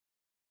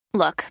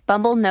Look,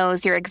 Bumble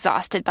knows you're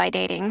exhausted by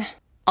dating.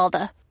 All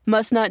the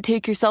must not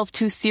take yourself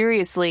too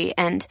seriously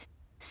and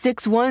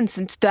 6'1"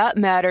 since that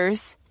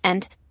matters.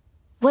 And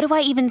what do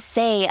I even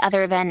say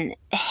other than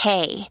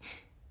hey?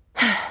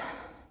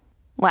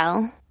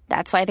 Well,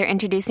 that's why they're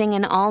introducing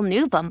an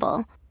all-new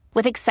Bumble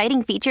with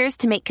exciting features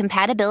to make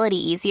compatibility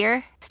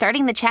easier,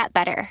 starting the chat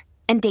better,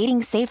 and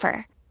dating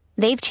safer.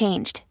 They've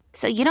changed,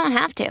 so you don't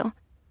have to.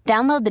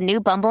 Download the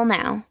new Bumble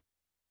now.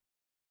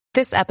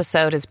 This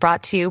episode is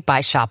brought to you by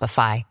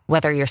Shopify.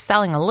 Whether you're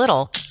selling a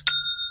little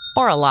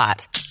or a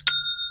lot,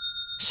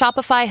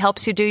 Shopify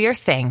helps you do your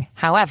thing,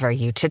 however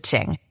you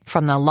cha-ching.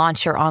 From the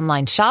launch your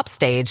online shop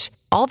stage,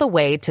 all the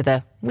way to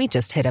the we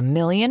just hit 1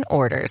 million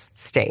orders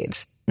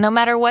stage. No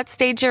matter what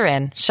stage you're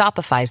in,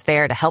 Shopify's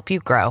there to help you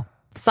grow.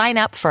 Sign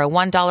up for a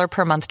 $1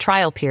 per month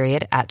trial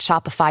period at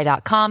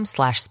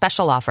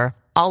shopify.com/special offer,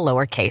 all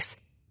lowercase.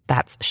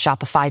 That's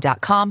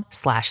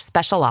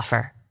shopify.com/special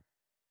offer.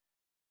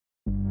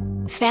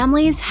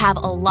 Families have a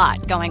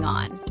lot going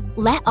on.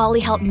 Let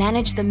Ollie help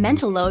manage the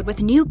mental load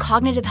with new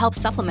cognitive help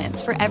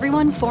supplements for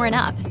everyone 4 and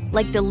up,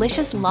 like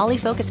delicious Lolly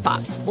Focus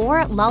Pops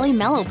or Lolly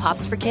Mellow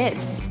Pops for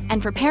kids.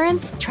 And for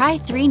parents, try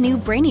 3 new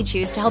Brainy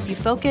Chews to help you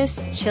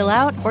focus, chill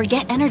out, or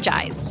get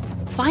energized.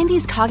 Find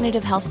these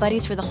cognitive health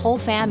buddies for the whole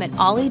fam at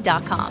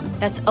ollie.com.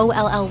 That's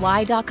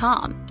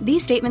OLLY.com.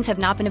 These statements have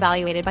not been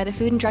evaluated by the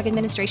Food and Drug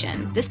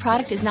Administration. This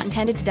product is not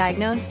intended to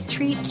diagnose,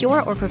 treat,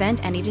 cure, or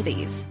prevent any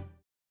disease.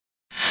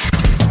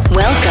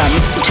 Welcome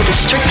to the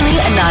Strictly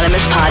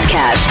Anonymous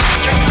Podcast.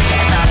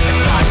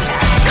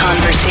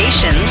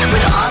 Conversations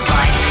with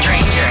online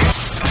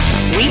strangers.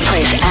 We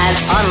place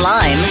ads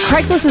online.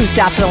 Craigslist is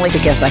definitely the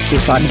gift that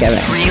keeps on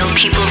giving. Real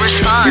people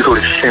respond. You go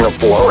to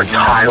Singapore or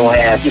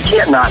Thailand, you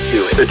can't not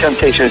do it. The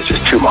temptation is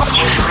just too much.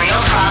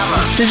 Real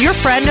problems. Does your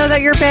friend know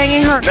that you're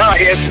banging her? No,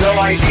 he has no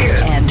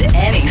idea. And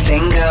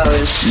anything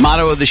goes.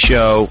 Motto of the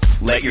show,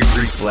 let your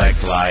Greek flag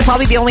fly.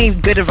 Probably the only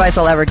good advice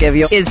I'll ever give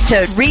you is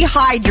to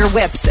re-hide your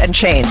whips and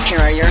chains. Here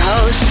are your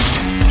hosts,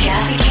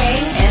 Kathy Kay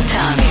and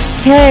Tommy.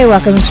 Hey,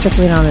 welcome to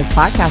Strictly Anonymous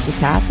Podcast with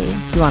Kathy.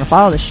 If you want to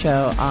follow the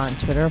show on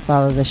Twitter,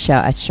 follow the show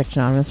at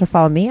Strictly Anonymous, or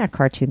follow me at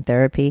Cartoon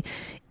Therapy.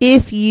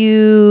 If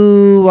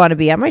you want to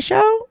be on my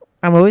show,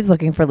 I'm always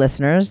looking for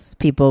listeners,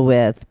 people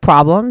with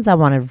problems that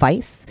want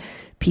advice,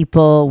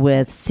 people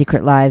with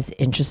secret lives,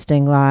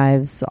 interesting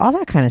lives, all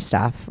that kind of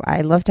stuff.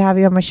 I'd love to have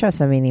you on my show.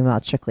 Send me an email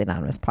at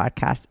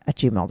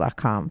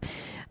strictlyanonymouspodcast@gmail.com.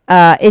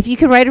 If you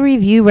can write a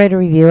review. I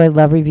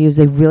love reviews.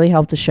 They really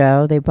help the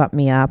show. They bump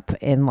me up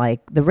in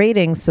like the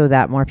ratings so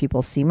that more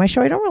people see my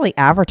show. I don't really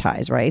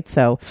advertise, right?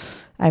 So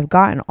I've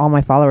gotten all my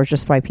followers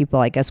just by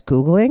people, I guess,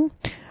 Googling.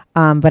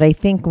 But I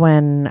think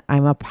when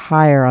I'm up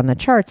higher on the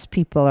charts,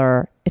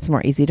 it's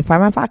more easy to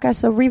find my podcast.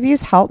 So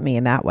reviews help me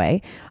in that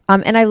way.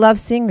 And I love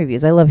seeing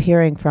reviews. I love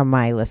hearing from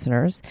my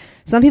listeners.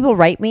 Some people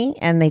write me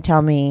and they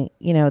tell me,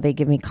 they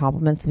give me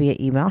compliments via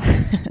email,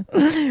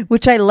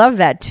 which I love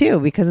that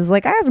too, because it's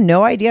like, I have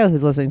no idea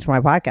who's listening to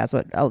my podcast,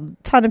 but a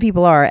ton of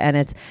people are, and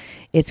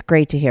it's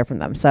great to hear from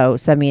them. So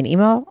send me an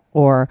email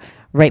or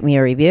write me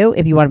a review.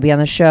 If you want to be on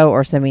the show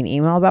or send me an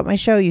email about my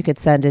show, you could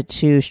send it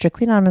to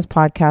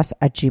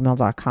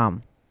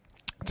strictlyanonymouspodcast@gmail.com.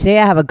 Today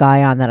I have a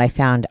guy on that I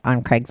found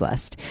on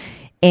Craigslist.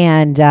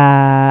 And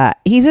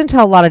he's into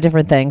a lot of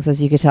different things,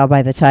 as you could tell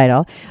by the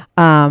title.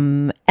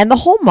 And the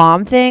whole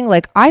mom thing,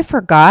 like, I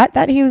forgot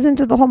that he was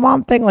into the whole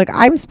mom thing. Like,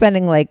 I'm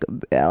spending like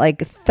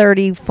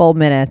 30 full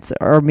minutes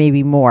or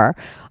maybe more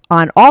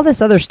on all this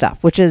other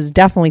stuff, which is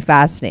definitely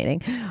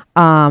fascinating.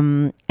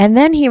 And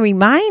then he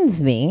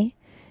reminds me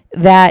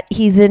that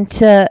he's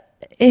into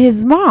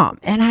his mom,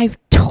 and I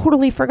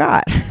totally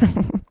forgot.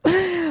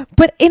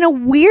 But in a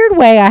weird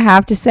way, I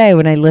have to say,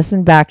 when I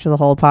listen back to the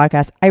whole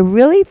podcast, I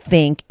really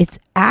think it's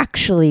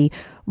actually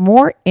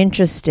more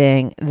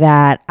interesting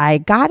that I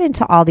got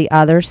into all the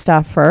other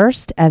stuff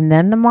first and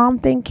then the mom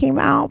thing came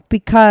out,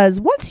 because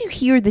once you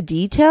hear the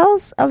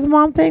details of the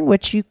mom thing,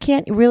 which you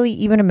can't really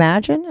even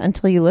imagine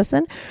until you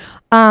listen,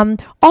 all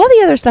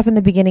the other stuff in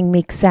the beginning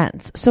makes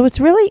sense. So it's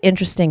really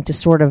interesting to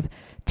sort of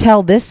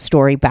tell this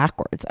story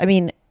backwards. I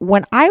mean,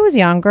 when I was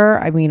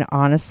younger,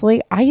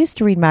 honestly, I used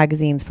to read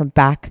magazines from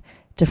back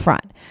to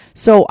front.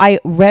 So I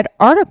read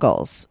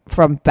articles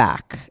from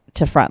back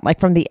to front, like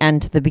from the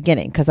end to the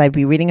beginning, because I'd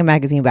be reading a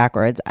magazine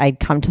backwards. I'd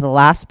come to the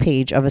last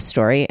page of a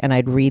story and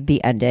I'd read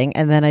the ending,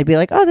 and then I'd be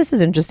like, oh, this is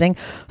interesting.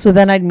 So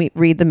then I'd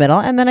read the middle,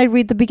 and then I'd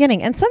read the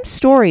beginning. And some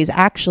stories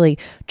actually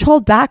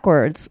told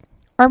backwards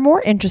are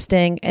more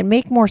interesting and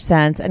make more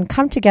sense and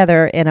come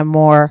together in a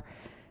more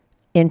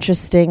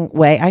interesting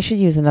way. I should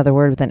use another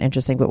word than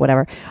interesting, but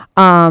whatever.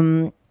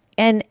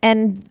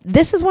 And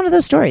this is one of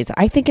those stories.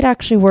 I think it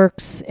actually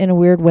works in a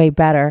weird way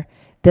better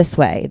this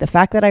way. The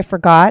fact that I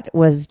forgot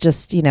was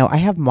just, I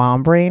have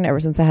mom brain ever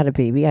since I had a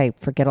baby. I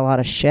forget a lot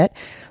of shit.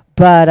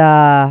 But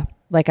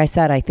like I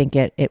said, I think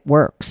it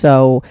works.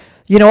 So,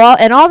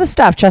 all the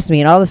stuff, trust me,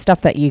 and all the stuff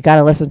that you got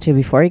to listen to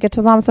before you get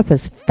to the mom stuff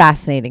is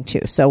fascinating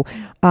too. So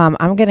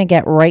I'm going to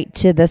get right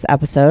to this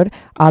episode.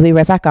 I'll be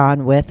right back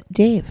on with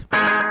Dave.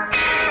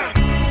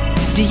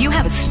 Do you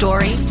have a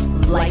story,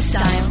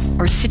 lifestyle,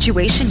 or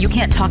situation you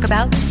can't talk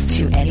about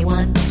to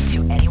anyone?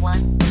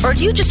 Or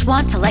do you just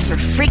want to let your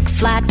freak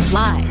flag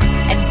fly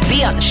and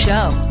be on the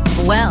show?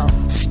 Well,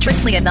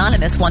 Strictly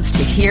Anonymous wants to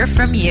hear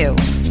from you.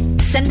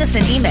 Send us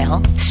an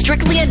email,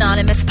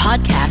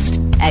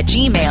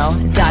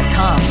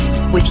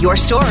 strictlyanonymouspodcast@gmail.com, with your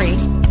story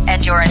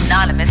and your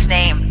anonymous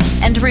name.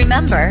 And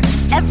remember,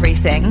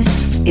 everything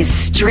is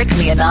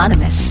strictly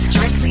anonymous.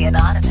 Strictly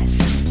Anonymous.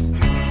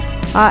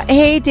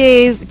 Hey,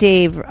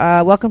 Dave.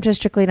 Welcome to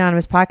Strictly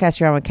Anonymous Podcast.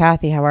 You're on with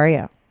Kathy. How are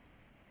you?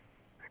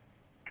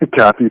 Hey,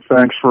 Kathy.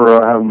 Thanks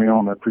for having me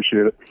on. I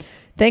appreciate it.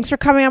 Thanks for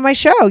coming on my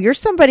show. You're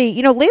somebody,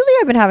 lately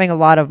I've been having a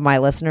lot of my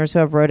listeners who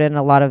have wrote in,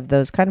 a lot of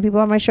those kind of people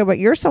on my show, but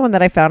you're someone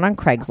that I found on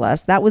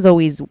Craigslist. That was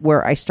always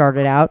where I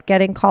started out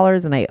getting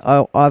callers. And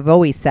I've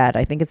always said,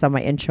 I think it's on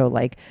my intro,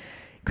 like,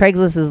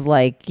 Craigslist is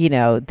like,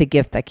 the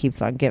gift that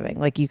keeps on giving.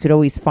 Like, you could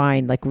always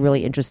find like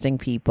really interesting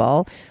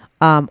people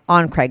on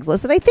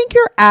Craigslist. And I think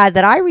your ad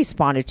that I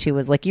responded to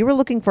was like, you were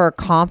looking for a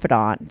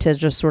confidant to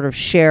just sort of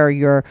share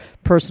your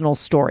personal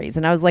stories.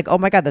 And I was like, oh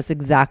my God, that's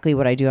exactly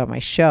what I do on my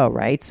show,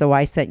 right? So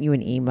I sent you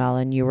an email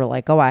and you were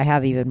like, oh, I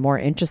have even more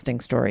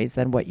interesting stories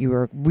than what you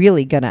were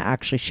really going to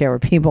actually share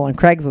with people on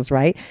Craigslist,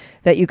 right?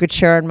 That you could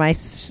share on my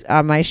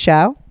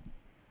show.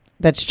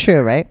 That's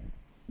true, right?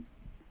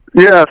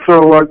 Yeah.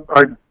 So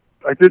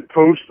I did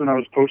post, and I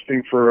was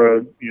posting for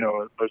a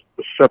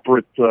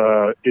separate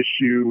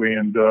issue,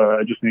 and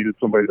I just needed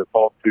somebody to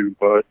talk to.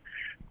 But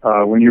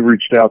when you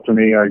reached out to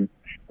me, I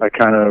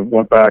kind of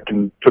went back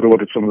and took a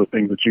look at some of the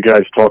things that you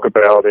guys talk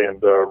about,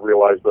 and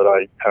realized that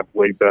I have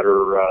way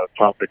better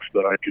topics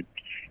that I could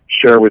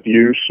share with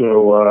you.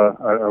 So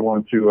I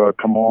wanted to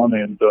come on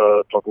and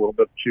talk a little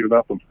bit to you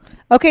about them.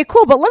 Okay,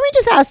 cool. But let me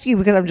just ask you,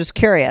 because I'm just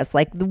curious,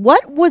 like,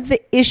 what was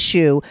the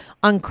issue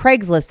on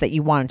Craigslist that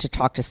you wanted to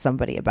talk to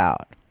somebody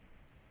about?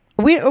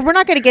 We're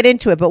not going to get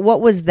into it, but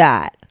what was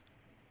that?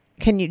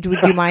 Do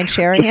you mind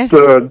sharing it?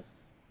 Just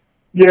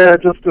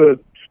a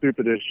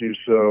stupid issue.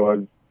 So I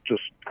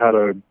just had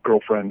a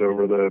girlfriend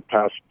over the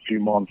past few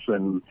months,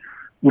 and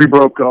we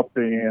broke up,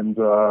 and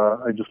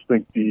I just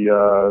think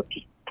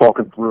just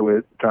talking through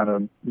it kind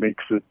of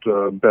makes it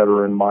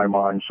better in my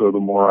mind. So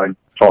the more I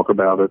talk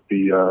about it,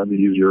 the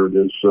easier it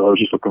is. So I was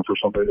just looking for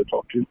somebody to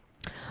talk to.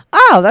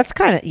 Oh, that's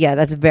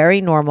that's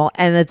very normal,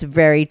 and that's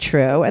very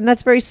true, and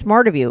that's very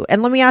smart of you.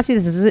 And let me ask you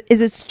this: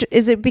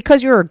 is it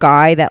because you're a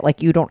guy that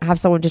like you don't have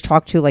someone to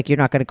talk to, like you're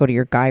not going to go to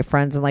your guy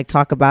friends and like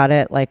talk about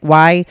it? Like,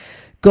 why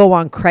go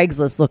on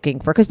Craigslist looking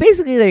for? Because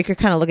basically, like, you're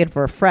kind of looking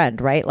for a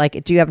friend, right?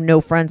 Like, do you have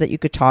no friends that you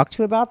could talk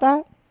to about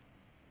that?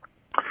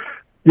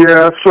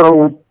 Yeah,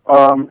 so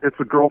it's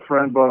a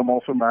girlfriend, but I'm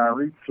also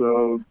married,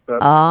 so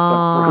that's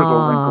where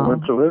the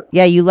link into it.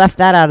 Yeah, you left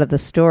that out of the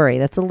story.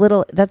 That's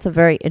a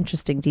very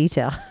interesting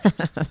detail.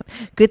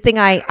 Good thing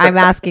I'm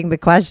asking the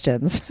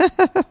questions.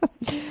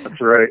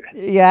 That's right.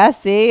 Yeah,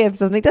 see, if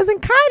something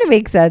doesn't kind of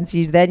make sense,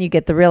 then you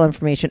get the real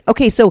information.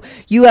 Okay, so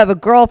you have a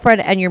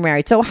girlfriend and you're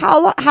married. So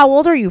how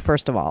old are you,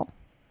 first of all?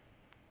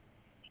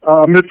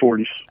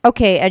 Mid-40s.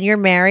 Okay, and you're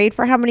married.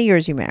 For how many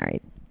years you married?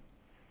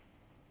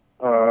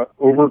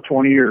 Over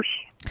 20 years.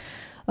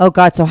 Oh,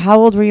 God. So how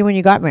old were you when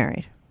you got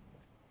married?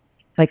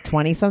 Like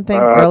 20-something?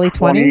 Early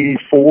 20s?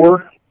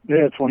 24.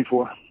 Yeah,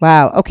 24.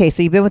 Wow. Okay,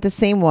 so you've been with the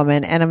same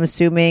woman, and I'm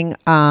assuming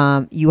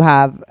you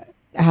have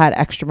had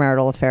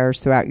extramarital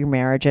affairs throughout your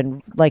marriage.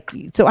 And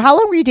so how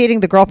long were you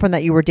dating the girlfriend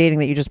that you were dating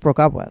that you just broke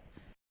up with?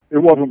 It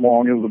wasn't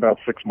long. It was about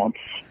 6 months.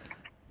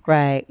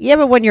 Right. Yeah,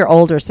 but when you're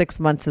older, 6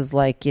 months is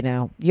like,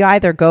 you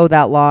either go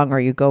that long or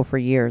you go for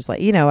years.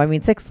 Like,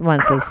 6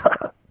 months is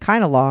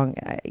kind of long.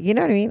 You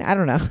know what I mean? I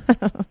don't know.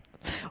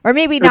 Or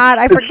maybe not.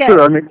 I forget.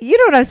 True. I mean, you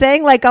know what I'm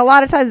saying? Like, a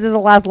lot of times it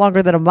doesn't last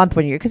longer than a month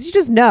because you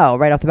just know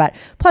right off the bat.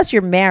 Plus,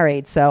 you're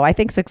married. So I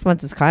think 6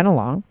 months is kind of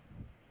long.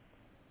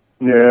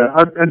 Yeah.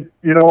 And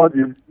you know what?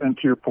 And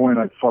to your point,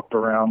 I fucked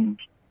around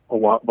a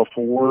lot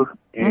before.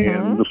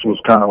 And this was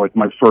kind of like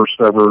my first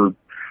ever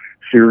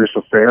serious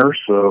affair.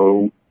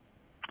 So,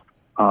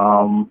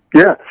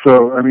 yeah.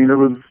 So, I mean,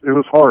 it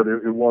was hard.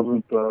 It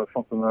wasn't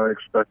something that I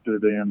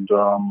expected. And,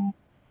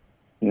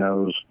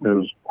 it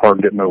was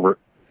hard getting over it.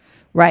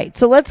 Right.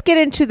 So let's get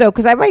into, though,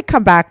 because I might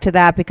come back to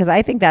that because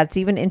I think that's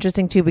even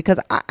interesting, too, because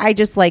I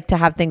just like to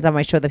have things on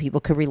my show that people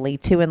could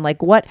relate to. And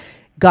like, what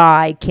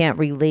guy can't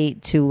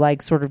relate to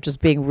like sort of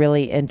just being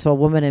really into a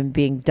woman and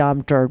being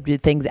dumped or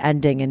things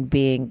ending and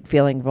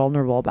feeling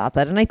vulnerable about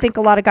that. And I think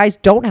a lot of guys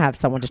don't have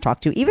someone to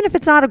talk to, even if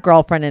it's not a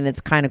girlfriend and it's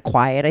kind of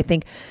quiet. I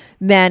think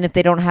men, if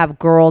they don't have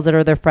girls that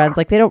are their friends,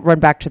 like they don't run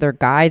back to their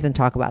guys and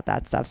talk about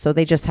that stuff. So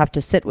they just have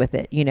to sit with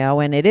it,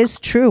 and it is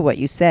true what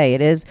you say.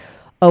 It is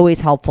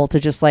always helpful to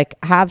just like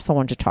have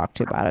someone to talk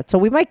to about it. So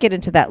we might get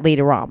into that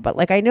later on, but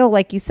like I know,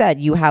 like you said,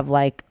 you have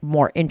like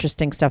more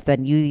interesting stuff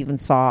than you even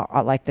saw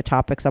like the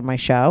topics on my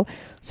show.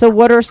 So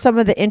what are some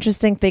of the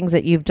interesting things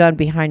that you've done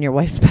behind your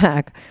wife's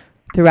back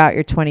throughout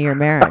your 20-year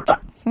marriage?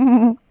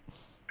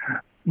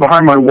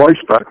 Behind my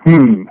wife's back.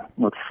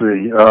 Let's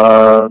see.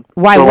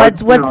 Why? So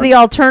what's the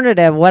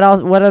alternative? What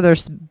else? What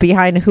others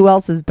behind who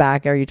else's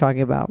back are you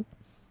talking about?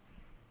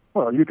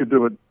 Well, you could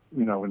do it,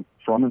 in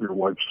front of your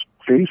wife's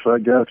face, I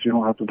guess. You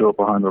don't have to do it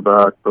behind their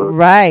back. But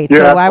right.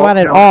 Yeah, so I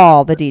wanted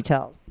all the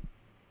details.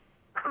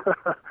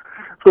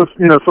 So,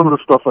 you know, some of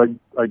the stuff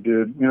I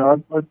did, you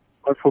know,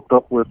 I've hooked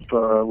up with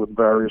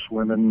various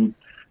women.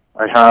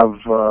 I have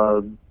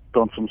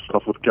done some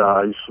stuff with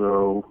guys.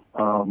 So,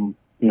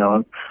 you know,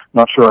 I'm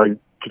not sure I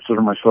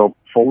consider myself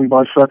fully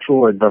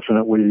bisexual. I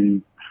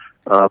definitely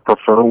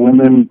prefer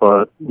women,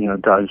 but, you know,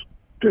 guys'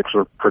 dicks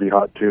are pretty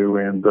hot too,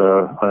 and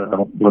I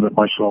don't limit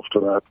myself to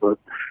that. But,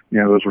 you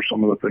know, those are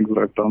some of the things that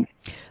I've done.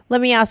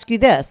 Let me ask you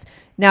this.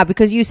 Now,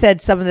 because you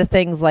said some of the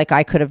things like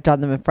I could have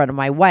done them in front of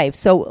my wife.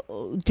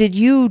 So did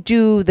you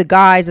do the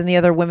guys and the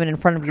other women in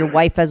front of your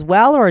wife as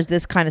well? Or is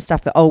this kind of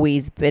stuff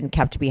always been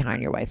kept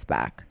behind your wife's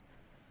back?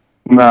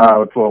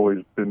 No, it's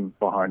always been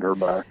behind her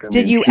back.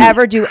 Did you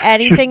ever do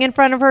anything in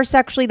front of her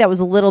sexually that was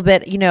a little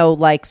bit, you know,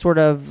 like sort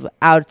of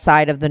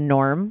outside of the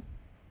norm?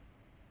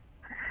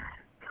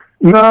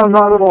 No,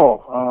 not at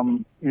all.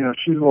 You know,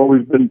 she's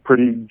always been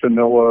pretty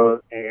vanilla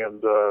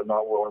and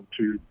not willing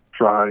to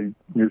try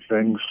new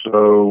things.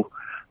 So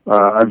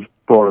I've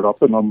brought it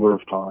up a number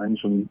of times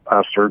and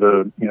asked her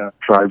to, you know,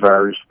 try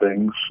various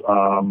things,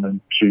 and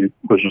she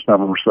was just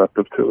never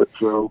receptive to it.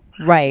 So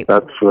right,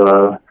 that's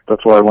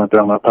why I went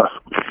down that path.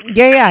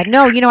 Yeah.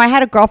 No, you know, I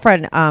had a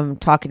girlfriend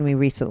talking to me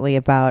recently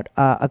about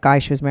a guy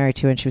she was married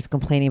to, and she was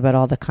complaining about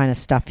all the kind of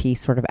stuff he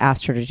sort of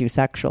asked her to do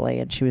sexually,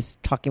 and she was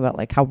talking about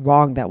like how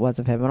wrong that was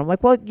of him. And I'm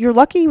like, well, you're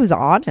lucky he was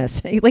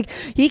honest. Like,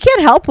 he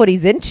can't help what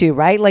he's into,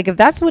 right? Like, if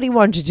that's what he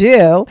wanted to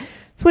do,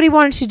 it's what he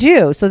wanted to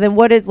do. So then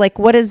what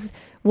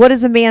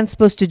is a man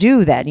supposed to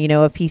do then? You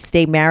know, if he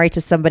stay married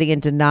to somebody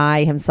and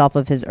deny himself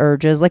of his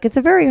urges, like, it's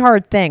a very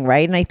hard thing,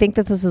 right? And I think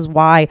that this is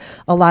why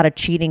a lot of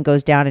cheating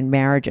goes down in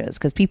marriages,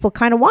 because people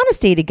kind of want to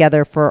stay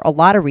together for a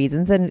lot of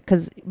reasons, and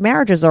because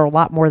marriages are a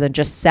lot more than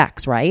just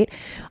sex, right?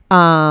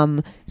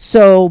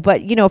 So,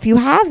 but you know, if you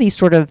have these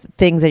sort of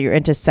things that you're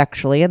into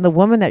sexually, and the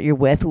woman that you're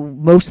with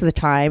most of the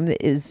time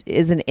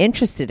isn't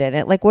interested in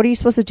it, like, what are you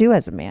supposed to do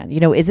as a man? You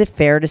know, is it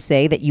fair to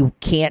say that you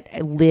can't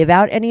live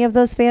out any of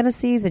those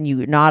fantasies and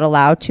you're not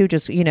allowed to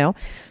just, you know?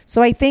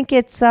 So I think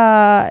it's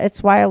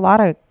why a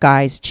lot of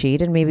guys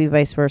cheat, and maybe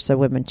vice versa,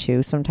 women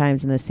too,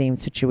 sometimes in the same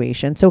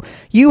situation. So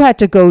you had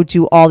to go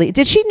do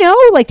did she know,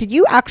 like, did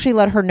you actually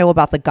let her know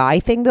about the guy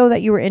thing though,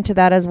 that you were into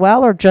that as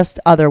well, or just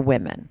other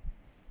women?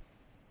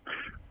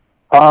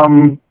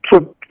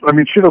 So, I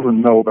mean, she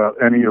doesn't know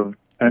about any of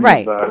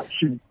that.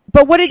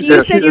 But what did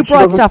you said you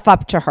brought stuff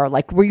up to her?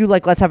 Like, were you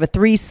like, let's have a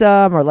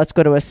threesome, or let's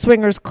go to a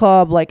swingers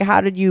club? Like,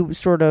 how did you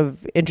sort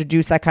of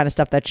introduce that kind of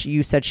stuff that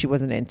you said she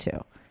wasn't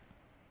into?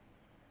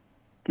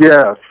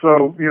 Yeah.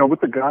 So, you know,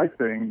 with the guy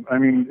thing, I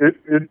mean,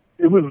 it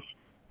was,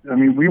 I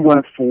mean, we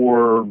went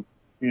for,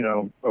 you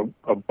know,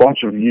 a bunch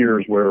of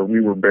years where we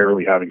were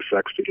barely having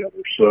sex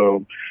together.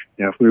 So,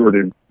 you know, if we were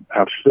to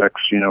have sex,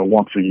 you know,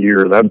 once a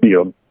year, that'd be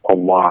a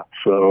lot.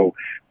 So,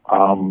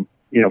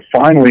 you know,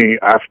 finally,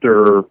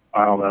 after,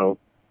 I don't know,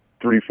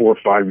 3, 4,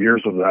 5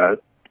 years of that,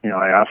 you know,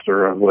 I asked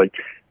her, I was like,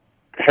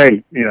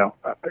 hey, you know,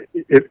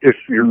 if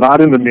you're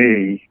not into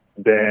me,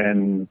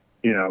 then,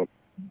 you know,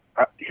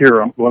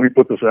 here, let me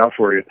put this out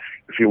for you.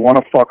 If you want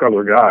to fuck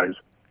other guys,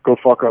 go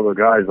fuck other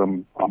guys.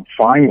 I'm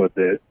fine with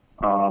it.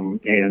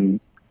 And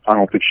I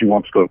don't think she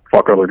wants to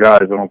fuck other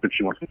guys. I don't think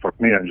she wants to fuck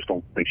me. I just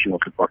don't think she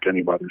wants to fuck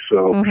anybody.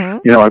 So,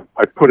 you know,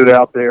 I put it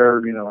out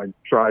there. You know, I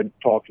tried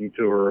talking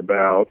to her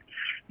about,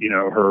 you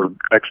know, her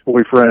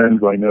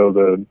ex-boyfriends. I know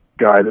the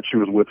guy that she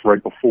was with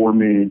right before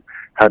me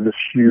had this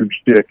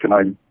huge dick, and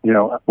I, you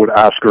know, would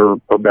ask her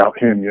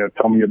about him. You know,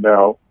 tell me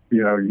about,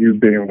 you know, you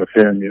being with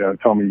him. You know,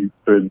 tell me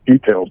the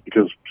details,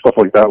 because stuff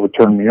like that would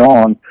turn me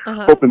on,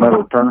 hoping that it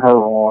would turn her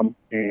on.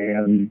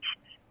 And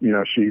you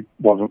know, she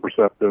wasn't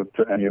receptive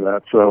to any of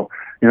that. So,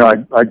 you know,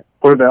 I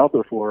put it out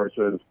there for her. I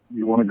said, if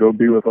you want to go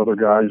be with other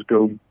guys,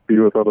 go be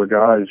with other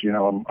guys. You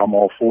know, I'm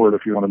all for it.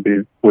 If you want to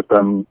be with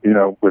them, you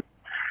know, with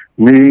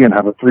me and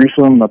have a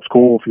threesome, that's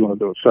cool. If you want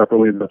to do it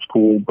separately, that's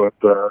cool. But,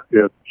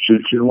 yeah, she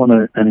didn't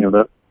want any of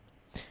that.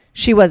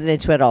 She wasn't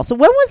into it at all. So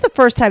when was the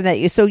first time that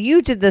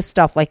you did this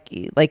stuff, like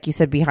you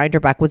said, behind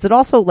her back? Was it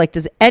also like,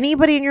 does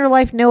anybody in your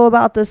life know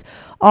about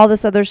all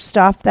this other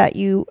stuff that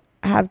you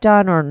have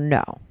done, or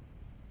no?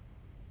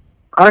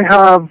 I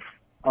have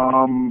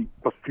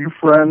a few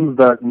friends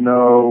that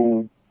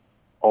know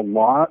a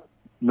lot.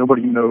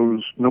 Nobody in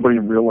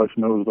real life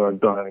knows that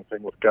I've done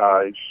anything with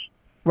guys.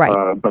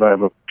 Right. But I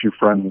have a few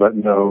friends that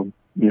know,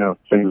 you know,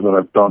 things that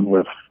I've done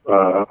with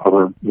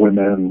other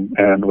women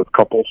and with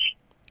couples.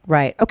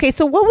 Right. Okay.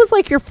 So what was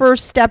like your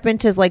first step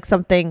into like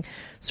something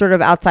sort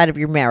of outside of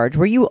your marriage?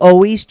 Were you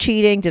always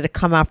cheating? Did it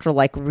come after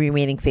like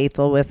remaining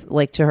faithful with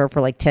like to her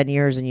for like 10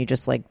 years and you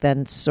just like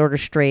then sort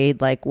of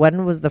strayed? Like,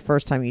 when was the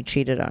first time you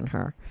cheated on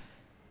her?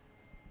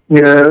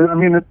 Yeah, I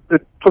mean,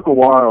 it took a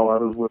while. I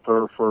was with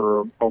her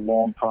for a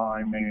long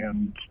time,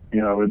 and,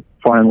 you know, it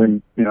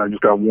finally, you know, I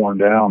just got worn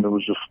down. It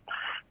was just,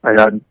 I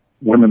had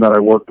women that I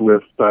worked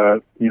with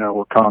that, you know,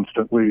 were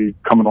constantly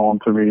coming on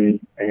to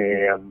me,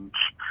 and,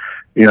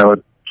 you know, at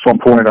some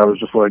point I was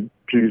just like,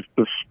 geez,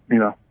 this,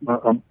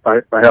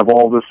 I have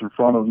all this in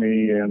front of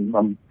me and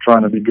I'm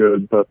trying to be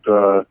good, but,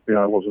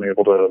 I wasn't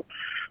able to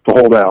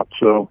hold out.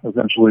 So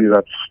eventually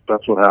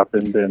that's what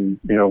happened. And,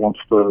 once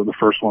the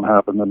first one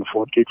happened, then the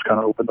floodgates kind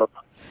of opened up.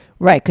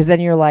 Right, because then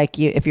you're like,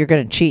 if you're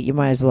going to cheat, you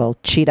might as well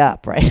cheat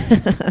up, right?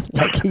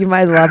 Like, you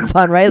might as well have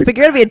fun, right? If you're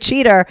going to be a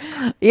cheater,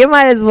 you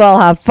might as well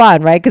have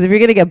fun, right? Because if you're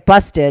going to get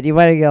busted, you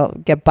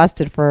might get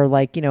busted for,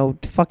 like,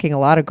 fucking a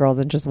lot of girls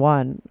and just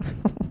one.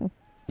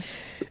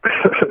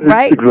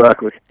 Right?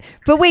 Exactly.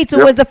 But wait,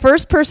 so was the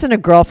first person a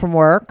girl from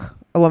work,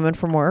 a woman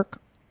from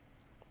work?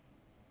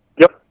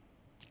 Yep.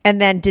 And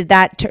then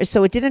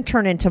so it didn't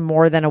turn into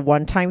more than a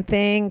one-time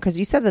thing? Because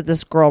you said that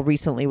this girl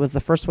recently was the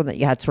first one that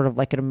you had sort of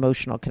like an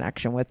emotional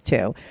connection with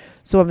too.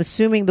 So I'm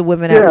assuming the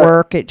women at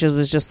work, it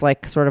was just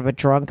like sort of a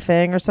drunk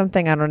thing or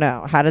something. I don't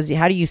know. How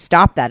do you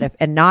stop that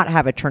and not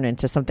have it turn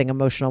into something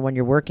emotional when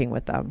you're working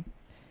with them?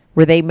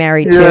 Were they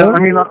married too? I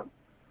mean,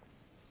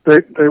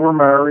 they were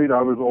married.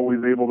 I was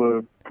always able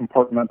to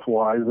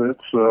compartmentalize it.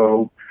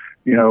 So,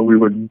 we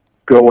would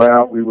go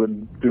out, we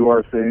would do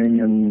our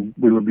thing, and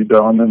we would be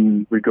done,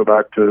 and we'd go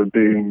back to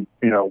being,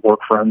 work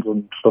friends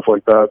and stuff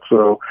like that.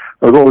 So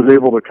I was always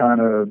able to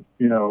kind of,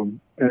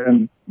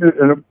 and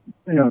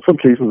in some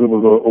cases it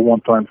was a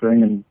one-time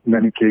thing. In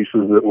many cases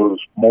it was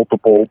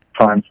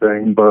multiple-time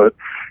thing, but,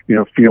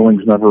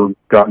 feelings never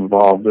got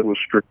involved. It was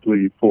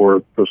strictly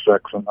for the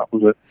sex, and that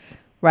was it.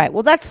 Right.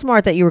 Well, that's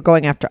smart that you were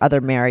going after other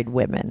married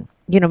women.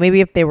 Maybe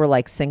if they were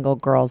like single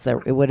girls,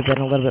 it would have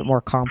been a little bit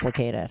more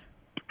complicated.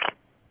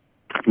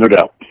 No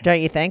doubt.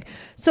 Don't you think?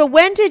 So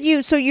when did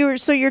you? So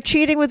you're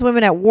cheating with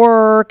women at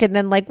work, and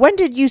then like when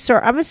did you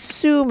start? I'm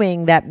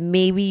assuming that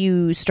maybe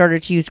you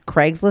started to use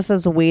Craigslist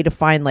as a way to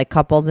find like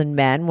couples and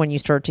men when you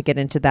started to get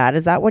into that.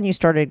 Is that when you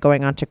started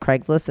going onto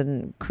Craigslist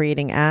and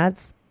creating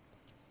ads?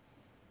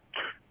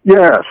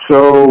 Yeah.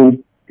 So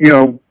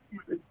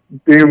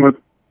being with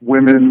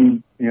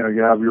women,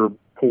 you have your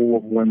pool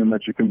of women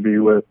that you can be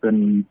with,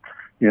 and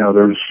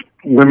there's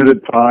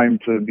limited time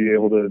to be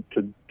able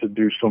to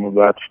do some of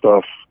that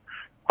stuff.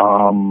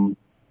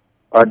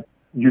 I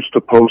used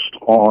to post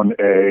on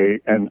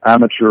an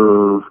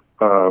amateur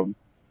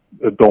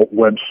adult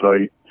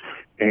website,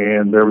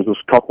 and there was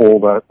this couple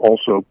that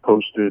also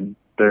posted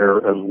there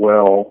as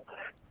well,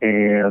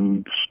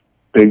 and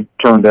they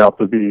turned out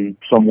to be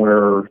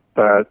somewhere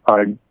that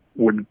I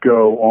would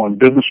go on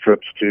business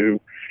trips to,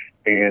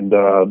 and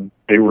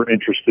they were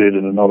interested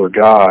in another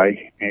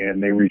guy,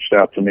 and they reached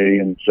out to me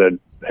and said,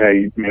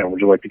 hey, would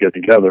you like to get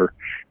together?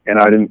 And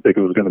I didn't think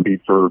it was going to be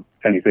for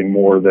anything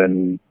more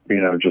than,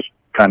 just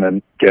kind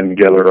of getting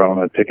together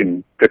on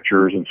taking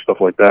pictures and stuff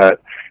like that.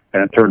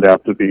 And it turned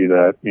out to be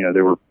that,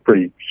 they were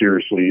pretty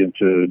seriously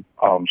into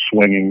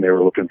swinging. They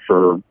were looking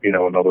for,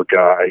 another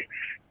guy.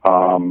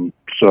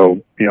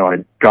 So,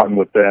 I'd gotten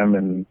with them,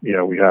 and,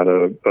 we had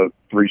a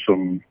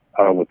threesome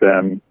with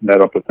them,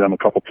 met up with them a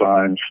couple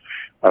times.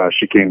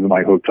 She came to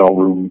my hotel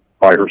room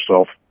by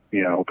herself,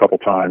 a couple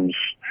times.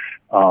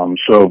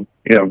 So,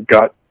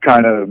 got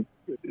kind of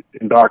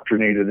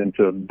indoctrinated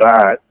into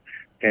that,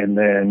 and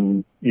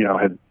then,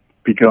 had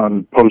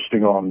begun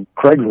posting on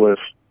Craigslist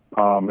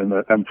in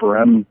the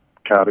M4M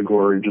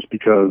category just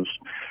because,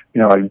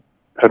 I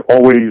had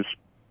always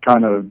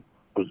kind of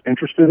was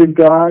interested in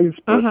guys,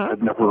 but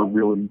had never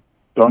really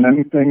done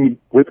anything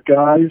with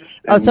guys.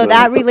 Oh, so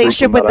that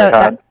relationship with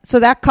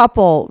that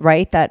couple,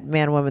 right? That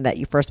man woman that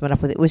you first met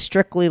up with, it was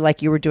strictly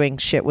like you were doing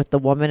shit with the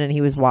woman and he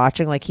was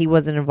watching, like he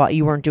wasn't involved.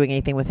 You weren't doing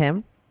anything with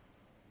him?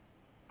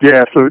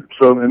 Yeah.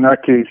 So in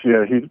that case,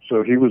 yeah,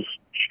 he was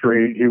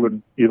straight. He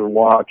would either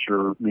watch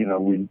or,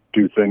 we'd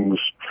do things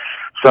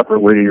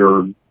separately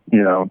or,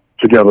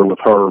 together with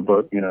her,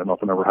 but,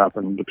 nothing ever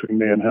happened between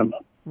me and him.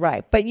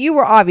 Right. But you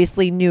were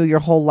obviously knew your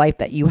whole life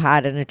that you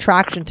had an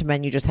attraction to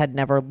men. You just had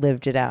never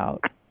lived it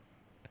out.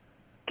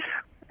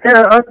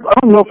 Yeah, I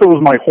don't know if it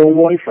was my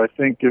whole life. I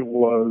think it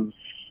was,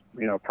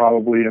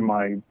 probably in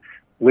my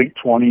late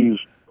 20s,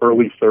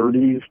 early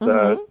 30s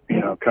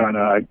that, kind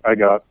of I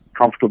got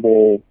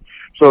comfortable.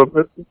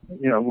 So,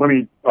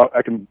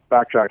 I can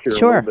backtrack here a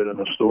little bit in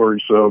the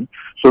story. So,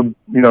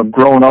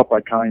 growing up,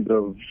 I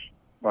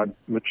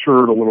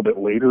matured a little bit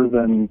later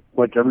than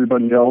like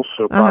everybody else.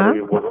 So probably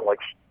it wasn't like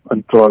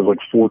until I was like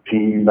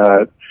 14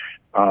 that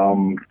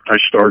I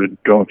started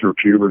going through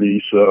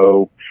puberty.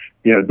 So,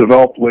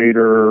 developed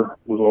later,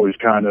 was always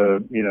kind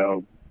of,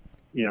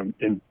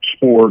 in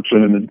sports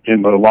and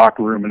in the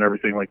locker room and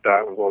everything like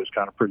that, was always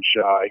kind of pretty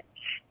shy.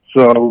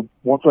 So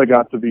once I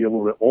got to be a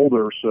little bit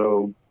older,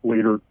 so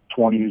later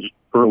 20s,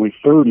 early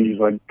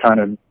 30s, I kind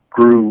of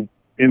grew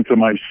into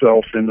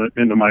myself,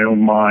 into my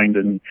own mind,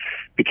 and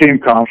became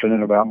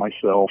confident about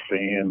myself,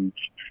 and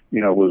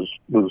was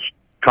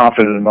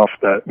confident enough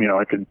that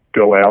I could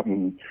go out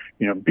and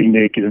be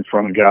naked in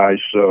front of guys.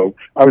 So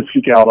I would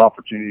seek out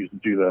opportunities to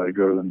do that. I'd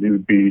go to the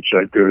nude beach.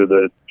 I'd go to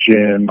the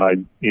gym.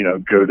 I'd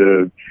go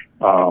to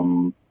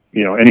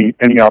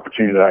any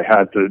opportunity that I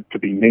had to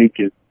be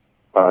naked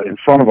in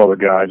front of other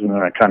guys. And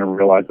then I kind of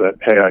realized that,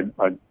 hey,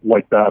 I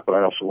like that, but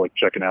I also like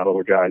checking out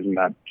other guys in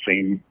that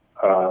same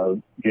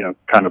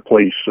kind of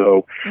place.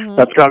 So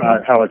that's kind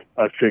of how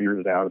I figured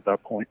it out at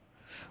that point.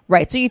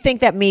 Right. So you think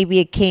that maybe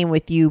it came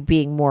with you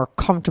being more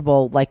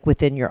comfortable, like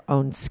within your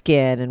own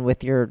skin and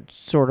with your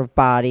sort of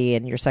body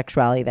and your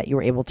sexuality, that you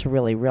were able to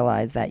really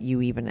realize that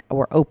you even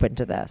were open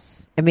to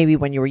this. And maybe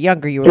when you were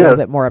younger, you were a little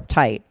bit more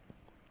uptight.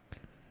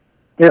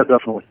 Yeah,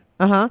 definitely.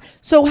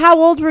 So how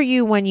old were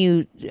you when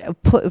you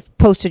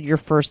posted your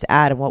first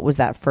ad, and what was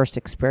that first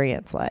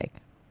experience like?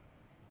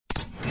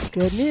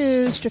 Good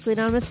news. Strictly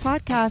Anonymous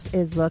Podcast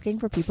is looking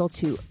for people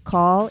to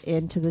call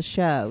into the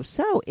show.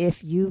 So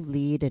if you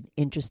lead an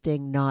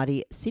interesting,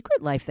 naughty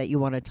secret life that you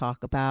want to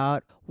talk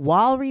about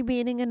while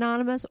remaining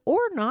anonymous or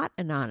not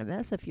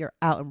anonymous, if you're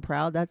out and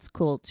proud, that's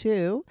cool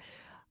too.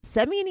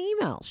 Send me an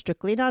email,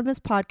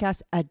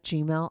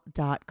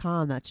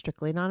 strictlyanonymouspodcast@gmail.com. That's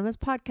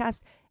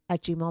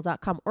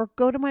strictlyanonymouspodcast@gmail.com. Or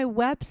go to my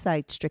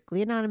website,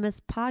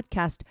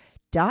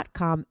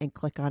 strictlyanonymouspodcast.com, and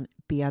click on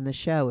Be on the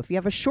Show. If you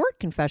have a short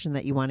confession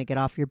that you want to get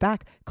off your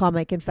back, call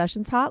my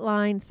confessions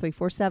hotline,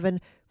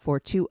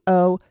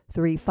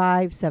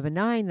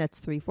 347-420-3579.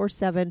 That's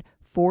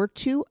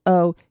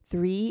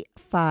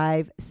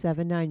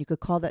 347-420-3579. You could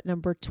call that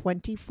number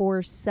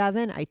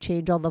 24/7. I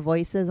change all the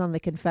voices on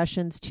the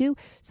confessions too,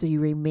 so you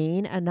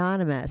remain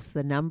anonymous.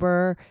 The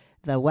number,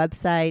 the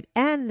website,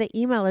 and the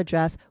email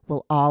address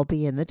will all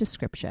be in the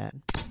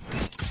description.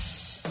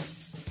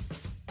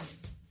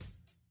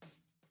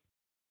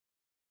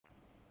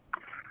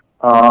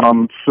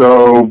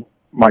 So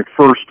my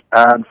first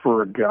ad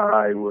for a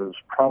guy was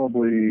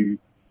probably,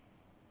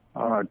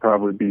 I'd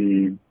probably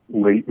be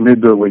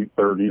mid to late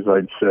 30s,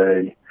 I'd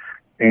say.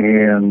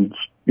 And,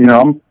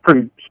 I'm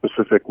pretty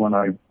specific when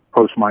I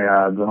post my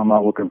ads, and I'm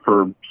not looking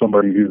for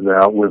somebody who's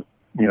out with,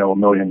 a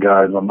million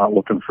guys. I'm not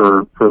looking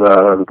for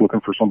that. I was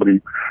looking for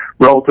somebody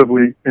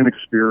relatively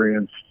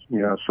inexperienced,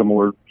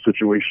 similar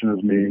situation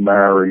as me,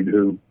 married,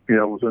 who,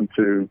 was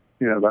into,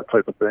 that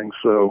type of thing.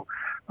 So,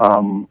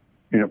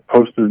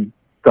 posted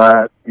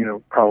that,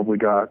 probably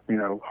got,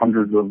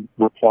 hundreds of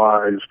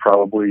replies,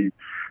 probably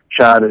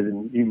chatted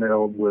and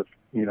emailed with,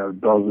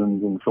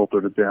 dozens, and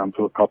filtered it down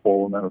to a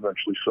couple, and then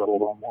eventually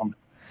settled on one.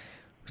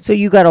 So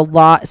you got a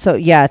lot. So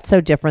yeah, it's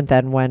so different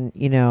than when,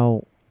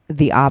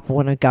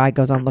 when a guy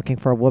goes on looking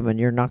for a woman,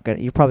 you're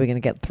probably going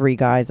to get 3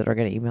 guys that are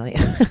going to email you.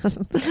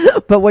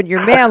 But when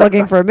you're a man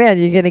looking for a man,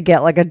 you're going to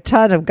get like a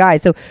ton of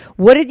guys. So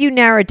what did you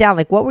narrow it down?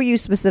 Like, what were you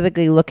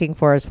specifically looking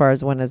for as far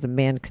as when as a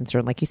man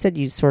concerned? Like you said,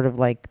 you sort of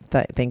like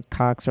think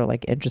cocks are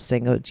like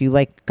interesting. Do you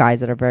like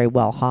guys that are very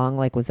well hung?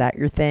 Like, was that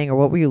your thing, or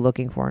what were you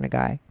looking for in a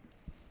guy?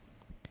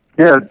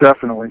 Yeah,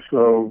 definitely.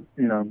 So,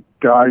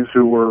 guys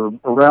who were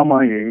around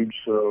my age,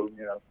 so,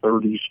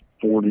 30s,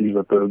 40s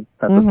at the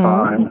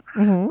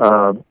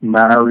time,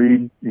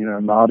 married,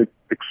 not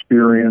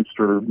experienced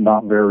or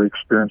not very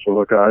experienced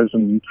with guys,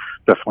 and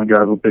definitely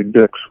guys with big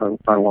dicks.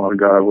 I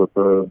wanted a guy with,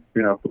 that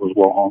was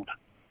well hung.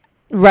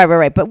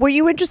 Right. But were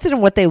you interested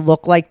in what they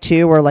look like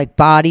too, or like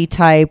body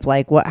type?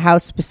 Like how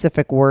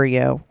specific were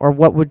you, or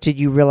did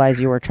you realize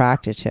you were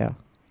attracted to?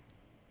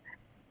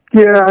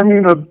 Yeah, I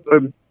mean, a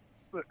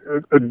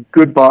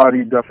good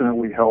body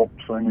definitely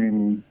helps. I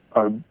mean,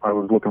 I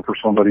was looking for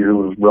somebody who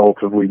was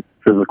relatively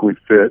physically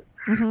fit.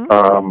 But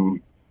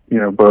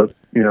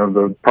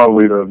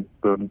probably the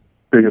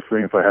biggest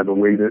thing, if I had to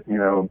weight it,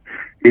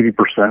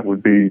 80%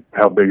 would be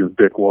how big his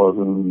dick was,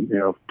 and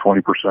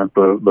 20%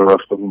 the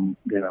rest of them,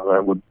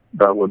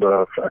 that would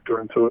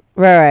factor into it.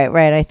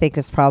 Right. I think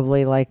it's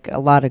probably like a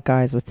lot of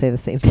guys would say the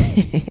same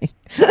thing.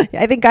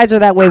 I think guys are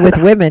that way with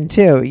women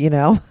too.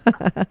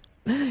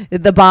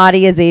 The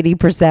body is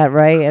 80%,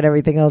 right? And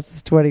everything else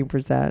is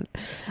 20%.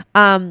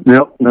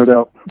 Yep, no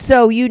doubt.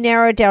 So you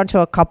narrowed down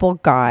to a couple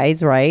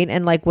guys, right?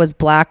 And like, was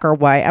black or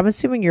white? I'm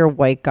assuming you're a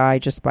white guy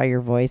just by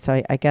your voice,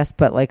 I guess.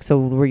 But like, so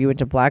were you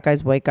into black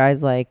guys, white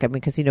guys? Like, I mean,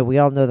 because, we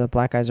all know that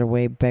black guys are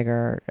way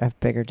bigger, have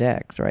bigger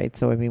dicks, right?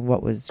 So, I mean,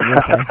 what was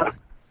your thing?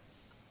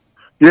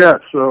 Yeah,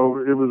 so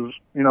it was,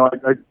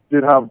 I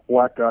did have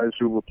black guys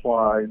who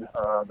replied.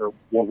 There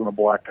wasn't a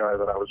black guy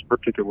that I was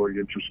particularly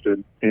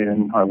interested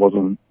in. I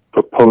wasn't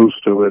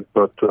opposed to it,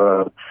 but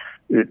the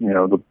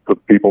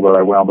people that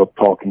I wound up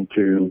talking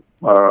to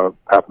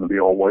happened to be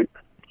all white.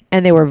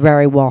 And they were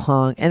very well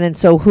hung. And then,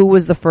 so who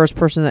was the first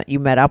person that you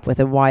met up with,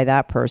 and why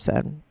that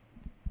person?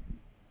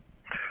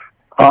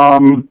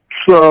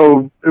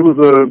 So it was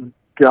a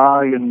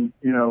guy, and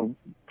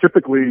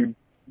typically,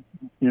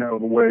 the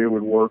way it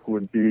would work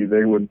would be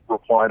they would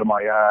reply to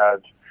my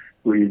ads.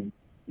 We'd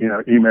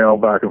email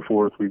back and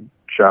forth. We'd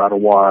chat a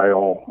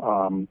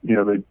while.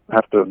 They'd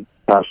have to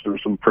pass through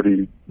some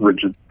pretty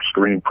rigid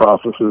screening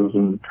processes.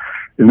 And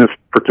in this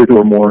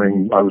particular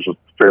morning, I was just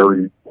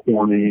very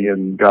horny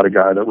and got a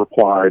guy that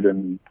replied,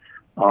 and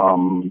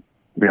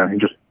he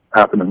just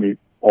happened to meet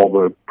all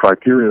the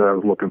criteria that I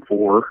was looking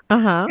for.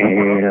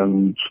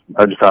 And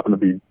I just happened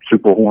to be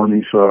super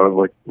horny, so I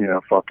was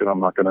like, fuck it, I'm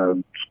not going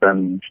to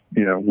spend,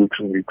 weeks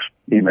and weeks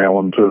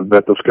emailing to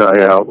vet this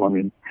guy out. Let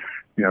me,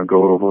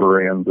 go over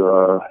and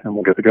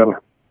we'll get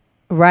together.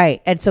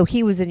 Right. And so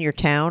he was in your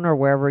town or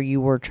wherever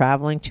you were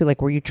traveling to. Like,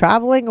 were you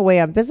traveling away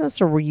on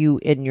business or were you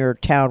in your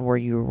town where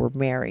you were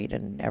married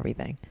and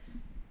everything?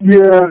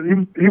 Yeah,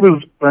 he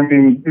was, I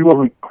mean, he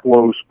wasn't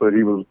close, but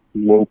he was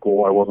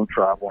local. I wasn't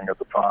traveling at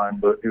the time,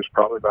 but he was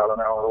probably about an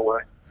hour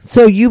away.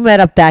 So you met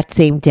up that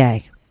same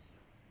day?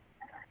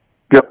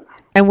 Yep.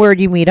 And where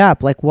did you meet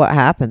up? Like, what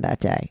happened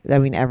that day? I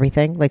mean,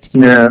 everything? Like,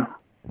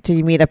 did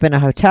you meet up in a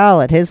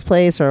hotel at his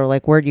place, or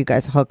like, where did you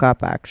guys hook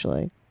up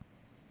actually?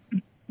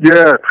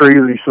 Yeah,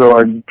 crazy. So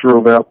I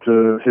drove out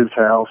to his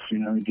house. You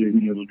know, he gave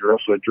me his address.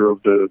 I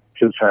drove to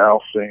his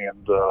house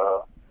and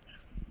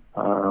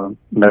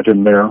met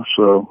him there.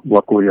 So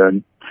luckily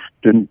I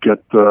didn't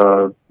get,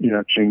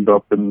 chained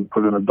up and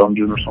put in a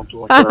dungeon or something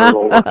like that. It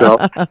all worked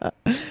out.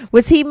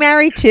 Was he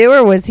married too,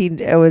 or was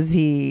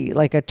he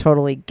like a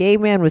totally gay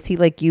man? Was he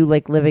like you,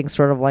 like living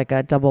sort of like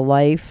a double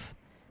life?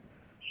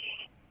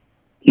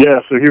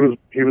 Yeah, so he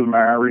was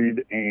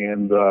married,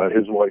 and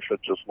his wife had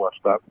just left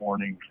that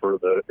morning for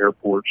the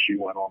airport. She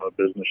went on a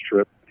business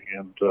trip,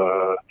 and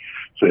so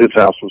his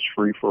house was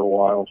free for a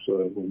while,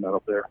 so we met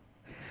up there.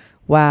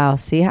 Wow,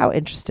 see how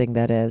interesting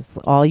that is.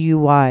 All you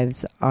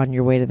wives on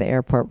your way to the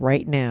airport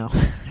right now.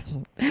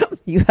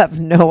 You have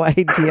no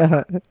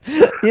idea.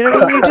 You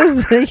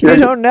know, you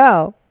don't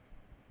know.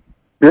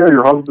 Yeah,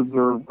 your husbands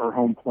are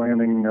home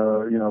planning,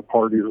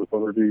 parties with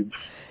other dudes.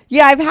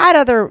 Yeah, I've had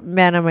other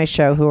men on my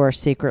show who are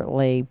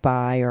secretly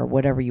bi or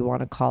whatever you want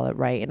to call it,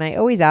 right? And I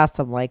always ask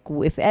them, like,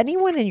 if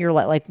anyone in your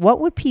life, like, what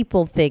would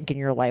people think in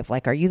your life?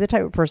 Like, are you the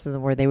type of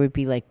person where they would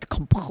be, like,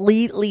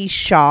 completely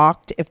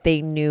shocked if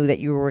they knew that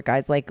you were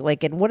guys?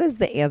 Like, and what is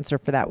the answer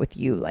for that with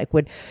you? Like,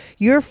 would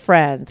your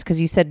friends, because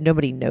you said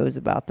nobody knows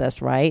about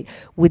this, right?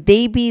 Would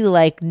they be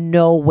like,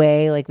 no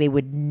way, like, they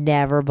would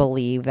never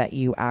believe that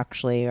you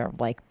actually are,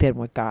 like, been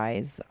with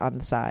guys on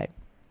the side?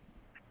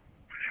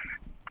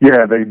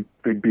 Yeah,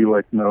 they'd be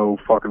like, no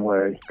fucking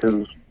way,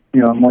 because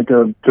I'm like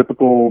a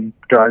typical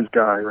guy's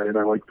guy, right?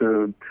 I like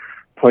to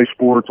play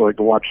sports, I like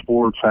to watch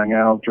sports, hang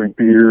out, drink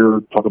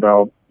beer, talk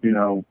about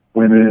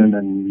women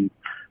and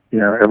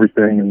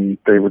everything, and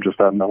they would just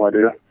have no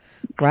idea.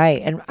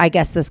 Right, and I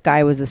guess this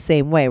guy was the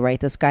same way, right?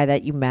 This guy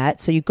that you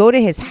met. So you go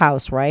to his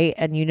house, right?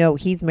 And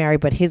he's married,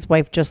 but his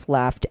wife just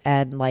left,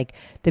 and like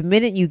the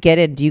minute you get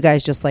in, do you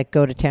guys just like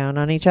go to town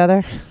on each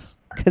other?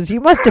 Because you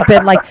must have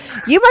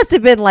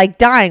been like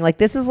dying. Like,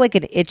 this is like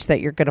an itch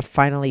that you're going to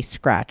finally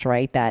scratch,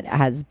 right?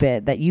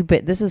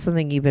 This is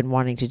something you've been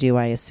wanting to do,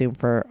 I assume,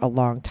 for a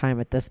long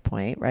time at this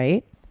point,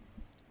 right?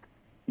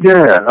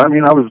 Yeah, I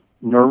mean, I was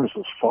nervous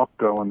as fuck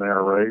going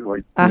there, right?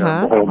 Like,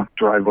 the whole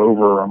drive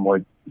over, I'm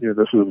like,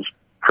 this is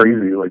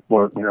crazy. Like,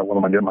 what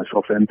am I getting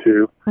myself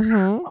into?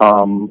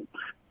 Mm-hmm.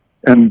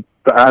 And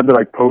the ad that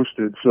I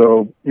posted,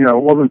 so, it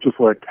wasn't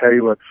just like,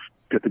 hey, let's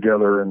get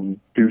together and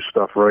do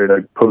stuff, right?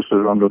 I posted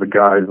it under the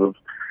guise of,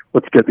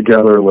 let's get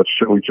together, let's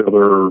show each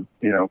other,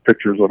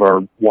 pictures of our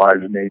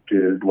wives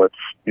naked, let's,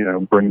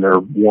 bring their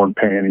worn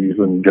panties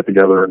and get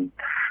together and,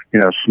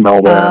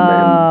 smell them,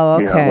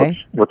 and, okay.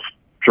 Let's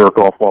jerk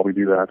off while we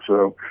do that.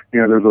 So,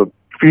 there's a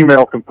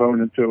female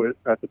component to it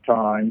at the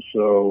time,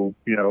 so,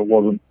 it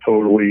wasn't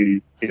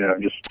totally,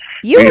 just...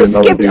 You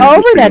skipped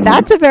over that.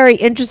 That's a very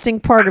interesting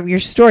part of your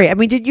story. I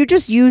mean, did you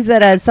just use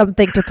that as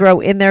something to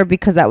throw in there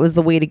because that was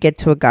the way to get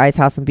to a guy's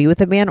house and be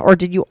with a man, or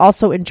did you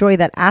also enjoy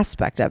that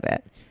aspect of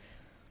it?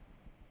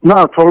 No,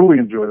 I totally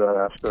enjoy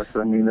that aspect.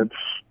 I mean,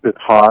 it's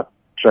hot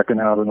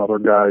checking out another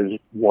guy's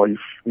wife,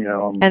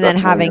 and then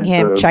having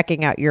him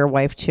checking out your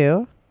wife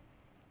too?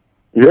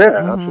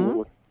 Yeah,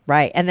 absolutely.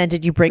 Right. And then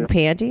did you bring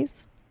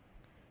panties?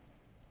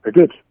 I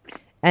did.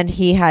 And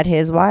he had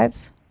his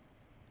wives?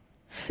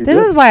 This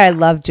did. is why I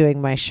love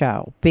doing my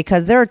show,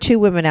 because there are two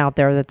women out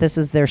there that this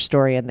is their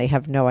story and they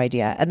have no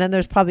idea. And then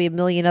there's probably a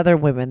million other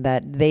women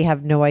that they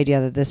have no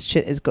idea that this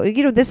shit is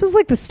going. This is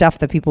like the stuff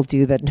that people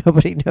do that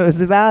nobody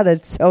knows about.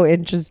 It's so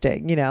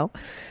interesting,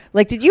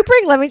 Like,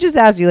 let me just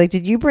ask you, like,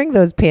 did you bring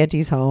those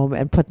panties home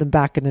and put them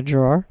back in the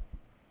drawer?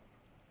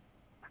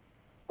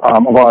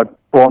 Well, I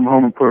brought them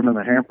home and put them in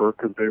the hamper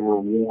because they were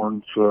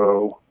worn.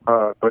 So,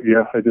 but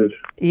yeah, I did.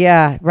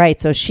 Yeah, right.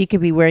 So she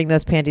could be wearing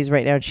those panties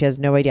right now and she has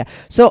no idea.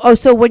 So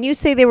when you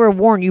say they were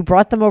worn, you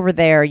brought them over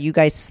there. You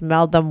guys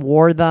smelled them,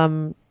 wore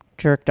them,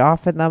 jerked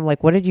off in them.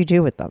 Like, what did you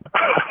do with them?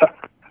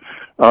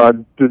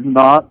 Did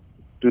not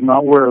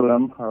wear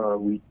them.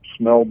 We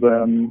smelled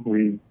them.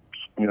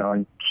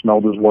 I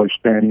smelled his wife's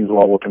panties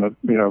while looking at,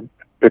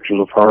 pictures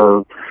of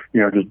her,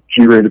 just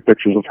G-rated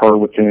pictures of her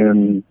with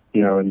him,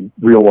 in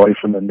real life,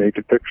 and then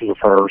naked pictures of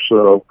her.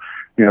 So,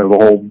 the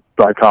whole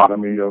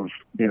dichotomy of,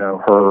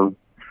 her,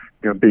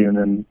 being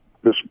in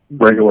this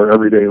regular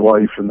everyday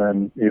life and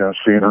then,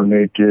 seeing her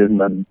naked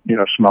and then,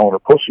 smelling her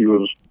pussy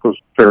was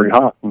very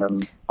hot. And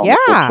then on the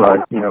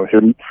flip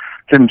side,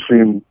 him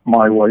seeing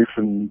my wife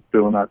and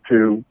doing that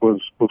too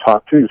was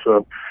hot too.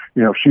 So,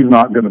 if she's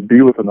not going to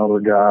be with another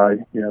guy,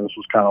 this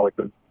was kind of like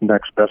the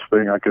next best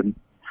thing I could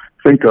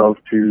think of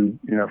to,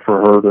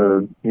 for her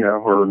to,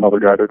 or another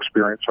guy to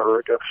experience her,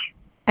 I guess.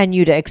 And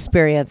you to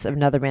experience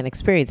another man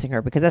experiencing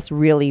her, because that's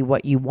really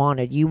what you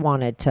wanted. You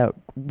wanted to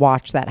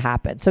watch that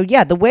happen. So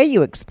yeah, the way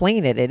you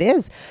explain it, it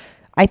is.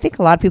 I think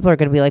a lot of people are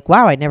going to be like,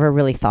 wow, I never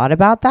really thought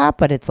about that,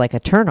 but it's like a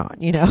turn on,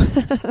 you know?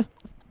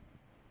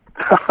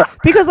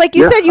 Because like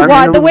you said,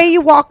 the way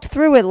you walked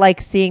through it,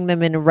 like seeing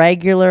them in a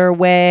regular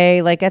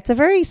way, like that's a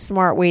very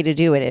smart way to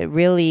do it. It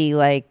really,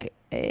 like,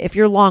 if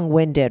you're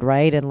long-winded,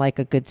 right, and like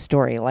a good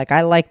story, like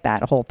I like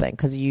that whole thing,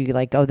 because you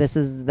like, oh, this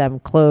is them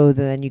clothed,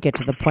 and then you get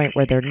to the point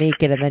where they're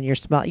naked, and then you're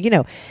smelling, you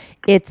know,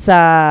 it's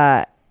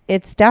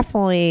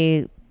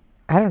definitely,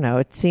 I don't know,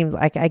 it seems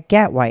like I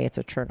get why it's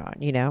a turn on,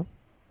 you know?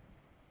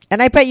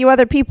 And I bet you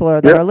other people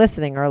that are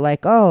listening are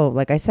like, oh,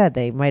 like I said,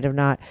 they might have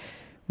not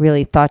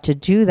really thought to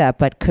do that,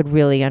 but could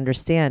really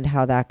understand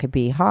how that could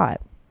be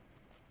hot,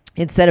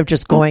 instead of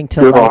just going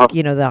to like,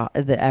 you know,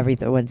 the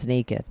everyone's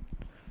naked.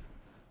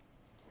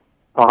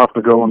 I'll have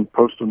to go and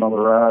post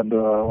another ad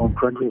on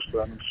Craigslist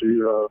then and see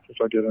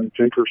if I get any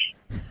takers.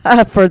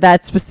 For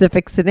that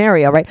specific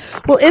scenario, right?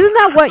 Well, isn't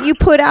that what you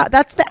put out?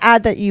 That's the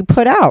ad that you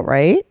put out,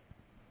 right?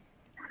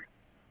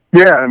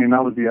 Yeah, I mean,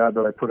 that was the ad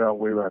that I put out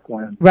way back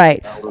when.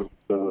 Right. That was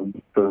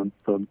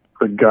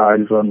the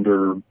guys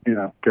under, you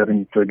know,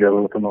 getting together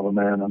with another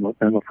man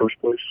in the first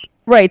place.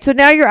 Right. So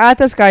now you're at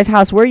this guy's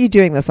house. Where are you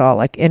doing this all?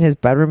 Like in his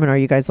bedroom? And are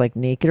you guys like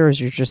naked, or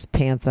is you just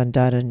pants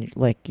undone and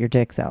like your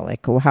dick's out?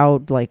 Like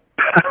how like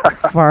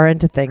far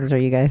into things are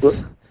you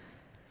guys?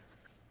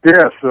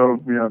 Yeah.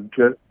 So, you know,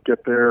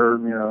 get there,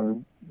 you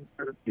know,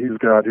 he's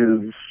got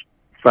his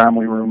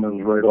family room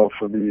is right off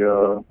of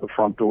the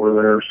front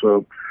door there.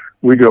 So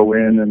we go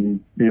in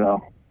and, you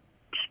know,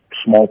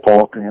 small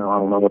talk, you know, I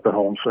don't know what the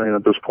hell I'm saying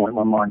at this point.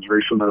 My mind's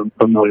racing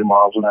at a million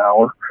miles an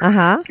hour.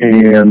 Uh-huh.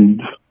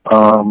 And,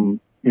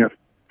 you know,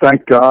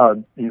 thank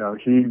God, you know,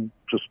 he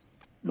just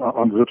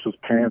unzips his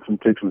pants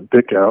and takes his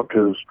dick out,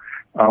 because,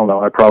 I don't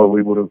know, I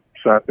probably would have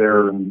sat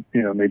there and,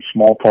 you know, made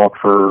small talk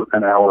for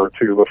an hour or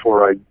two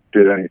before I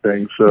did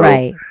anything. So,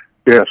 right.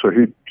 Yeah, so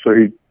he,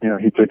 you know,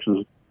 he takes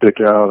his dick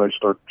out. I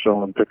start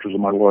showing him pictures of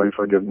my wife.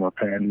 I give him my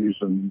panties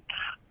and,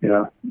 you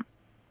know,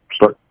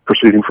 start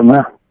proceeding from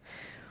there.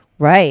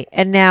 Right.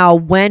 And now,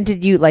 when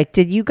did you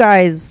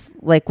guys,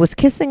 like, was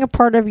kissing a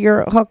part of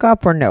your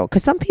hookup or no?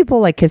 Because some people,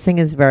 like, kissing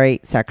is very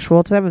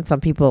sexual to them, and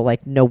some people,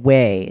 like, no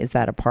way is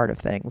that a part of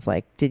things.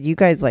 Like, did you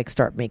guys, like,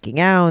 start making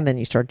out and then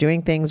you start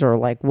doing things, or,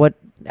 like,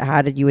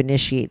 how did you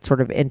initiate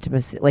sort of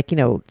intimacy, like, you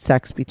know,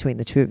 sex between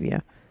the two of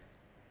you?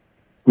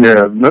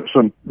 Yeah,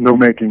 no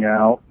making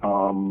out.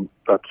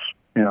 That's,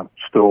 you know,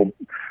 still,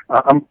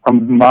 I'm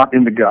not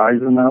into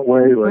guys in that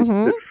way. Like,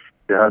 if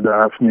you had to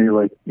ask me,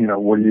 like, you know,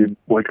 what do you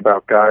like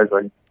about guys?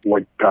 I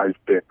like guys'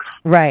 dicks.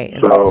 Right.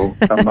 So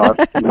I'm not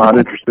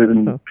interested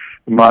in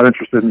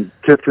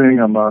kissing.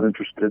 I'm not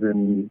interested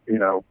in, you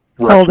know,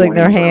 holding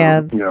their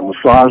hands, you know,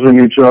 massaging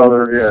each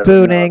other. Yeah,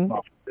 spooning. You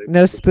know,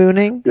 no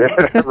spooning.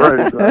 Yeah,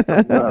 right.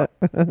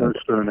 No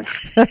spooning.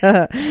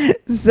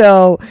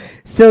 So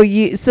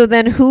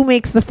then who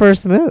makes the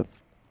first move?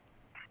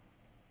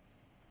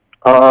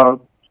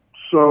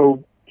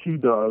 So he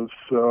does.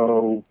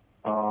 So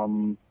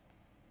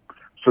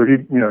he,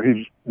 you know,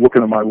 he's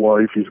looking at my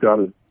wife. He's got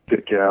his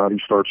dick out. He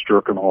starts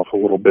jerking off a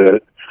little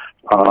bit.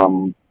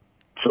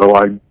 So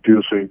I do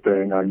the same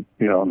thing. I,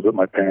 you know, unzip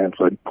my pants.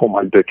 I pull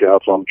my dick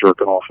out, so I'm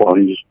jerking off while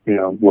he's, you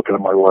know, looking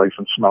at my wife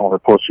and smelling her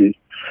pussy.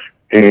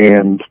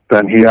 And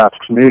then he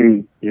asks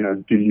me, you know,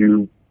 do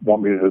you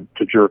want me to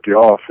jerk you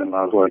off? And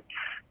I was like,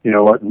 you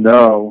know what,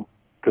 no,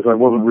 because I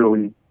wasn't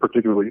really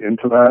particularly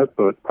into that,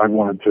 but I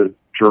wanted to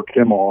jerk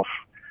him off.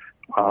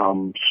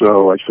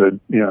 So I said,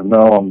 you know,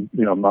 no, I'm,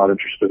 you know, not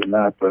interested in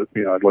that, but,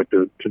 you know, I'd like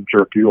to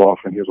jerk you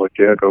off. And he was like,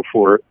 yeah, go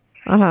for it.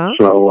 Uh-huh.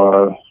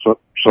 So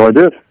I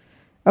did.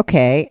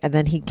 Okay. And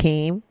then he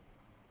came?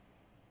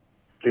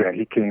 Yeah,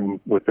 he came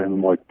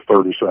within like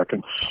 30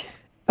 seconds.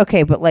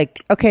 Okay. But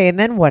like, okay. And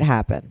then what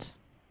happened?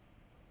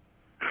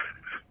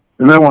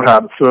 And then what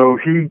happened? So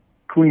he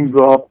cleans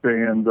up,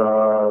 and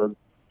so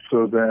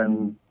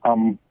then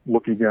I'm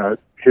looking at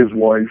his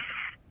wife,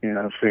 you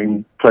know,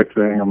 same type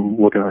thing. I'm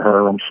looking at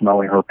her, I'm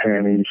smelling her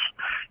panties,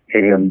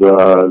 and,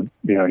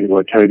 you know, he's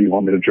like, hey, do you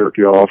want me to jerk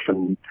you off?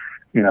 And,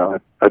 you know,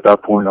 at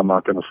that point, I'm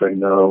not going to say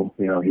no.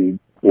 You know, he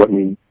let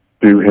me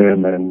do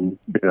him, and,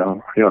 you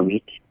know,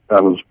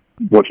 that was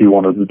what he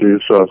wanted to do.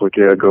 So I was like,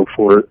 yeah, go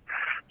for it.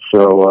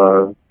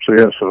 So,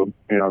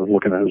 you know, I was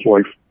looking at his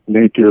wife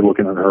naked,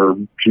 looking at her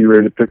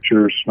G-rated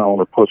pictures, smelling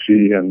her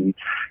pussy, and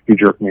he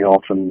jerked me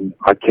off, and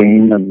I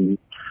came and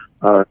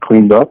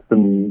cleaned up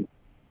and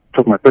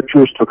took my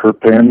pictures, took her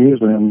panties,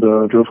 and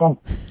drove home.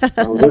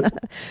 That was it.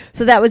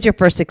 So that was your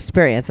first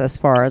experience, as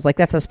far as, like,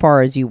 that's as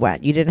far as you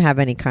went. You didn't have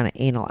any kind of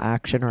anal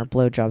action or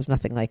blowjobs,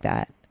 nothing like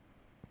that.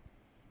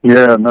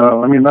 Yeah,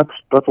 no. I mean, that's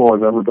all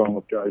I've ever done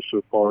with guys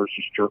so far, is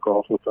just jerk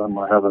off with them.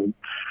 I haven't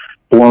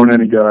blown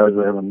any guys.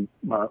 I haven't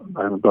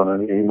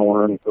done any anal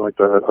or anything like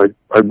that.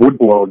 I would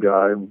blow a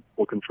guy. I'm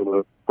looking for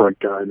the right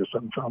guy. Just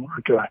haven't found the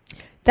right guy.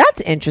 That's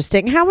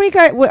interesting. How many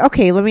guys?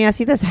 Okay, let me ask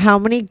you this: how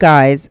many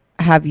guys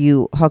have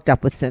you hooked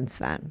up with since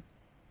then?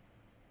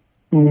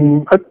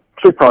 I'd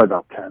say probably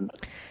about 10.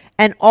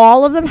 And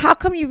all of them, how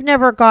come you've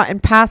never gotten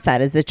past that?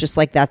 Is it just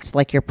like that's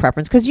like your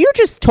preference? Because you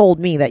just told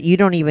me that you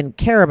don't even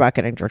care about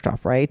getting jerked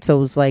off, right? So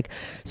it was like,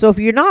 so if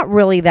you're not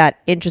really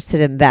that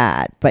interested in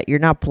that, but you're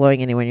not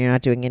blowing anyone, you're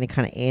not doing any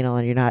kind of anal,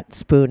 and you're not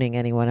spooning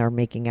anyone or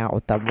making out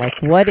with them, like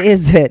what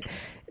is it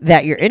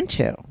that you're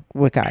into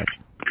with guys?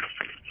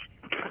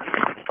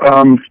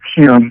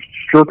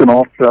 Jerking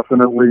off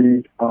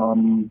definitely.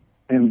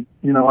 And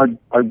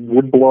I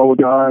would blow a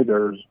guy.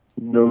 There's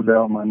no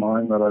doubt in my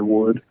mind that I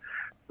would.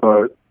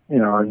 But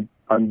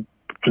I'm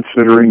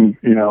considering.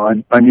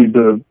 I need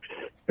to,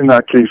 in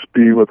that case,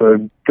 be with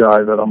a guy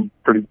that I'm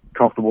pretty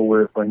comfortable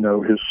with. I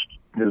know his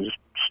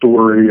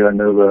story. I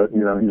know that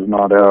he's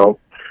not out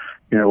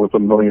with a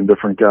million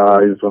different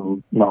guys.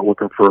 I'm not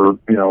looking for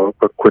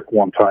a quick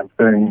one-time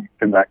thing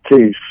in that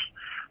case.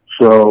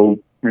 So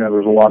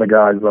there's a lot of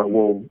guys that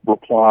will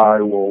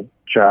reply, will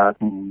chat,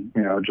 and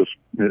it just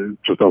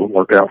doesn't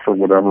work out for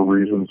whatever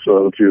reason.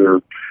 So it's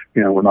either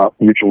we're not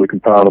mutually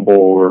compatible,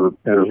 or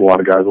there's a lot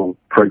of guys on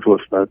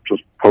Craigslist that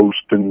just post,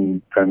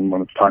 and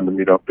when it's time to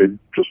meet up, they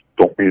just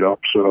don't meet up.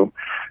 So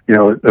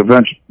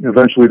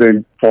eventually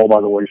they fall by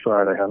the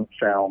wayside. I haven't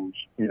found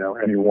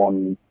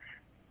anyone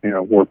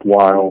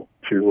worthwhile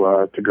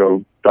to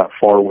go that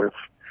far with.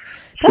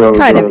 That's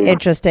kind of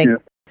interesting. Yeah.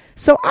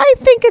 So I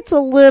think it's a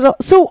little.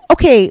 So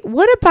okay,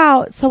 what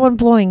about someone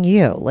blowing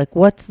you? Like,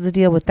 what's the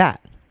deal with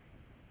that?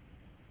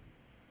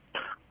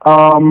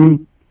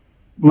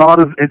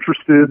 Not as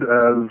interested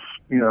as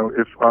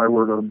if I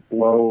were to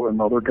blow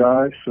another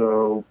guy.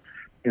 So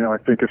I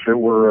think if it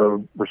were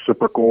a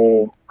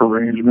reciprocal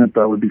arrangement,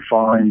 that would be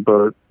fine.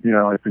 But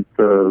I think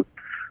the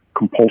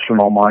compulsion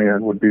on my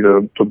end would be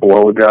to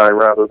blow a guy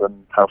rather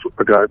than have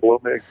a guy blow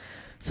me.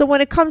 So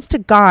when it comes to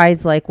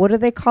guys, like, what do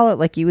they call it?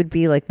 Like, you would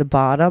be like the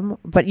bottom,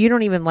 but you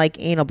don't even like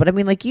anal. But I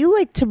mean, like, you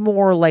like to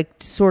more like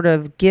sort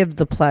of give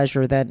the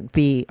pleasure than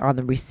be on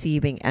the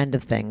receiving end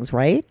of things,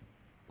 right?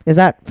 Is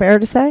that fair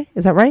to say?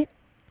 Is that right?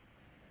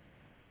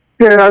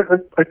 Yeah,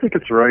 I think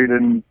it's right.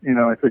 And,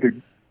 I think it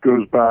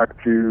goes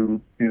back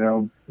to,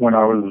 when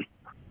I was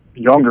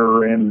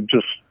younger and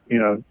just,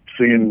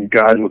 seeing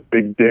guys with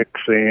big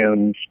dicks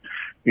and,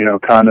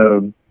 kind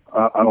of,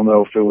 I don't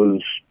know if it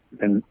was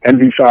an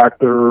envy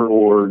factor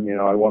or,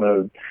 I want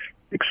to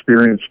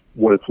experience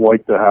what it's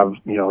like to have,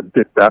 a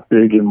dick that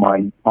big in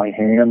my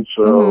hand.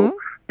 So,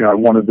 I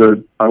wanted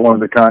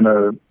to kind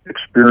of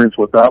experience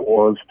what that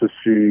was to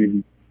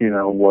see,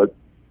 what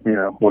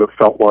it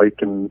felt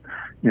like. And,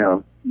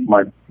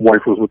 my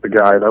wife was with the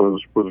guy that was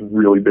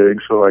really big.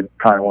 So I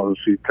kind of wanted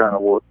to see kind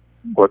of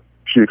what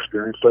she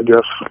experienced, I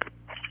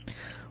guess.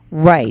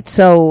 Right.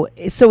 So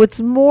it's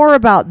more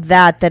about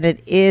that than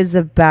it is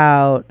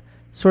about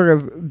sort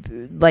of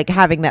like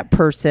having that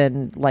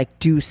person like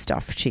do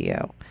stuff to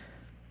you.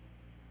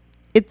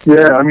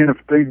 I mean, if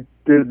they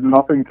did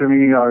nothing to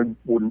me, I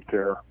wouldn't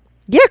care.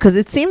 Yeah, because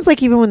it seems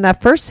like even in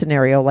that first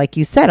scenario, like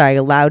you said, I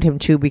allowed him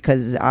to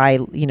because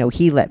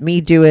he let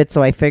me do it,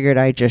 so I figured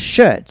I just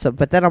should. So,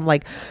 but then I'm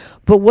like,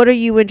 but what are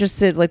you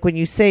interested, like when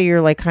you say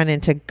you're like kind of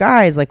into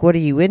guys, like what are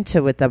you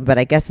into with them? But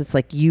I guess it's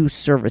like you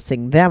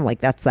servicing them, like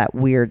that's that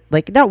weird,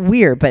 like not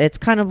weird, but it's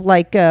kind of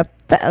like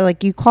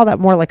like you call that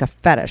more like a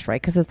fetish,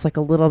 right? Because it's like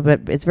a little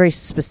bit, it's very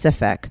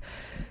specific.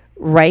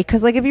 Right?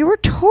 Because, like, if you were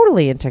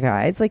totally into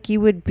guys, like, you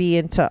would be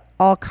into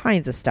all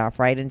kinds of stuff,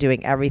 right? And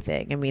doing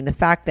everything. I mean, the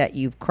fact that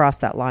you've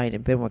crossed that line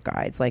and been with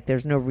guys, like,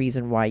 there's no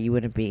reason why you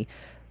wouldn't be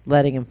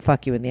letting him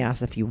fuck you in the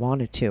ass if you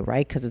wanted to,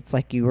 right? Because it's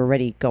like you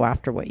already go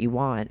after what you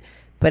want.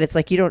 But it's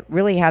like you don't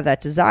really have that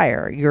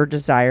desire. Your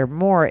desire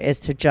more is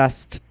to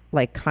just,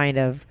 like, kind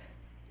of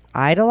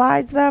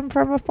idolize them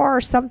from afar or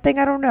something.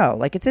 I don't know.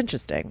 Like, it's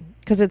interesting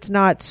because it's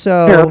not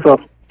so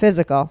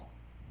physical.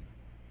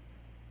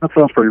 That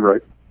sounds pretty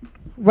right.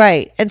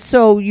 Right. And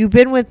so you've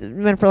been with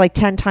men for like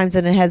 10 times,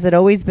 and has it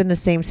always been the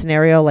same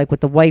scenario, like with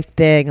the wife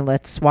thing and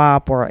let's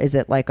swap? Or is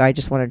it like, I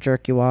just want to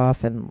jerk you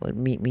off and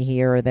meet me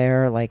here or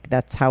there? Like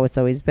that's how it's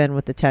always been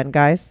with the 10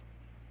 guys?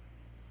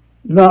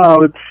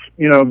 No, it's,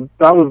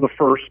 that was the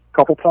first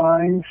couple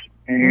times.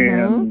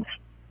 And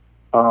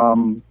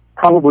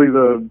probably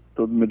the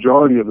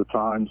majority of the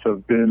times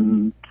have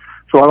been,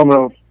 so I don't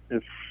know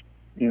if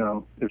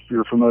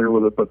you're familiar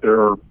with it, but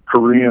there are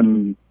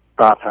Korean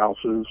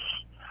bathhouses.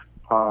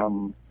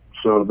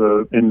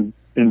 So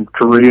in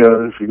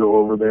Korea, if you go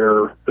over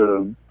there,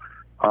 the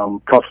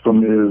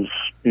custom is,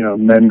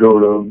 men go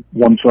to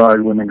one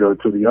side, women go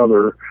to the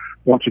other.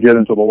 Once you get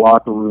into the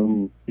locker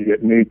room, you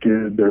get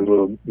naked. There's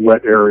a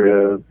wet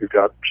area. You've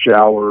got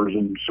showers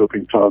and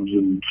soaking tubs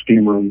and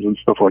steam rooms and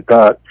stuff like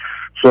that.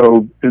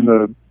 So in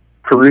the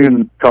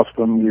Korean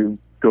custom, you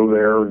go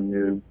there and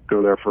you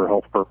go there for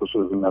health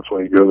purposes, and that's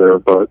why you go there.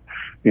 But,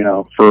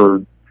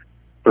 for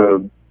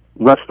the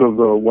rest of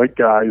the white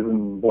guys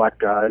and black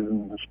guys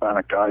and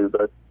Hispanic guys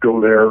that go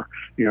there,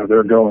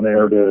 they're going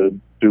there to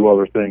do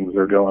other things.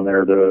 They're going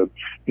there to,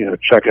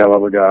 check out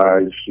other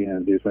guys,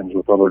 do things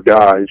with other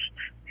guys.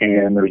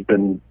 And there's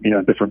been,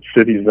 different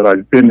cities that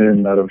I've been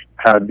in that have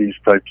had these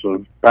types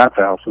of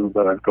bathhouses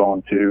that I've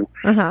gone to.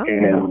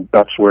 And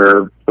that's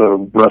where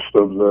the rest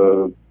of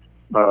the,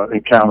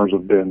 encounters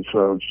have been.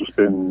 So it's just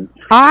been.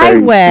 I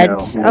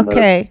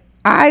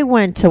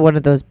went to one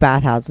of those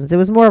bathhouses. It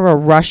was more of a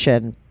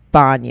Russian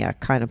banya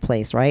kind of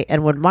place, right?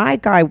 And when my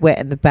guy went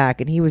in the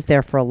back, and he was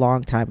there for a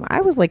long time,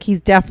 I was like,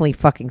 he's definitely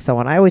fucking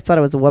someone. I always thought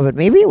it was a woman.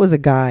 Maybe it was a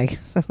guy,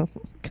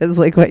 because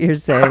like what you're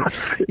saying,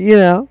 you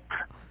know.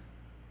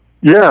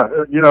 Yeah,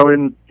 you know,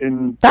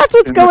 in that's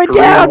what's going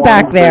down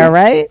back there,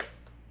 right?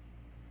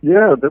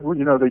 Yeah,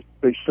 you know,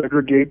 they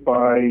segregate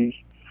by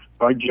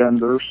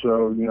gender,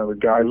 so you know the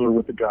guys are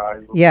with the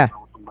guys. Yeah.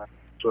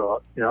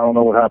 So you know, I don't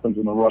know what happens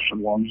in the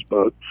Russian ones,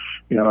 but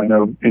you know, I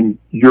know in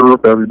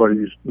Europe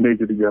everybody's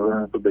naked together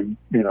and it's a big,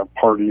 you know,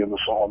 party in the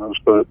saunas.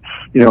 But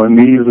you know, in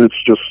these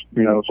it's just,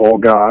 you know, it's all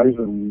guys,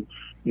 and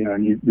you know,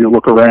 you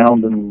look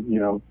around and you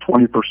know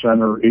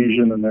 20% are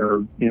Asian, and they're,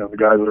 you know, the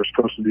guys that are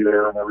supposed to be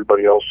there, and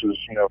everybody else is,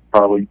 you know,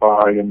 probably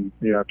by and,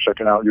 you know,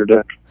 checking out your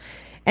dick.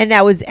 And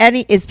now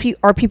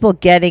are people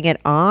getting it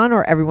on,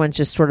 or everyone's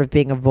just sort of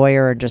being a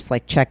voyeur and just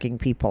like checking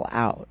people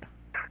out?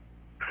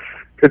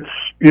 It's,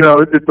 you know,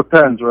 it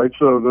depends, right?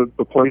 So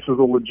the place is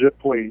a legit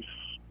place.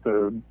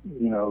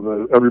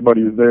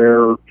 Everybody's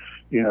there,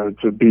 you know,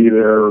 to be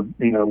there,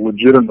 you know,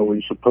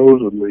 legitimately,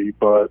 supposedly.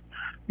 But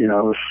you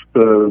know, if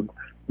the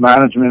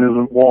management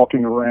isn't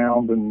walking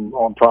around and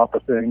on top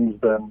of things,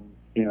 then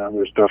you know,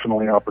 there's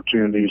definitely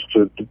opportunities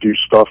to do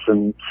stuff.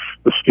 And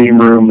the steam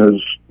room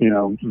is, you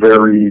know,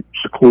 very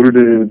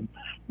secluded.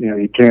 You know,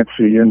 you can't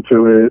see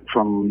into it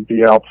from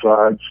the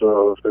outside.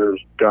 So if there's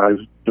guys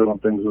doing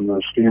things in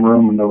the steam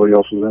room and nobody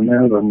else is in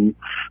there, then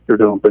they're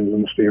doing things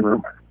in the steam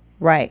room.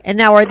 Right. And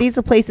now, are these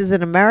the places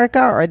in America,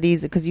 or are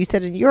these, because you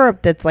said in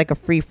Europe that's like a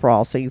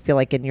free-for-all, so you feel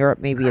like in Europe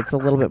maybe it's a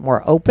little bit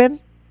more open?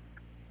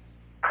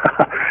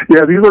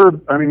 Yeah, these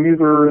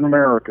are in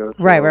America.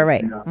 So,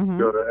 right. You know,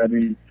 go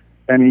to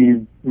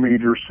any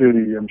major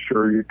city, I'm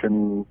sure you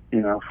can,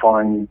 you know,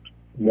 find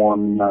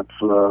one that's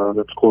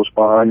close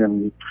by,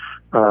 and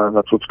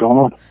that's what's going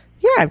on.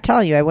 Yeah, I'm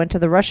telling you, I went to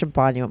the Russian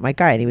banya with my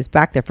guy, and he was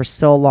back there for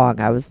so long.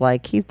 I was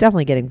like, he's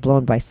definitely getting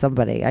blown by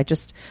somebody. I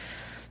just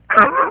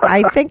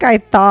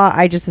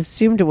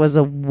assumed it was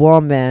a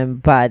woman,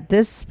 but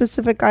this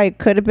specific guy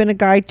could have been a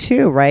guy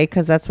too, right?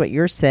 Because that's what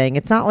you're saying.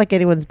 It's not like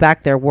anyone's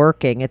back there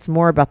working. It's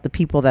more about the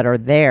people that are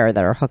there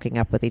that are hooking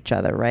up with each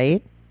other,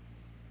 right?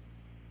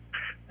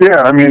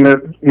 Yeah, I mean,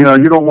 you know,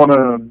 you don't want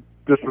to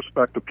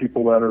disrespect the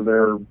people that are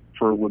there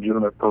for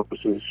legitimate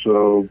purposes.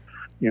 So,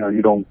 you know,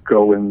 you don't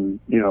go and,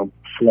 you know,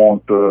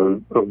 flaunt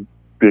a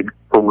big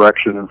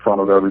erection in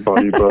front of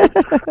everybody. But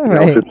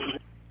right. You know,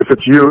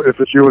 if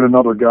it's you and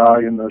another guy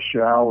in the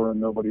shower and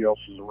nobody else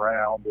is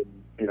around, and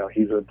you know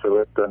he's into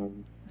it,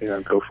 then you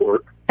know, go for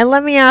it. And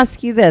let me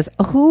ask you this: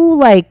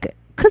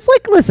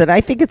 listen, I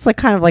think it's like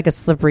kind of like a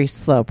slippery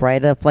slope,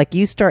 right?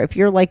 If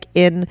you're like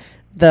in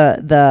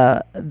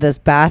this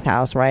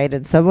bathhouse, right,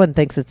 and someone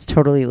thinks it's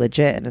totally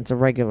legit and it's a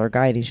regular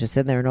guy and he's just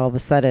in there, and all of a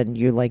sudden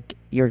you like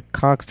your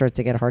cock starts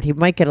to get hard, he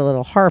might get a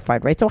little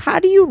horrified, right? So how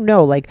do you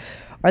know, like,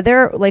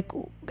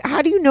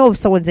 how do you know if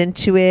someone's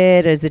into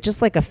it? Is it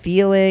just like a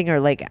feeling, or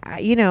like,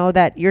 you know,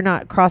 that you're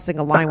not crossing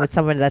a line with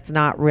someone that's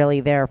not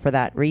really there for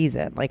that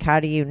reason? Like, how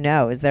do you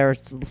know? Is there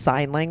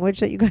sign language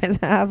that you guys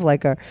have,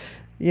 like, or,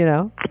 you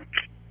know?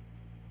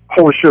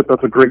 Holy shit,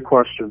 that's a great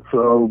question.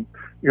 So,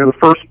 you know, the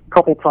first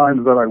couple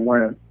times that I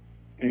went,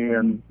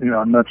 and, you know,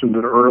 I mentioned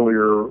it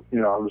earlier,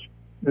 you know, I was,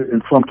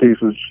 in some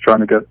cases, trying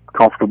to get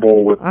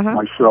comfortable with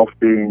myself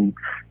being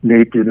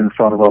naked in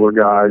front of other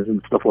guys and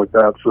stuff like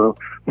that. So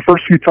the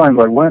first few times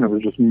I went, it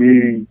was just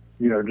me,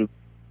 you know, just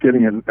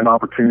getting an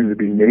opportunity to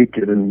be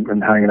naked and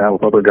hanging out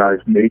with other guys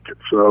naked.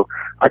 So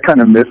I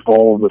kind of missed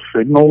all of the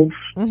signals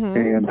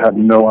and had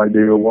no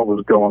idea what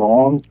was going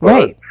on. But,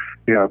 right.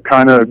 You know,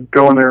 kind of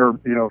going there,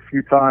 you know, a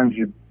few times,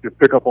 you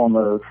pick up on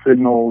the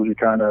signals, you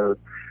kind of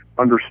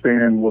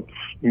understand what's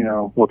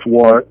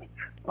what.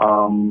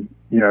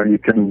 You know, you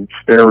can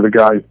stare at a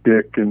guy's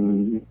dick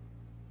and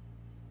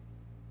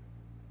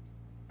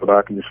go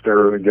back and you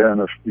stare at it again.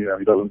 If, you know,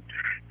 he doesn't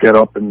get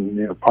up and,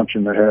 you know, punch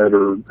in the head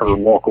or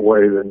walk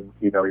away, then,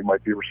 you know, he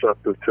might be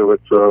receptive to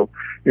it. So,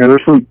 you know,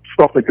 there's some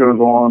stuff that goes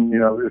on. You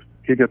know, if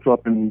he gets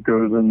up and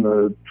goes in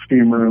the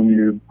steam room,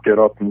 you get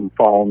up and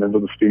follow him into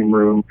the steam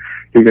room.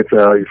 He gets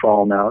out, you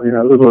follow him out. You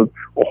know, there's a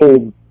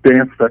whole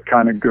dance that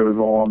kind of goes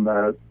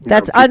on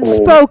that's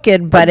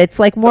unspoken, but it's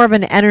like more of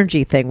an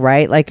energy thing,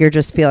 right? Like you're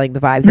just feeling the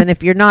vibes. And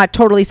if you're not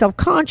totally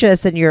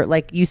self-conscious and you're,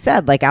 like you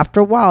said, like after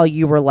a while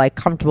you were like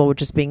comfortable with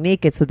just being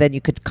naked, so then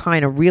you could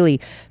kind of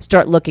really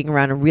start looking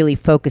around and really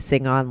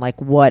focusing on like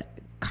what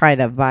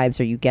kind of vibes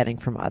are you getting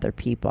from other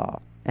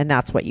people, and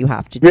that's what you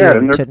have to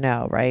do to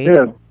know, right?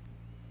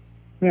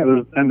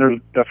 There's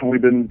definitely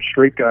been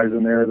straight guys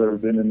in there that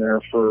have been in there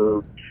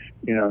for,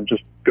 you know,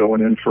 just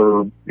going in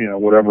for, you know,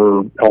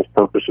 whatever health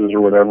purposes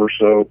or whatever.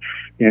 So,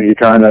 you know, you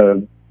kind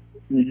of,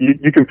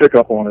 you can pick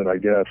up on it, I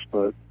guess,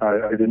 but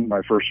I didn't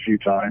my first few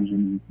times.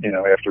 And, you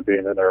know, after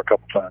being in there a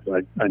couple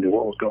times, I knew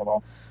what was going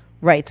on.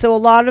 Right. So a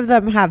lot of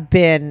them have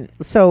been,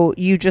 so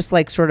you just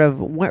like sort of,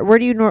 where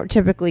do you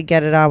typically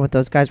get it on with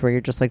those guys, where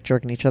you're just like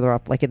jerking each other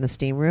up, like in the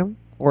steam room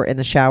or in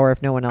the shower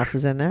if no one else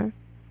is in there?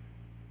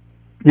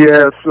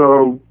 Yeah,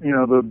 so,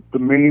 the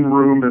main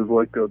room is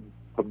like a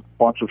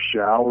bunch of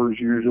showers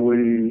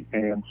usually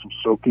and some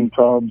soaking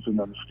tubs, and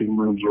then the steam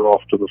rooms are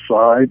off to the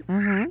side.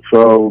 Mm-hmm.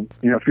 So,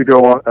 if you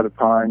go out at a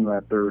time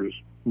that there's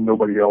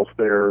nobody else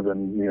there,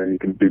 then, you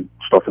can do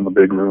stuff in the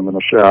big room and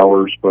the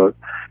showers. But,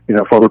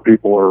 if other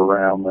people are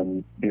around,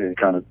 then, you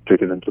kind of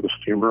take it into the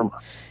steam room.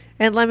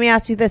 And let me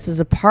ask you this, is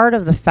a part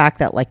of the fact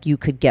that like you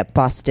could get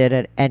busted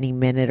at any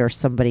minute or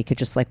somebody could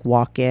just like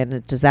walk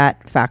in, does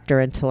that factor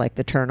into like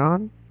the turn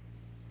on?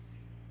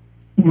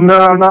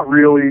 No, not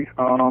really.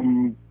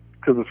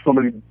 Because if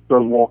somebody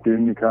does walk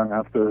in, you kind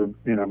of have to,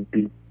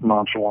 be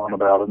nonchalant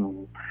about it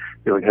and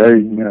be like, hey,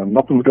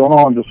 nothing's going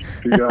on, just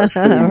you guys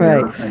sitting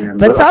right. here. And,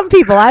 but some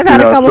people, I've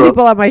had a couple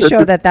people on my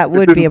show that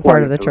would be a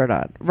part of the it. turn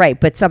on. Right,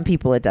 but some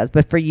people it does.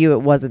 But for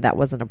you, that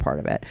wasn't a part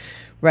of it.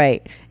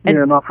 Right. And,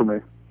 yeah, not for me.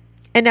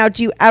 And now,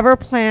 do you ever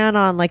plan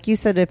on, like you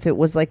said, if it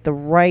was like the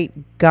right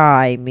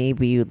guy,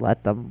 maybe you'd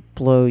let them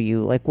blow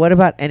you? Like, what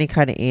about any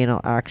kind of anal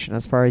action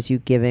as far as you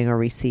giving or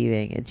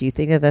receiving? Do you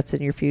think that that's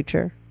in your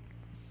future?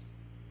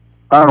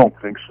 I don't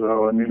think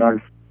so. I mean,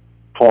 I've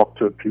talked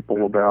to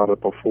people about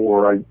it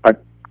before. I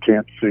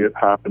can't see it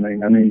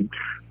happening. I mean,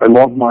 I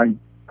love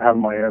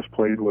having my ass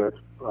played with,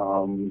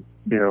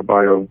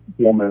 by a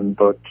woman,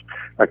 but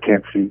I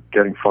can't see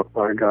getting fucked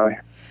by a guy.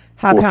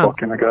 How or come?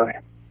 Fucking a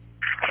guy.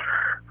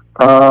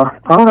 I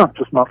don't know.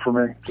 Just not for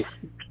me. Just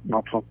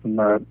not something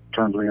that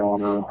turns me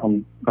on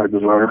or I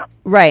desire.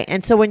 Right.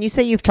 And so when you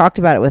say you've talked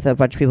about it with a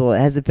bunch of people,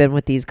 has it been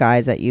with these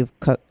guys that you've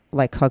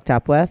hooked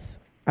up with?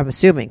 I'm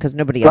assuming because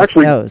nobody else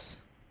knows.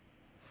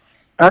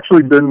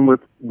 Actually been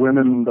with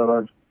women that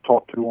I've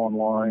talked to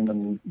online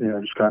and,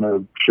 just kind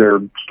of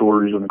shared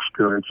stories and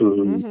experiences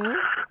and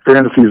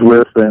fantasies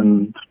with.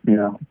 And,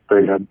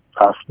 they had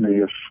asked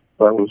me if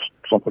that was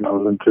something I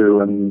was into.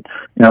 And,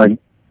 I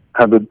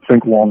had to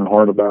think long and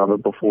hard about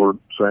it before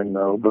saying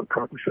no, but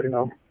probably say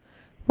no.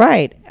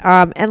 Right.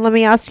 And let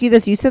me ask you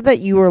this. You said that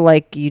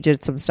you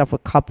did some stuff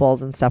with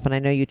couples and stuff, and I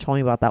know you told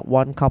me about that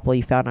one couple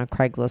you found on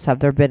Craigslist. Have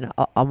there been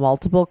a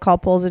multiple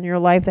couples in your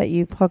life that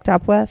you've hooked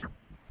up with?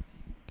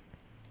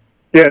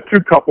 Yeah,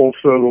 2 couples.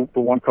 So the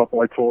one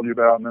couple I told you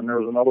about, and then there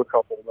was another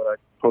couple that I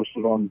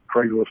posted on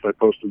Craigslist. I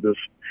posted this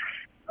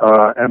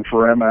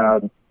M4M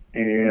ad,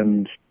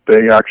 and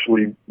they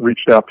actually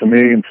reached out to me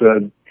and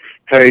said,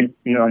 hey,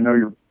 I know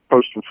you're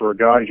posting for a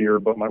guy here,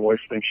 but my wife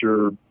thinks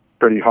you're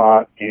pretty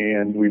hot,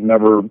 and we've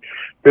never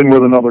been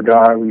with another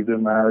guy. We've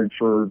been married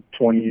for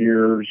 20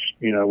 years.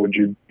 Would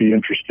you be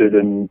interested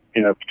in,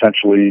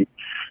 potentially,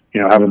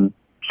 having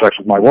sex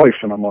with my wife?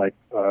 And I'm like,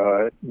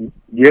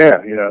 yeah,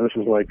 this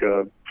is like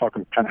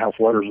fucking penthouse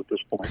letters at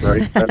this point,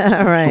 right?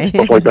 Right.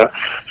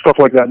 Stuff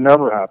like that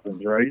never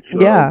happens, right?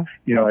 So, yeah.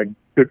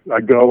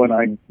 I go and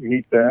I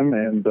meet them,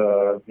 and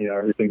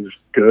everything's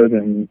good,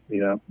 and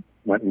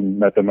went and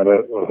met them at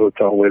a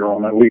hotel later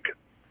on that week.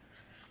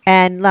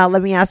 And now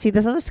let me ask you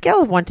this: on a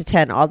scale of 1 to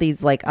 10, all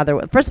these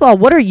first of all,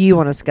 what are you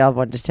on a scale of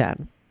 1 to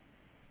 10?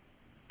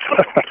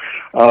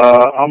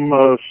 I'm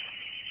a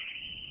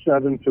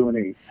 7 to an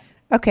 8.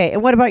 Okay,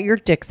 and what about your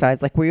dick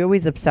size? Like, were you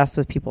always obsessed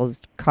with people's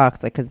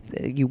cocks? Like, because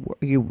you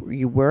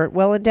weren't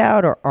well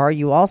endowed, or are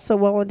you also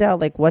well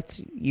endowed? Like,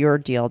 what's your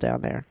deal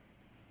down there?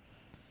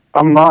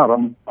 I'm not.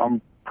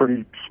 I'm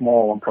pretty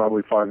small. I'm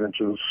probably 5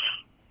 inches.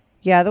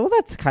 Yeah, well,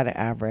 that's kind of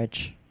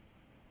average.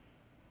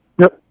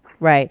 Yep.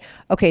 Right.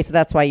 Okay, so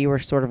that's why you were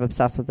sort of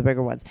obsessed with the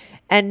bigger ones.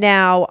 And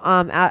now,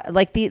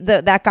 like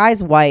that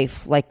guy's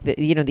wife, like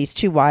these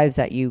 2 wives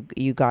that you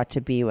got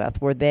to be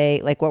with, were they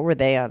like, what were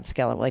they on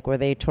scale of? Like, were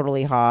they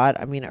totally hot?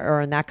 I mean,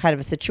 or in that kind of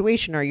a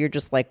situation, or you're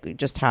just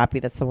happy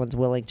that someone's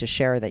willing to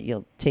share that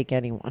you'll take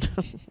anyone?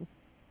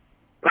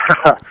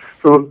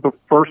 So the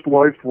first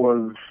wife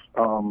was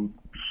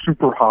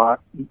super hot.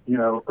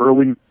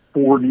 Early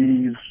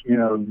 40s,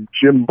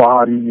 gym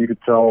body. You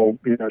could tell,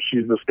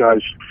 she's this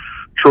guy's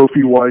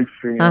trophy wife,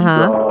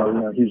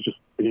 and he's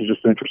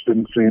just interested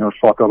in seeing her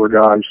fuck other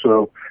guys.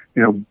 So,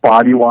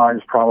 body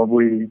wise,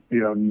 probably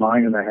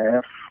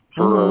 9.5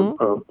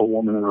 for a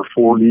woman in her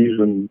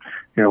 40s, and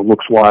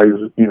looks wise,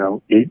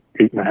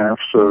 8.5.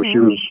 So she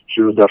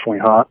was definitely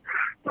hot.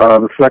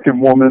 The second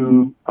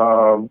woman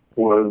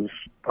was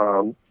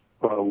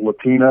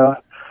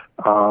Latina,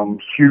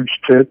 huge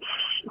tits,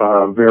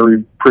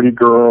 very pretty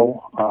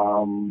girl,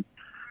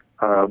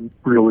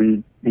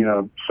 really,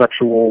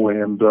 sexual,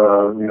 and,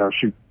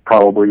 she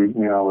probably,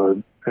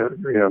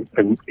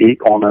 an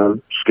 8 on a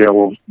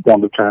scale of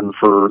 1 to 10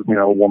 for,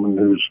 a woman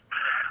who's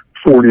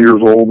 40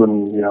 years old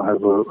and,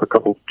 has a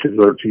couple of kids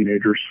that are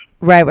teenagers.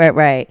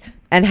 Right.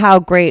 And how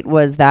great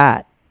was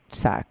that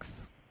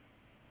sex?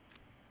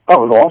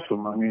 Oh, it was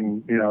awesome. I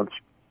mean, it's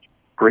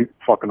great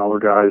fucking other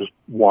guys'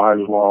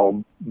 wives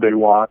while they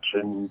watch,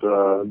 and,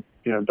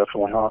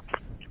 definitely hot.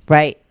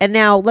 Right. And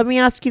now let me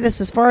ask you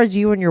this, as far as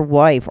you and your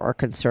wife are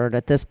concerned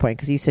at this point,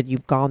 because you said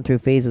you've gone through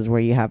phases where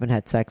you haven't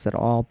had sex at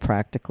all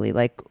practically.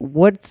 Like,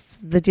 what's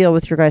the deal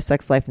with your guys'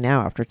 sex life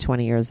now after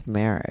 20 years of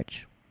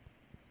marriage?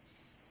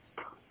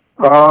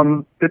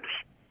 It's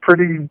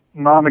pretty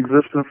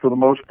non-existent for the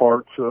most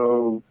part.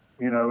 So,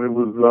 it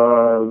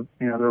was,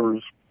 there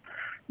was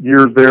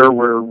years there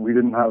where we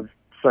didn't have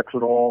sex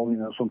at all.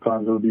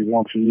 Sometimes it would be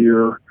once a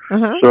year.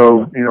 Uh-huh.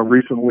 So,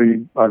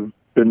 recently I've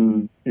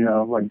been,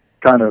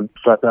 kind of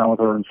sat down with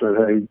her and said,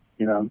 hey,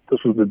 this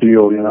is the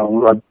deal.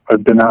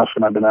 I've been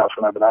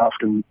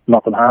asking,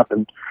 nothing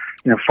happened.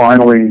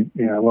 Finally,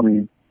 let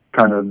me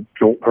kind of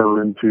jolt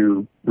her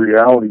into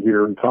reality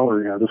here and tell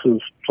her, this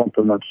is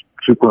something that's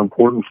super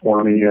important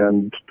for me.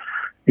 And,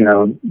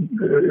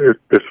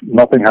 if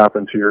nothing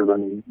happens here,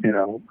 then,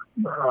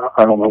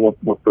 I don't know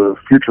what the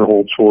future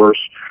holds for us.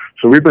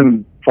 So we've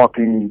been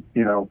fucking,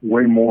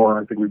 way more.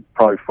 I think we've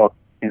probably fucked,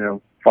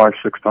 5-6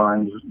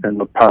 times in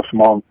the past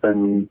month,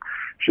 and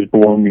she's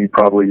blown me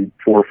probably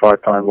 4 or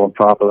 5 times on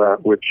top of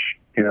that, which,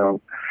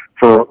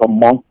 for a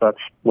month, that's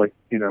like,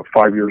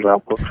 5 years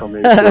output for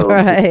me. So,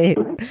 right.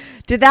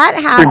 Did that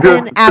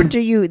happen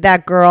after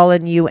that girl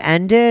and you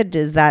ended?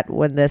 Is that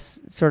when this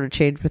sort of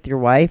changed with your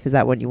wife? Is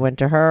that when you went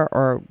to her,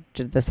 or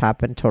did this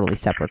happen totally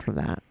separate from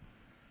that?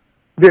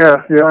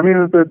 Yeah. I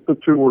mean, the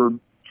two were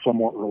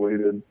somewhat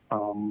related.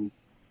 So,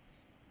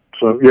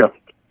 yeah.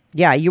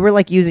 Yeah, you were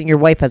like using your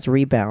wife as a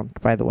rebound,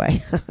 by the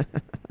way.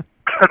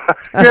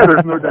 Yeah,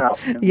 there's no doubt.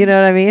 You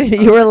know what I mean?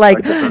 You were like,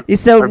 you're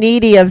so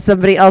needy of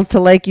somebody else to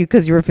like you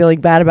because you were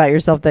feeling bad about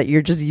yourself that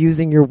you're just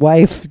using your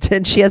wife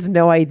and she has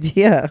no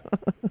idea.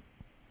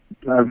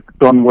 I've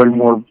done way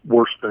more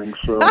worse things,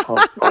 so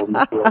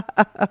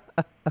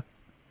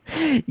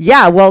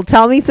Yeah, well,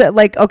 tell me,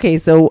 okay,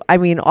 so, I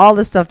mean, all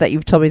the stuff that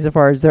you've told me so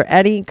far, is there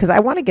any, because I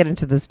want to get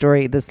into the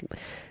story,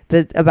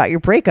 about your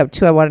breakup,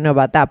 too. I want to know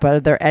about that, but are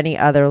there any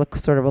other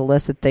sort of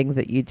illicit things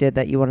that you did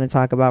that you want to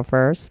talk about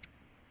first?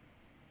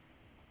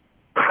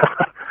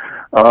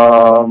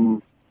 I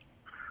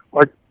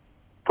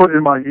put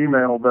in my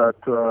email that,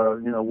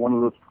 one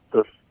of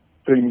the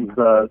things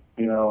that,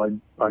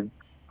 I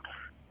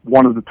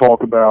wanted to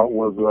talk about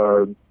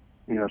was,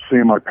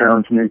 seeing my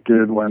parents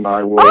naked when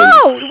I was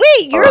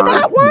you're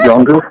that one?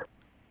 younger.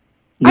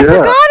 I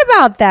forgot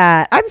about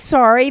that. I'm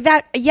sorry.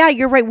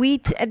 You're right. We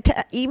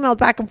emailed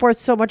back and forth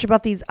so much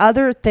about these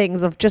other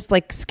things of just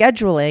like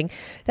scheduling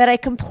that I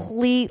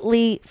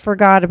completely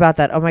forgot about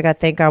that. Oh my God.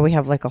 Thank God we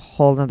have like a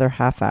whole nother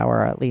half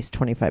hour, at least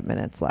 25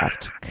 minutes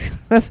left.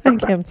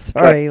 I'm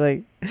sorry.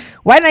 Like,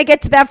 why didn't I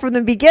get to that from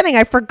the beginning?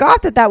 I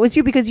forgot that was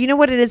you, because you know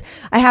what it is?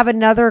 I have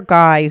another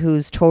guy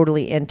who's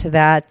totally into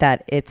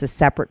that it's a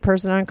separate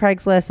person on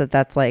Craigslist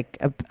that's like,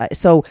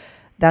 so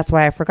that's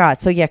why I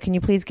forgot. So yeah, can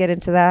you please get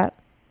into that?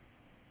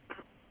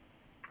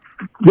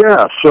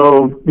 Yeah,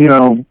 so,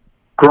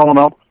 growing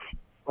up,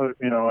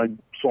 I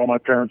saw my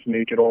parents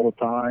naked all the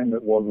time.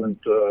 It wasn't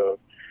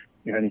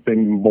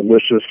anything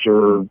malicious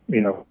or,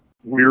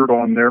 weird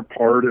on their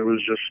part. It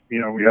was just,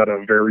 we had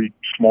a very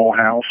small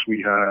house.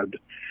 We had,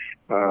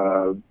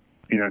 2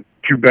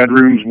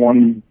 bedrooms,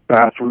 1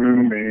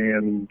 bathroom,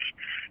 and,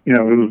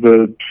 it was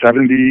the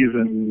 70s,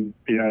 and,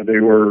 they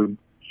were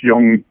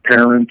young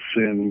parents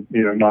and,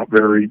 not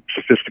very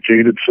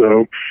sophisticated.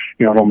 So,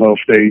 I don't know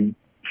if they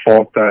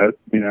thought that,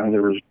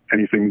 there was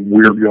anything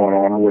weird going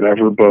on or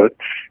whatever, but,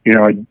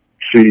 I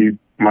see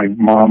my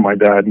mom, my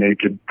dad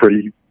naked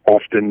pretty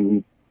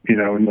often, in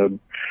the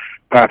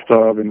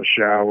bathtub, in the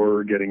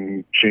shower,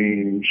 getting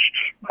changed,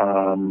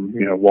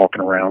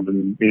 walking around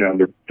in,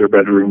 their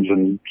bedrooms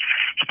and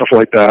stuff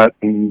like that.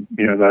 And,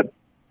 that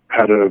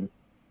had it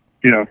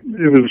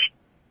was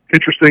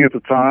interesting at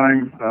the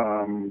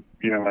time.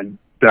 My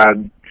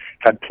dad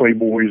had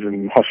Playboys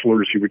and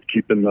Hustlers he would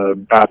keep in the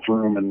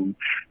bathroom, and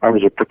I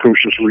was a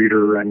precocious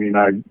reader. I mean,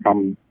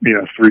 I'm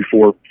 3,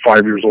 4,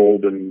 5 years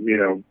old,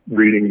 and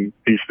reading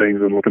these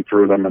things and looking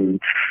through them and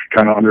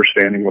kind of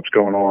understanding what's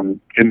going on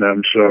in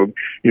them. So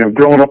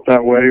growing up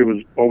that way, it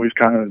was always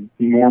kind of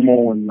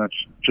normal, and that's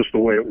just the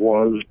way it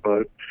was.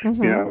 But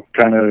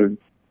kind of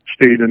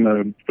stayed in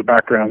the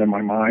background in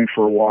my mind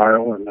for a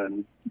while, and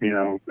then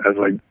as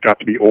I got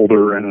to be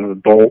older and an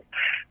adult,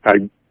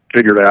 I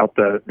figured out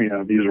that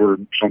these were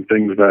some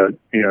things that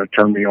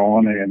turned me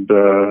on, and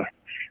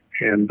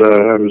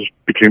I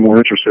became more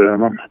interested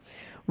in them.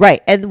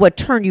 Right, and what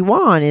turned you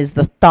on is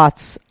the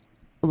thoughts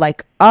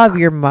like of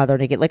your mother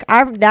naked. Like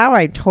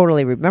I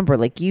totally remember.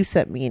 Like you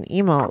sent me an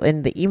email.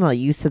 In the email,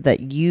 you said that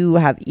you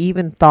have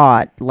even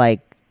thought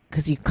like,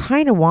 because you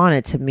kind of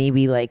wanted to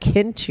maybe like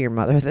hint to your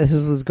mother that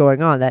this was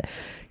going on. That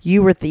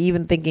you were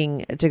even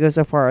thinking to go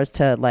so far as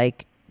to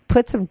like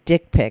put some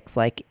dick pics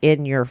like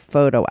in your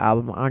photo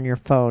album on your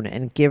phone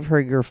and give her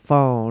your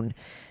phone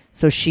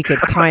so she could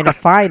kind of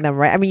find them,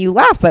 right? I mean, you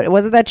laugh, but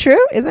wasn't that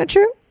true? Isn't that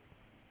true?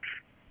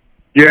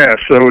 Yeah,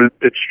 so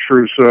it's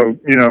true. So,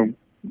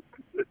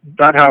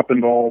 that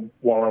happened all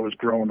while I was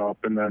growing up.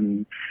 And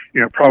then,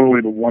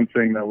 probably the one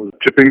thing that was a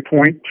tipping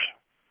point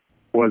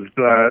was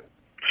that,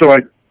 so I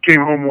came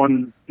home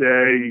one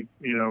day,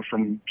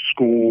 from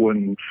school,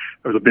 and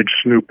I was a big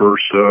snooper.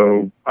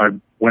 So I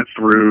went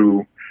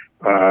through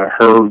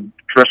her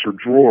dresser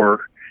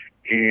drawer,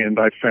 and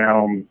I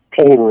found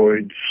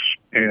Polaroids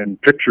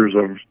and pictures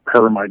of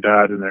her and my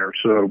dad in there.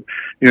 So,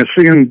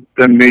 seeing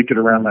them naked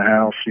around the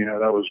house,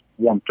 that was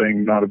one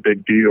thing, not a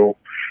big deal.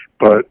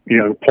 But,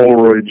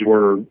 Polaroids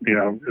were,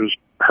 it was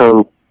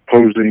her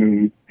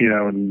posing,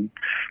 in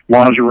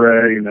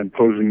lingerie and then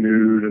posing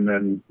nude and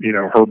then,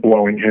 her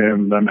blowing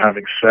him, them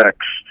having sex.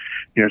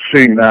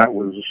 Seeing that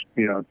was,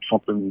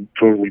 something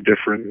totally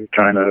different and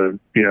kind of,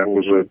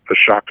 was a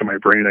shock to my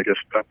brain, I guess,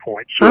 at that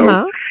point.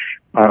 So,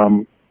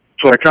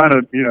 so I kind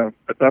of,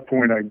 at that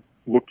point, I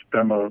looked at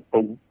them a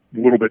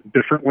little bit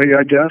differently,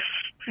 I guess.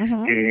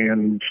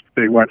 And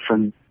they went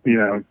from,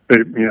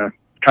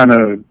 kind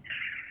of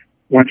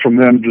went from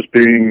them just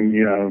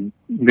being,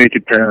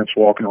 naked parents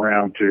walking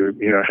around to,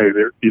 hey,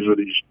 these are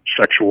these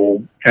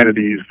sexual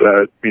entities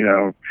that,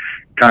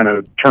 kind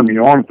of turned me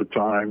on at the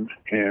time,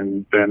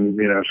 and then,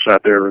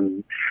 sat there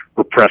and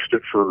repressed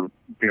it for,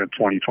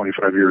 20,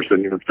 25 years,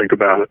 didn't even think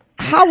about it.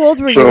 How old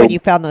were you when you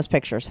found those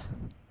pictures?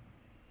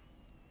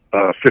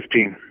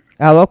 15.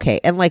 Oh, okay.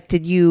 And,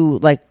 did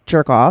you,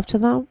 jerk off to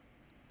them?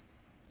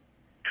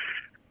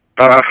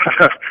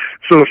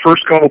 So the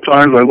first couple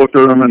times I looked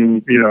at them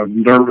and,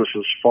 nervous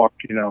as fuck,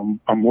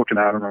 I'm looking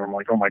at them and I'm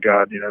like, oh my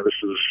God,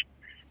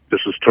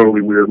 this is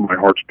totally weird. My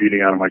heart's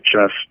beating out of my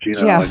chest,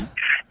 I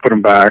put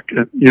them back,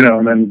 and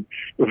then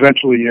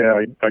eventually,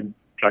 I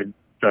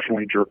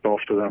definitely jerked off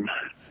to them.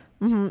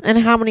 Mm-hmm. And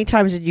how many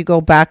times did you go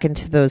back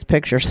into those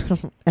pictures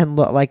and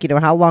look,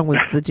 how long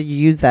did you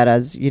use that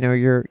as,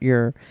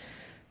 your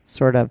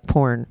sort of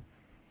porn?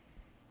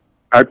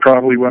 I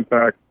probably went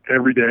back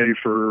every day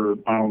for,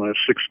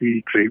 6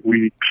 weeks, 8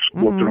 weeks,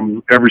 looked at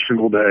them every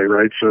single day,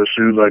 right? So as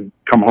soon as I'd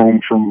come home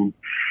from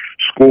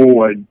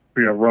school, I'd,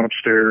 run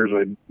upstairs,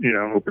 I'd,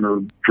 open her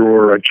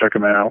drawer, I'd check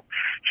them out.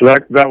 So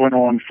that went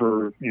on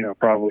for,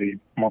 probably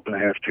a month and a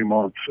half, 2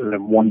 months. And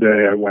then one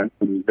day I went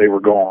and they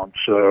were gone.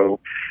 So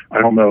I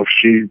don't know if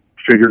she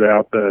figured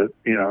out that,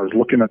 I was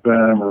looking at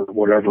them or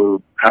whatever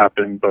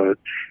happened, but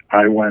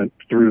I went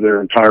through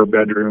their entire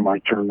bedroom. I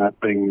turned that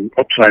thing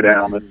upside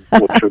down and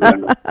looked for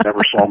them and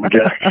never saw them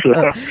again.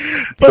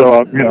 So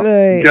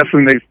I'm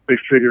guessing they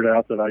figured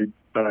out that I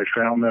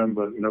found them,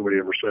 but nobody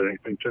ever said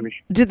anything to me.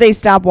 Did they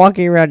stop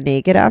walking around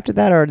naked after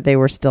that, or they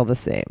were still the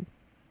same?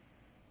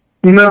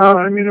 No,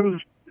 I mean, it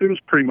was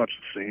pretty much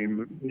the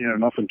same.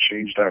 Nothing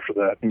changed after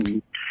that.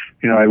 And,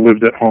 I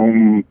lived at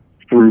home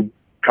through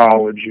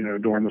college,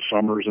 during the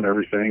summers and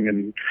everything.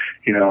 And,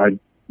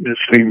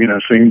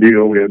 same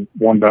deal. We had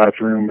one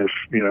bathroom. If,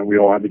 we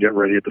all had to get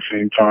ready at the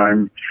same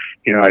time,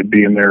 I'd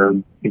be in there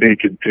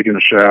naked, taking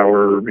a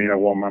shower,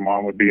 while my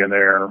mom would be in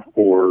there,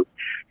 or,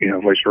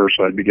 vice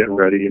versa. I'd be getting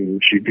ready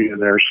and she'd be in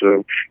there.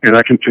 So,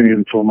 that continued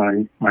until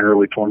my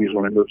early 20s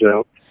when I moved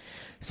out.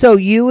 So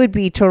you would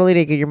be totally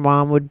naked, your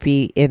mom would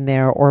be in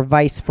there, or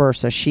vice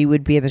versa. She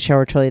would be in the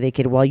shower totally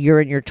naked while you're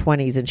in your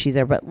 20s and she's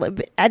there.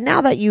 And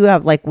now that you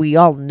have, we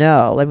all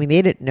know, I mean,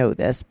 they didn't know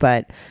this,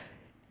 but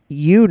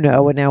and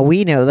now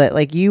we know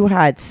that, you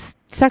had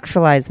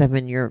sexualized them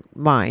in your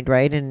mind,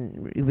 right?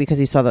 And because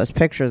you saw those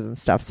pictures and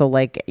stuff. So,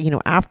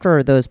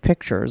 after those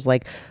pictures,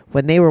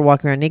 when they were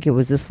walking around naked,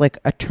 was this,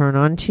 a turn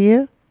on to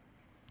you?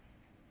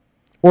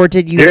 Or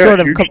did you sort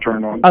of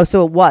turn on. Oh,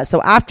 so it was.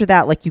 So after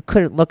that, you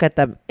couldn't look at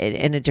them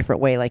in a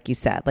different way, like you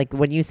said.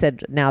 When you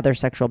said now they're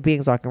sexual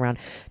beings walking around,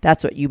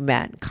 that's what you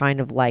meant. Kind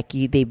of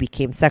they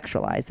became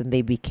sexualized and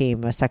they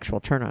became a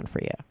sexual turn on for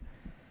you.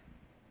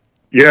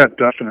 Yeah,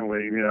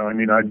 definitely. My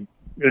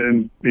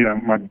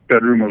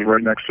bedroom was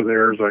right next to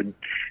theirs. I'd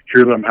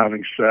hear them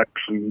having sex,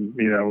 and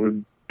it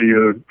would be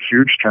a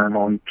huge turn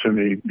on to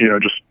me.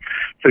 Just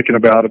thinking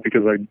about it,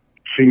 because I'd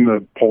seen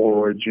the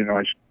Polaroids.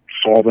 I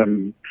saw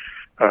them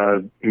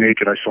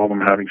naked. I saw them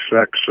having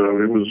sex,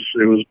 so it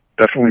was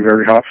definitely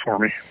very hot for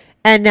me.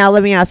 And now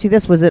let me ask you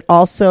this: was it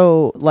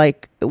also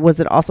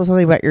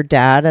something about your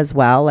dad as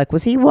well?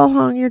 Was he well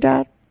hung, your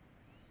dad?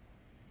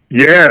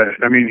 Yeah,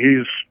 I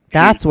mean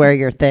that's where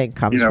your thing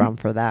comes from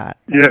for that.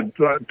 Yeah,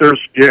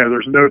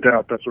 there's no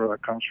doubt that's where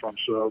that comes from.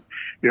 So,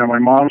 my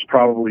mom's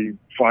probably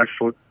 5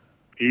 foot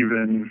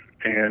even,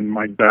 and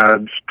my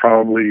dad's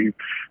probably,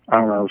 I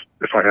don't know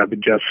if I had to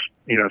guess,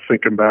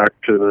 thinking back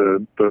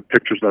to the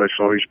pictures that I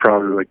saw, he's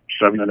probably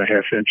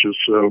 7.5 inches.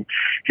 So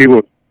he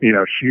looked,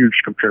 huge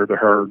compared to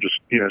her. Just,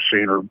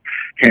 seeing her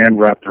hand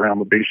wrapped around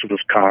the base of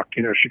his cock,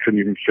 she couldn't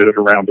even fit it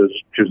around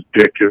his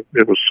dick.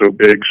 It was so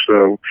big.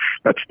 So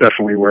that's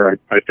definitely where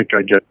I think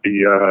I get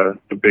the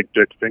big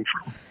dick thing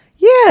from.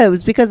 Yeah, it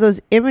was because those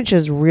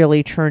images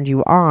really turned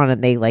you on,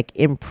 and they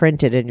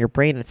imprinted in your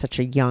brain at such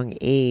a young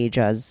age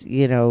as,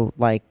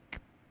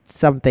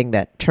 something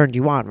that turned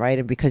you on, right?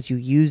 And because you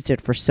used it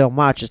for so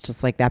much, it's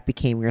just that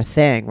became your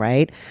thing,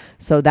 right?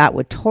 So that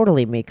would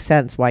totally make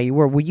sense why you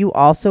were. Would you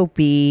also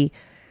be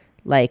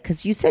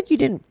because you said you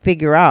didn't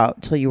figure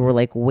out till you were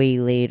way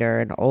later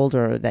and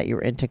older that you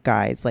were into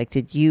guys.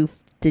 Did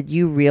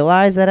you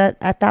realize that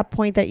at that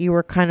point that you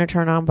were kind of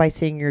turned on by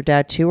seeing your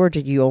dad too, or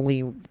did you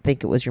only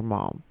think it was your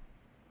mom?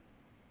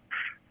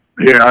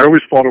 Yeah, I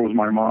always thought it was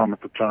my mom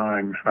at the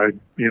time. I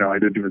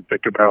didn't even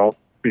think about,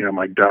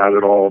 my dad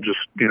at all, just,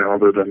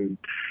 other than,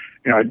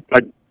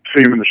 I'd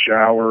see him in the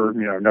shower,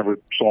 never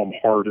saw him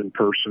hard in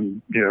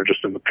person,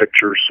 just in the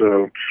picture.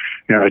 So,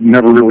 I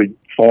never really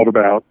thought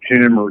about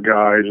him or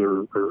guys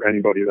or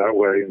anybody that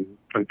way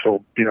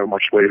until,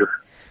 much later.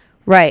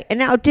 Right. And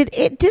now didn't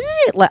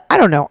it, I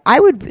don't know, I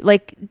would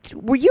like,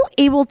 were you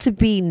able to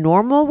be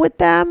normal with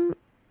them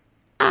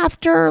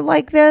after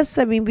like this?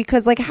 I mean,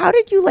 because like, how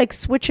did you like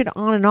switch it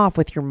on and off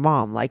with your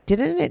mom? Like,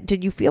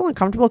 did you feel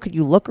uncomfortable? Could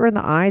you look her in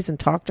the eyes and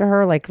talk to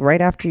her like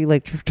right after you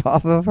like drift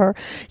off of her?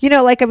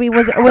 Like, I mean,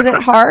 was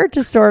it hard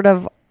to sort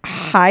of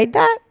hide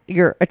that,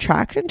 your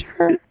attraction to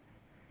her?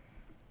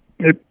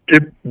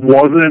 It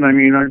wasn't. I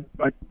mean, I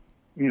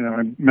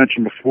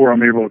mentioned before,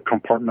 I'm able to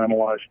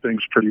compartmentalize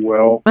things pretty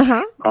well.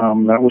 Uh-huh.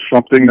 That was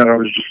something that I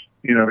was just,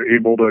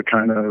 able to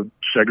kind of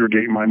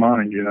segregate in my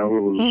mind. It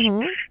was,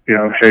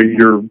 Mm-hmm. Hey,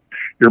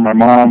 you're my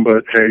mom,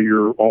 but hey,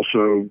 you're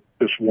also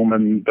this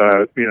woman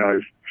that,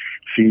 I've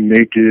seen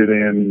naked,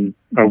 and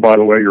oh, by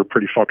the way, you're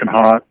pretty fucking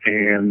hot,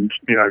 and,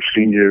 I've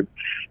seen you,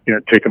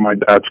 taking my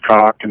dad's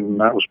cock, and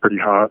that was pretty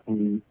hot,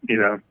 and,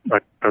 I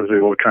was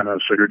able to kind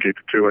of segregate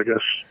the two, I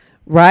guess.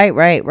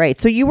 Right.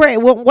 So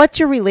what's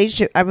your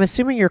relationship? I'm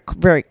assuming you're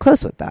very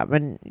close with them,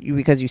 and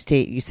because you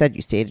said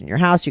you stayed in your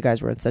house. You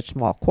guys were in such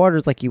small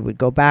quarters, like you would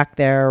go back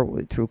there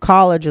through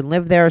college and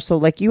live there. So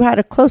like you had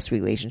a close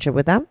relationship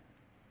with them.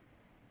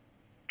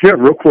 Yeah,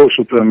 real close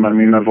with them. I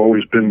mean, I've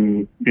always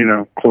been,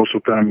 close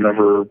with them.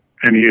 Never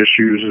any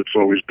issues. It's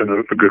always been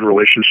a good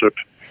relationship.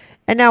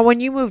 And now when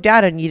you moved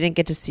out and you didn't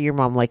get to see your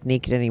mom like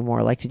naked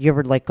anymore, like did you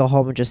ever like go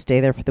home and just stay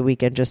there for the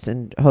weekend just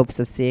in hopes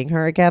of seeing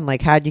her again?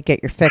 Like how'd you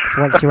get your fix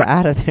once you were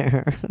out of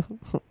there?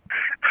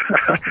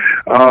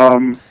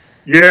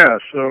 Yeah,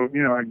 so,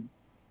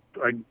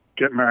 I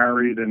get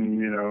married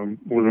and,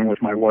 living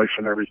with my wife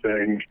and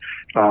everything.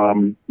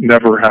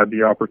 Never had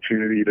the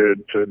opportunity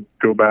to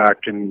go back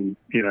and,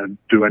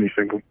 do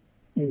anything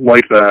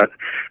like that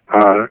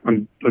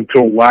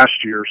until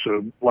last year.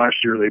 So last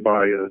year they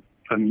buy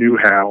a new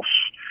house,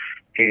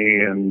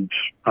 and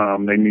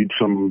they need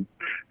some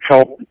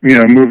help,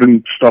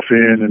 moving stuff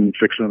in and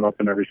fixing it up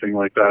and everything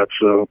like that.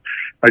 So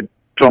I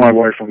tell my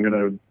wife I'm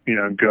going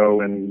to,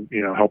 go and,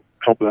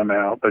 help them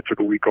out. I took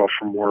a week off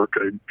from work.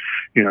 I,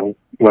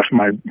 left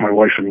my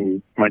wife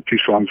and my two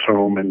sons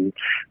home and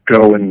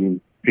go and,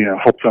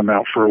 help them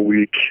out for a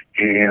week.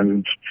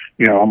 And,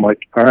 I'm like,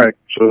 all right,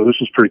 so this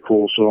is pretty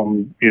cool. So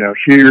I'm,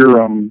 here,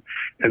 I'm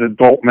an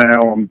adult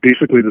now. I'm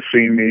basically the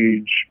same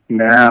age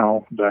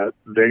now that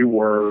they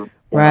were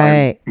when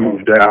I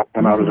moved out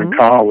when I was in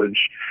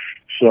college.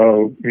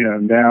 So,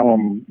 now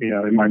I'm,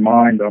 in my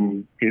mind,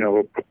 I'm,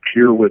 up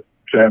here with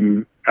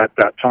them at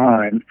that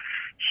time.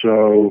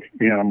 So,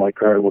 I'm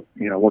like, all right,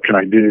 what can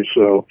I do?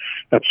 So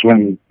that's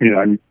when,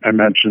 I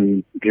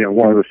mentioned,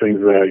 one of the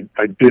things that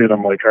I did,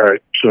 I'm like, all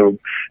right, so,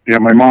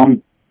 my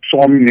mom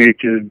saw me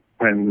naked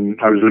when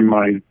I was in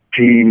my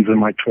teens and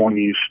my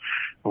 20s.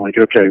 I'm like,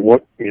 okay,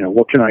 what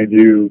can I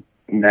do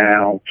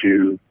now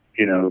to,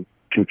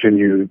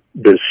 continue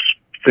this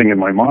thing in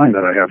my mind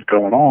that I have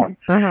going on?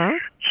 Uh-huh.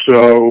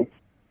 So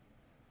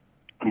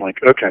I'm like,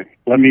 okay,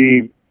 let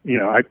me,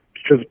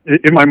 because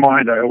in my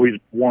mind, I always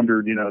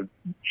wondered,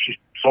 she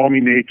saw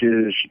me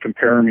naked, is she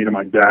comparing me to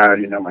my dad?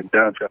 My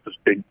dad's got this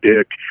big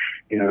dick.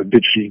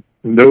 Did she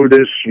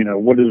notice,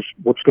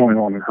 what's going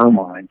on in her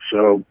mind?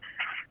 So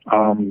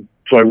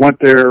I went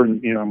there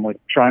and, I'm like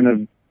trying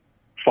to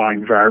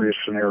find various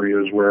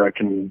scenarios where I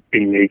can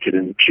be naked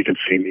and she can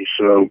see me.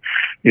 So,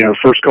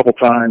 first couple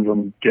times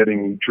I'm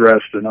getting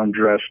dressed and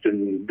undressed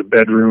in the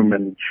bedroom,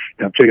 and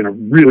I'm taking a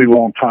really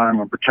long time.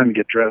 I'm pretending to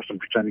get dressed and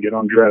pretending to get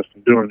undressed.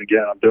 I'm doing it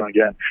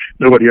again.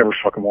 Nobody ever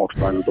fucking walks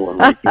by the door.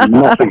 Like,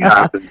 nothing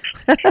happens.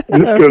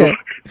 And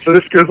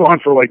this goes on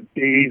for like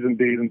days and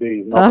days and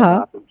days. Nothing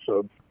happens.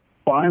 So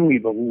finally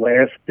the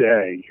last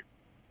day,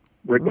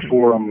 right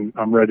before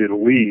I'm ready to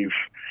leave,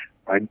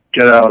 I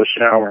get out of the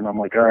shower and I'm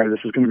like, all right, this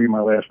is going to be my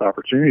last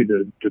opportunity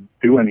to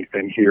do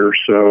anything here.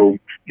 So,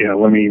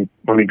 let me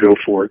go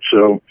for it.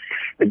 So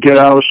I get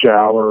out of the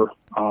shower.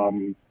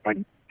 My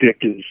dick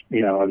is,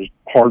 as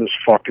hard as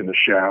fuck in the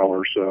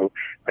shower. So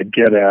I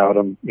get out.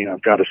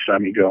 I've got a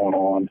semi going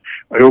on.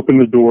 I open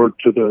the door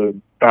to the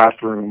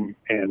bathroom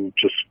and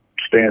just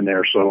stand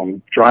there. So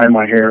I'm drying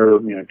my hair,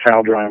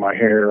 towel drying my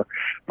hair.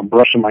 I'm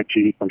brushing my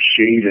teeth. I'm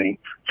shaving.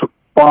 So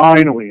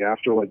finally,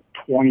 after like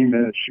 20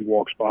 minutes, she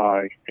walks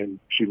by and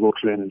she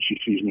looks in and she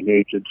sees me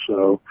naked.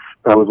 So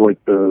that was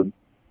like the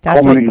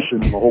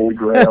culmination of the Holy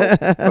Grail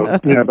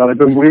that I've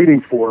been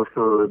waiting for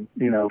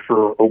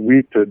a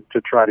week to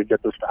try to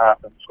get this to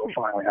happen. So it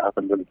finally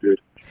happened, and it did.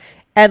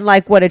 And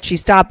like, what did she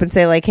stop and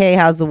say? Like, hey,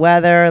 how's the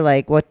weather?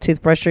 Like, what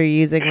toothbrush are you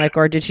using? Like,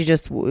 or did she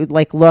just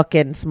like look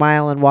and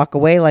smile and walk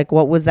away? Like,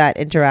 what was that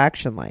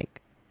interaction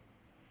like?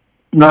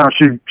 No,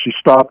 she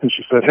stopped and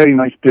she said, "Hey,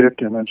 nice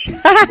dick," and then she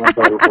went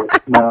over.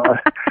 No,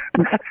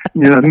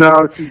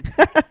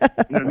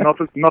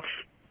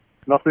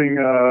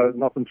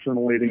 nothing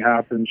scintillating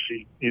happened.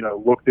 She,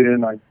 looked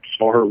in. I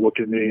saw her look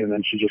at me, and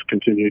then she just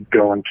continued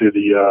going to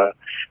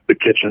the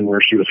kitchen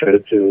where she was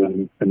headed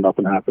to, and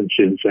nothing happened.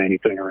 She didn't say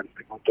anything or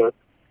anything like that.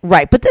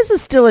 Right. But this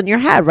is still in your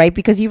head, right?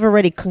 Because you've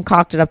already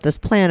concocted up this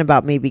plan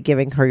about maybe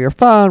giving her your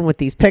phone with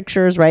these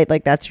pictures, right?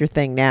 Like that's your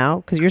thing now,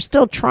 because you're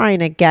still trying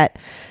to get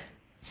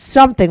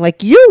something.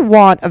 Like you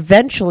want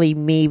eventually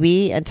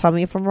maybe, and tell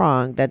me if I'm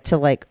wrong, that to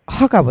like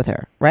hook up with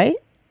her, right?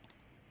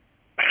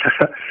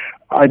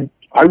 I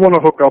want to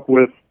hook up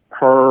with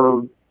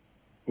her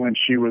when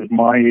she was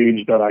my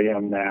age that I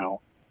am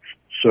now.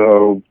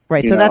 So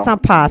right. So that's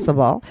not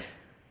possible.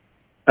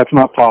 That's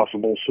not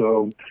possible.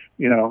 So,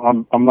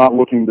 I'm not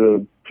looking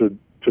to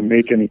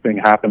make anything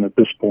happen at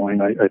this point.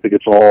 I think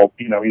it's all,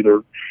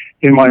 either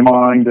in my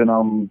mind and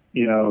I'm,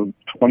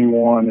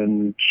 21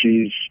 and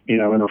she's, in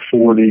her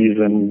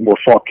 40s and we're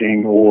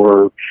fucking,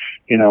 or,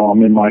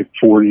 I'm in my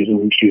 40s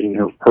and she's in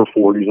her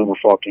 40s and we're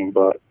fucking,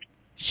 but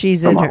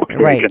she's in her,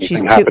 right.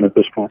 She's happen at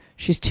this point.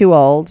 She's too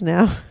old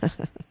now.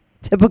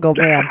 Typical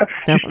man.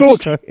 No,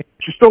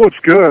 she still looks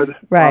good.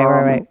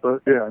 Right.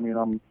 But yeah,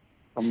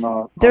 I'm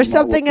not. There's I'm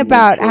not something looking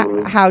about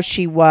into how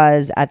she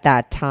was at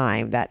that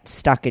time that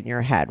stuck in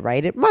your head,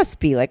 right? It must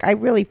be like, I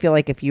really feel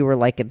like if you were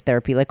like in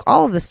therapy, like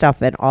all of the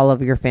stuff and all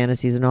of your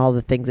fantasies and all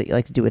the things that you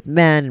like to do with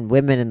men and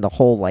women and the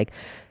whole like,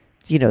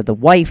 the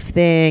wife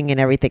thing and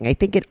everything. I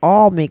think it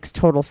all makes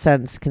total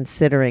sense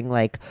considering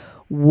like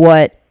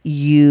what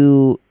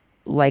you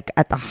like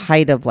at the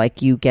height of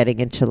like you getting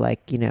into like,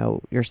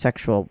 your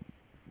sexuality,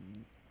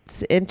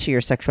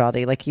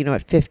 like,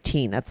 at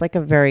 15, that's like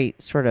a very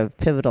sort of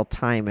pivotal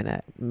time in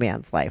a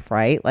man's life,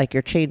 right? Like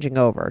you're changing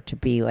over to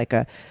be like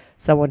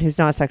someone who's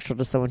not sexual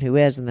to someone who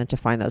is, and then to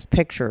find those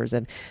pictures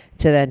and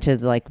to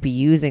like be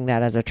using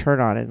that as a turn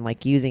on and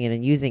like using it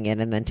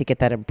and then to get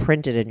that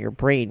imprinted in your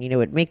brain,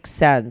 it makes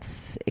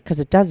sense because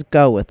it does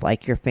go with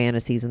like your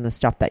fantasies and the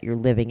stuff that you're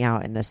living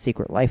out in this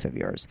secret life of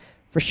yours,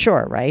 for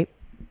sure, right?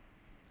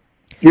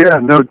 Yeah,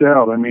 no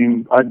doubt.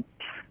 I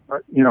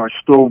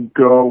still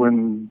go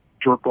and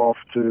jerk off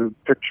to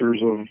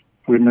pictures of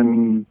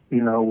women,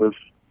 with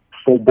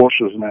full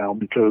bushes now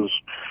because,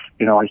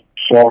 I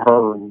saw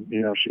her and,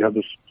 she had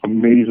this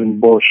amazing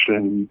bush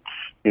and,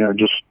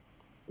 just,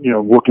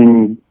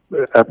 looking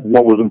at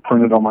what was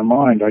imprinted on my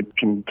mind, I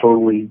can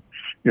totally,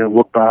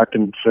 look back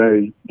and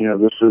say,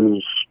 this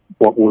is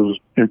what was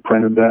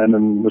imprinted then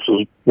and this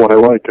is what I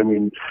like.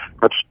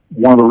 That's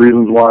one of the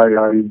reasons why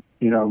I,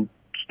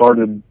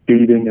 started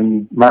dating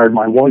and married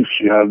my wife.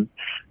 She had,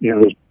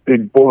 this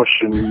big bush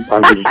and I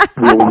was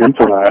really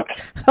into that.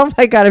 Oh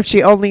my God, if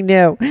she only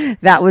knew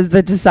that was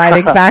the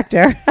deciding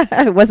factor.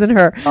 It wasn't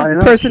her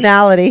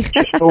personality.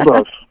 She still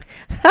does.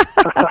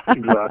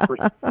 Exactly.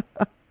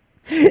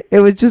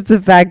 It was just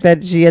the fact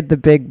that she had the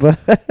big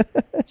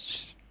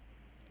bush.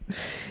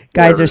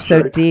 Guys are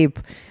so deep.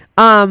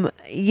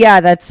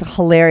 Yeah, that's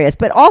hilarious.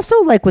 But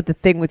also like with the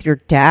thing with your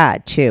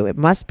dad too, it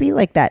must be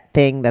like that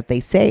thing that they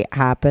say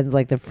happens,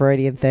 like the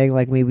Freudian thing,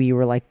 like maybe you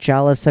were like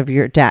jealous of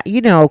your dad,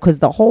 because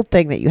the whole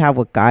thing that you have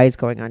with guys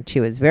going on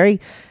too is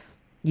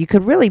you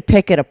could really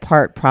pick it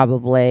apart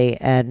probably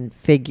and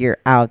figure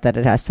out that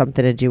it has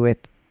something to do with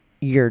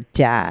your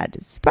dad.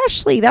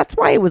 Especially, that's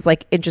why it was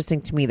like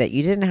interesting to me that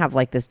you didn't have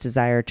like this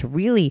desire to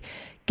really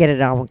get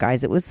it on with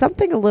guys. It was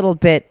something a little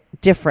bit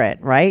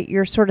different, right?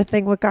 Your sort of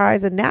thing with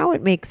guys. And now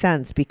it makes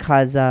sense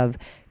because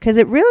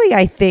it really,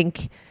 I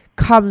think,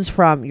 comes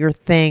from your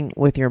thing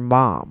with your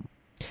mom.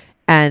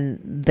 And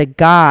the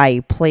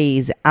guy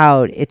plays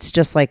out, it's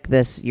just like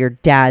this, your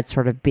dad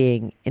sort of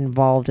being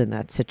involved in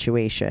that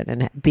situation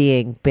and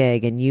being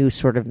big and you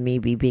sort of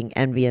maybe being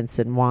envious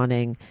and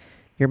wanting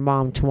your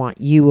mom to want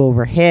you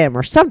over him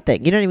or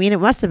something. You know what I mean? It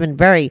must have been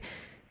very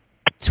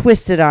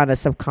twisted on a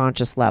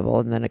subconscious level,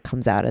 and then it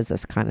comes out as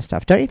this kind of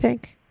stuff, don't you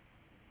think?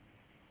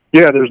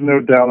 Yeah, there's no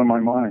doubt in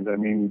my mind.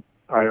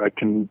 I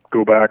can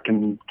go back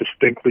and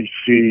distinctly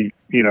see,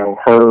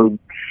 her,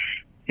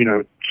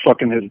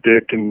 sucking his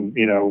dick and,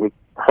 with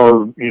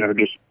her,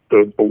 just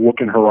the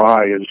look in her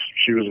eye as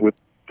she was with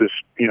this,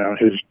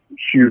 his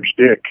huge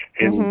dick.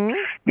 And,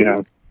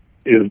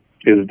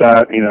 is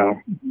that,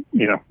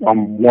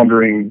 I'm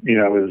wondering,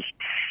 is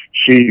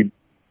she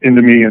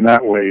into me in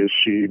that way? Is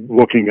she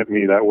looking at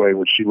me that way?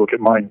 Would she look at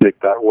my dick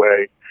that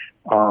way?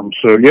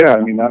 So yeah,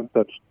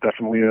 that's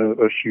definitely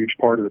a huge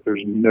part of it.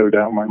 There's no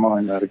doubt in my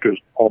mind that it goes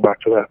all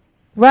back to that.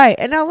 Right.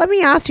 And now let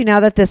me ask you now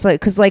that this,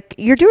 like, cause like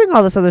you're doing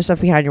all this other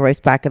stuff behind your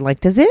wife's back, and like,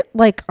 does it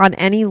like on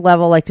any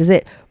level, like, does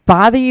it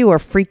bother you or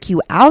freak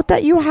you out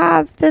that you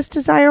have this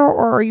desire,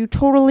 or are you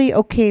totally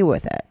okay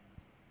with it?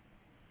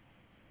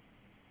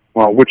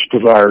 Well, which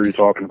desire are you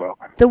talking about?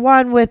 The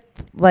one with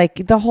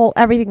like the whole,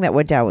 everything that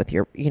went down with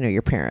your,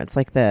 your parents,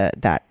 like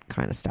that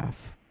kind of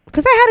stuff.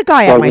 Because I had a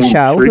guy on my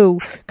show who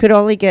could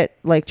only get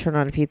like turned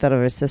on if he thought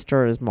of his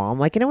sister or his mom.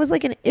 Like, and it was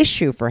like an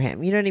issue for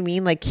him. You know what I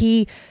mean? Like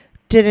he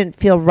didn't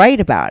feel right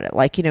about it.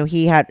 Like,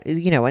 he had,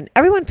 and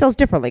everyone feels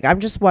differently. Like,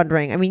 I'm just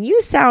wondering,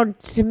 you sound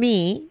to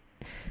me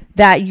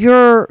that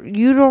you're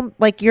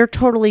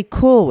totally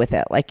cool with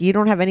it. Like you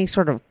don't have any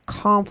sort of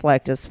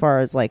conflict as far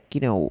as like,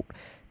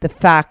 the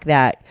fact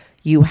that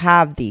you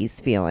have these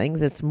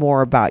feelings. It's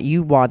more about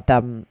you want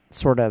them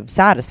sort of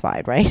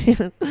satisfied, right?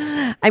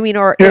 I mean,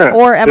 or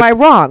am I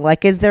wrong?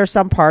 Like, is there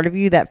some part of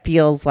you that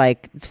feels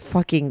like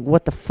fucking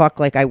what the fuck?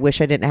 Like, I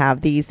wish I didn't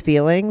have these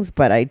feelings,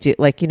 but I do.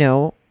 Like,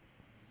 No,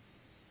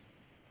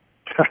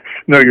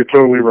 you're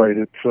totally right.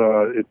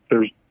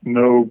 There's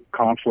no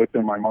conflict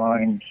in my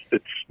mind.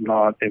 It's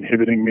not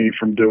inhibiting me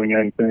from doing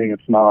anything.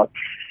 It's not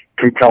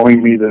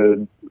compelling me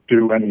to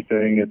do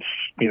anything. It's,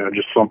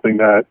 just something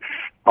that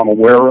I'm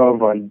aware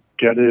of. I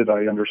get it.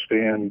 I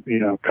understand,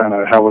 kind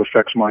of how it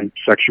affects my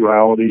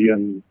sexuality,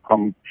 and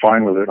I'm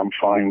fine with it. I'm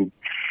fine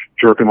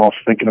jerking off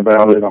thinking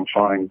about it. I'm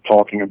fine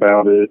talking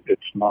about it.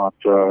 It's not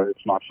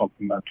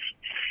something that's,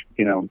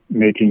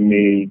 making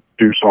me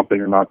do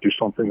something or not do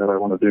something that I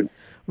want to do.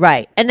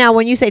 Right. And now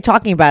when you say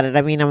talking about it,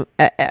 I mean,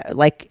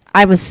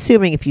 I'm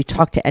assuming if you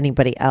talk to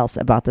anybody else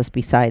about this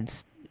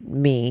besides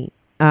me,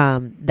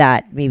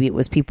 that maybe it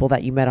was people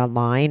that you met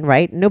online,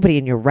 right? Nobody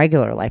in your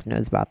regular life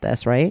knows about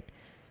this, right?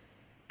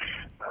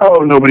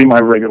 Oh, nobody in my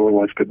regular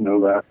life could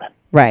know that.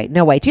 Right.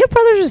 No way. Do you have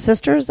brothers or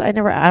sisters? I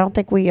don't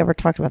think we ever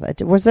talked about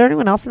that. Was there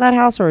anyone else in that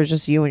house, or was it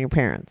just you and your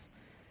parents?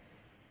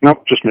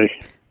 Nope, just me.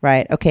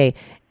 Right. Okay.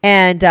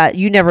 And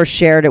you never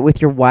shared it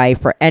with your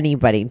wife or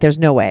anybody. There's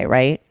no way,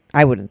 right?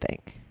 I wouldn't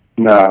think.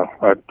 No,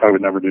 I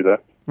would never do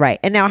that. Right.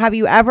 And now, have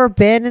you ever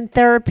been in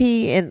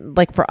therapy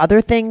for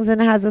other things,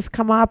 and has this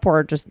come up,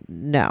 or just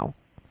no?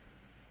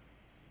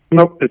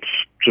 Nope. It's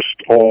just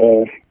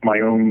all my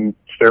own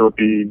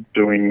therapy,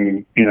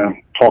 doing,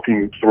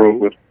 talking through it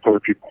with other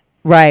people.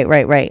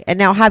 Right. And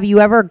now, have you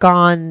ever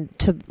gone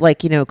to,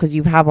 because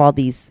you have all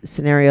these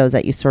scenarios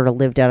that you sort of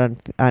lived out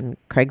on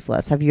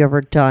Craigslist. Have you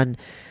ever done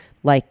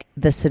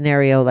the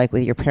scenario,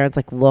 with your parents,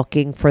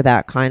 looking for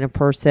that kind of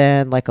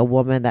person, like a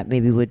woman that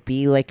maybe would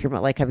be like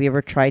your, have you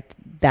ever tried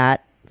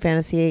that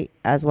fantasy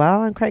as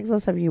well on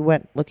Craigslist? Have you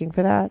went looking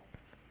for that?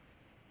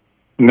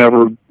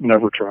 Never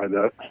tried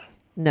that.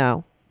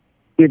 No.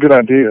 Be a good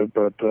idea,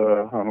 but,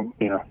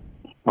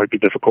 might be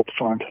difficult to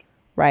find.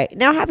 Right.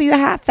 Now, have you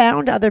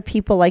found other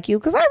people like you?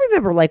 Because I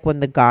remember when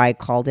the guy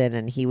called in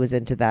and he was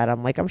into that,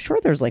 I'm sure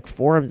there's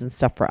forums and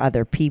stuff for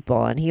other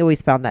people. And he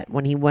always found that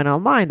when he went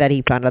online that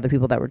he found other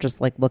people that were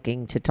just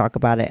looking to talk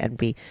about it and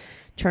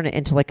turn it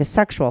into a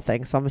sexual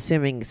thing. So I'm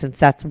assuming, since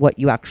that's what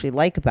you actually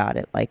like about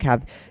it,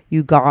 have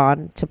you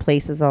gone to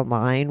places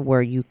online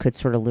where you could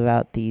sort of live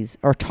out these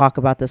or talk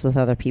about this with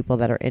other people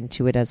that are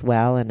into it as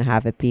well and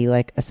have it be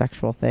a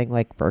sexual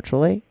thing,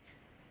 virtually?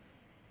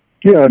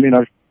 Yeah, I mean,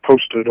 I've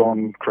posted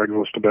on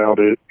Craigslist about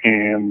it,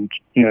 and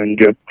you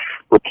get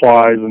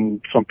replies,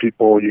 and some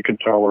people you can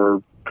tell are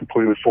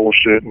completely full of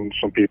shit, and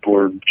some people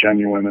are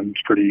genuine, and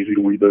it's pretty easy to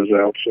weed those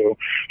out. So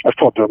I've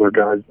talked to other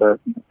guys that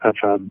have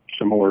had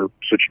similar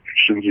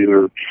situations,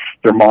 either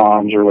their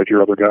moms or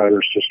your other guy,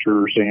 their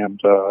sisters, and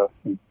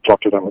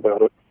talked to them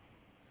about it.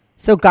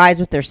 So guys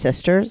with their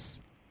sisters?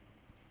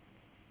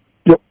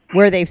 Yep.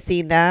 Where they've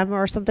seen them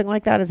or something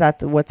like that? Is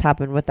that what's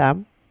happened with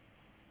them?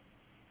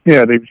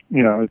 Yeah, they've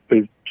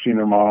seen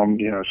their mom,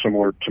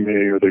 similar to me,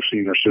 or they've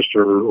seen their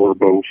sister, or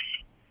both.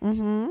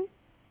 Mm-hmm.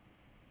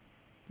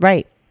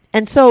 Right.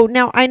 And so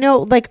now I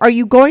know, are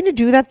you going to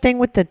do that thing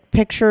with the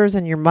pictures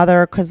and your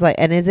mother?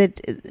 And is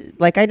it,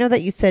 I know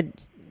that you said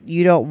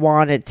you don't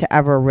want it to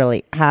ever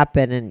really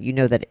happen, and you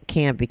know that it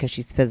can't because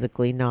she's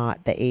physically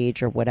not the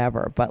age or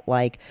whatever. But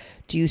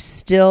do you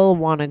still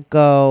want to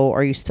go, or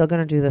are you still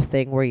going to do the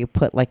thing where you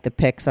put the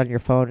pics on your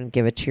phone and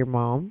give it to your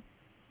mom?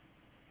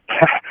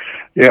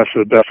 Yeah,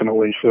 so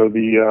definitely. So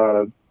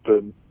the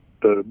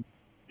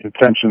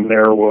intention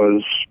there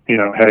was,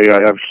 hey,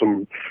 I have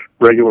some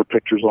regular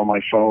pictures on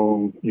my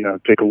phone,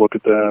 take a look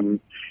at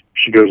them.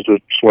 She goes to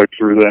swipe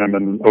through them,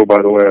 and, oh,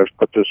 by the way, I've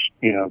put this,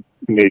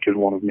 naked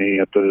one of me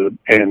at the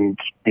end,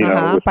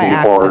 with me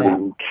hard,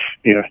 and,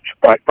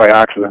 by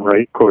accident,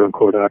 right? Quote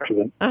unquote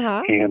accident.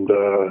 Uh-huh. And,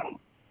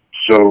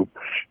 so,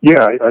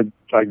 yeah,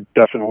 I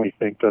definitely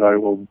think that I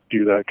will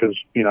do that, because,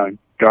 I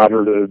got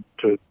her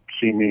to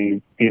see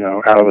me,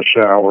 out of the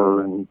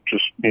shower and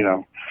just,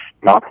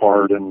 not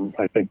hard, and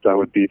I think that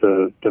would be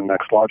the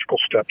next logical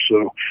step.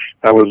 So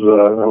that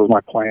was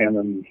my plan,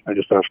 and I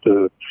just have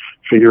to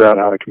figure out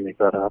how I can make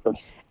that happen.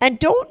 And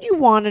don't you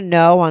want to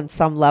know on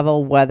some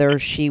level whether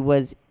she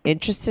was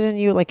interested in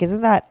you?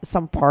 Isn't that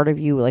some part of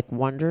you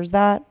wonders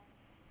that?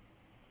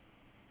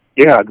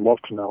 Yeah, I'd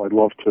love to know. I'd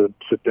love to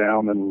sit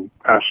down and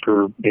ask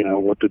her,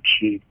 what did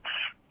she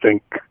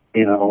think,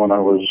 when I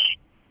was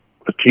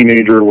a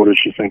teenager? What did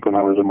she think when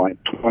I was in my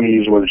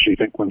 20s? What did she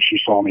think when she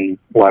saw me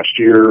last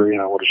year?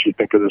 What did she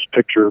think of this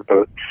picture?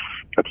 But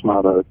that's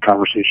not a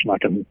conversation I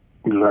can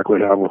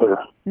exactly have with her.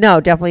 No,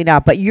 definitely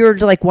not. But you're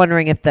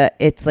wondering if the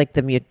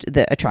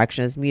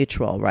attraction is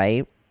mutual,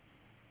 right?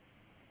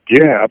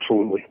 Yeah,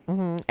 absolutely.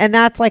 Mm-hmm. And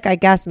that's I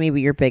guess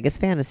maybe your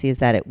biggest fantasy is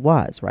that it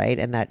was, right?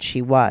 And that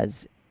she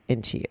was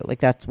into you.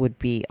 That would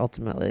be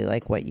ultimately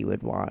what you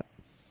would want.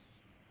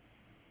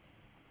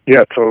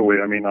 Yeah,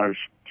 totally. I mean, I've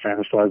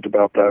fantasized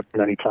about that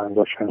many times.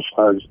 I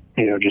fantasized,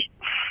 just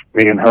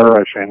me and her.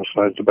 I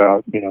fantasized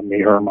about, me,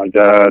 her, and my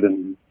dad,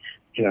 and,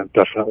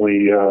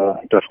 definitely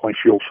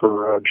feel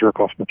for jerk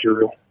off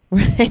material.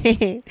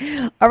 Right.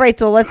 All right.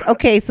 So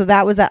so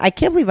that was that. I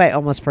can't believe I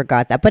almost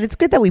forgot that, but it's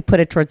good that we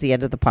put it towards the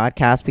end of the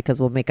podcast because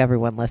we'll make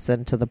everyone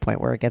listen to the point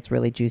where it gets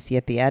really juicy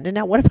at the end. And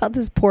now what about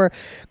this poor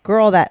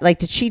girl that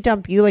did she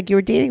dump you? Like you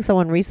were dating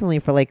someone recently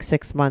for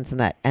 6 months and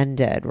that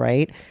ended,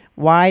 right?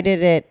 Why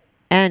did it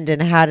end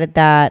and how did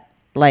that,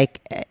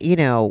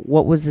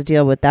 what was the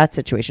deal with that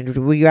situation?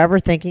 Were you ever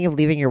thinking of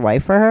leaving your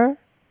wife for her?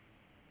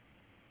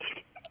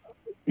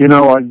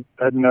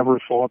 I had never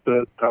thought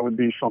that would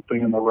be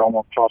something in the realm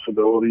of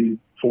possibility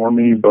for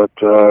me, but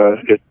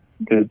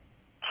it's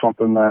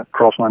something that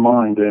crossed my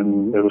mind,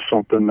 and it was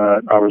something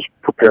that I was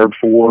prepared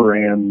for,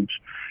 and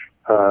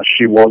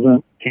she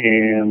wasn't.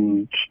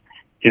 And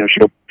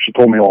she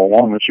told me all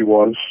along that she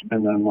was,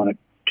 and then when it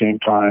came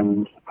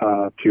time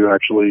to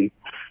actually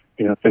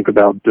think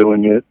about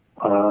doing it,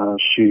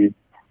 she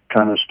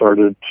kind of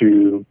started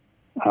to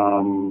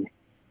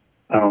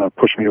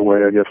push me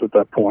away, I guess, at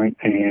that point,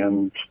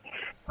 and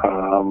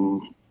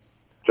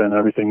then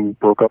everything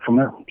broke up from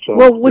there.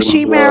 So was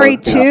she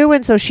married too,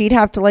 and so she'd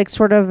have to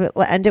sort of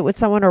end it with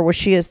someone, or was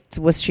she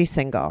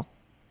single?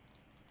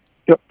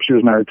 Yep, she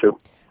was married too.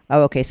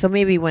 Oh, okay. So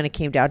maybe when it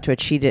came down to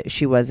it, she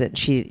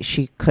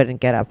couldn't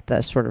get up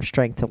the sort of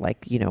strength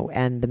to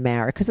end the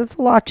marriage, because it's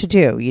a lot to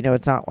do.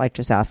 It's not like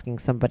just asking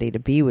somebody to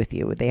be with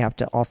you; they have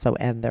to also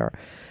end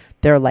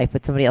their life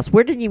with somebody else.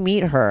 Where did you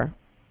meet her?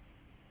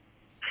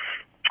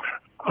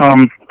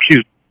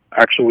 She's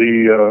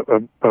actually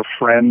a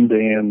friend,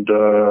 and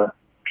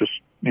just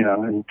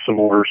in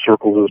similar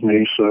circles as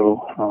me.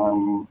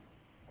 So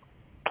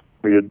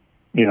we had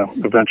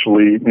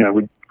eventually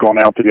we'd gone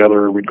out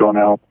together. We'd gone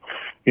out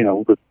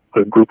with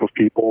a group of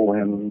people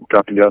and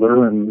got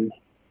together, and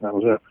that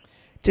was it.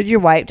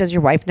 Does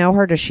your wife know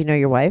her? Does she know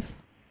your wife?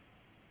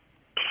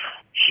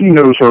 She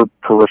knows her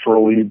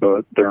peripherally,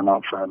 but they're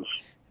not friends.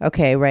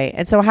 Okay, right.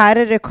 And so how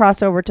did it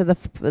cross over to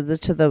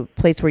the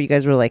place where you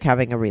guys were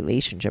having a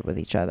relationship with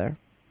each other?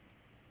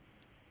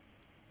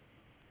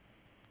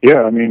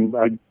 Yeah, I mean,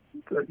 I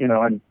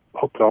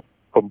hooked up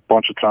a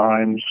bunch of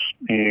times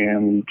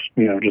and,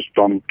 just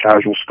done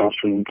casual stuff.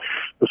 And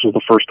this was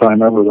the first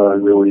time ever that I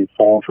really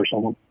fallen for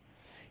someone.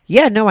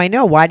 Yeah, no, I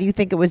know. Why do you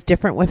think it was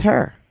different with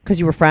her? Because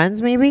you were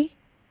friends, maybe?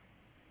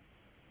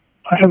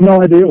 I have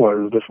no idea why it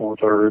was different with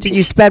her. Did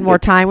you spend more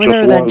time with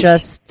her than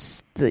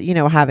just,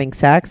 having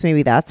sex?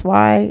 Maybe that's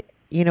why.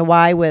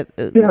 Why with...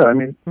 Yeah, I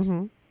mean...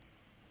 Mm-hmm.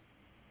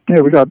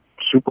 Yeah, we got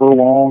super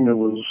along. It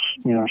was,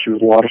 she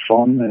was a lot of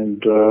fun,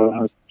 and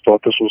I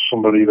thought this was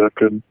somebody that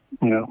could,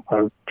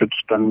 I could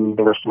spend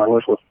the rest of my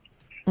life with.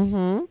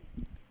 Mm-hmm.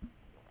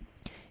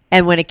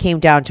 And when it came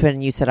down to it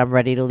and you said, I'm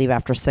ready to leave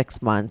after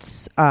 6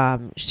 months,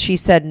 she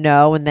said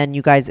no, and then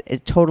you guys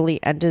totally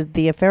ended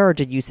the affair, or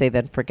did you say,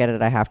 then forget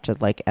it, I have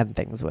to, end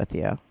things with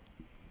you?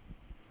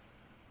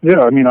 Yeah,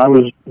 I mean, I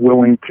was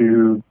willing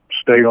to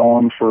stay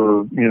on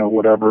for,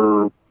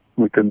 whatever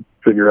we could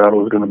figure out it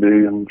was going to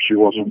be, and she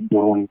wasn't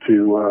willing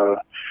to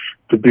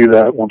do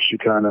that. Once she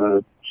kind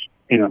of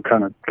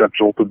got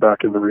jolted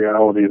back into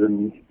reality,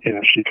 then,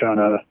 she kind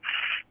of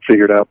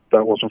figured out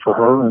that wasn't for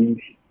her, and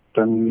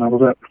then that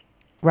was it.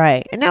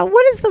 Right. And now,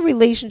 what is the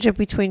relationship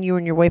between you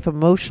and your wife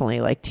emotionally?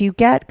 Do you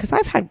get, because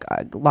I've had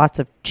lots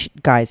of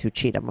guys who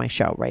cheat on my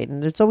show, right?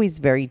 And it's always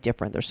very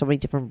different. There's so many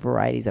different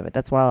varieties of it.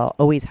 That's why I'll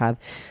always have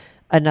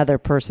another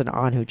person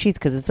on who cheats,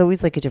 because it's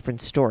always a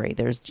different story.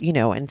 There's,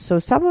 and so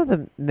some of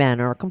the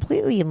men are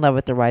completely in love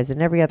with their wives in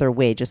every other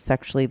way, just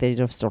sexually, they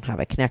just don't have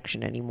a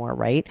connection anymore,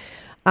 right?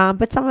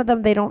 But some of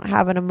them, they don't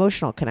have an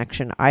emotional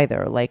connection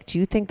either. Do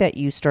you think that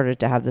you started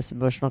to have this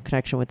emotional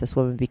connection with this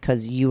woman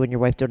because you and your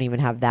wife don't even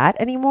have that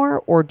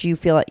anymore? Or do you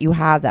feel that you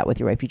have that with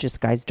your wife? You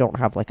just guys don't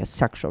have a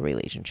sexual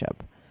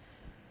relationship?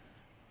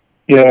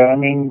 Yeah, I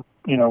mean,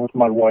 with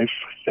my wife,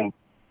 I think,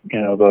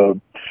 the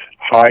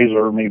highs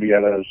are maybe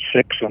at a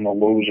 6 and the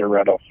lows are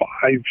at a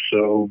 5.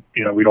 So,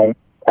 we don't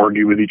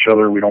argue with each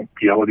other. We don't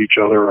yell at each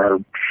other. Our,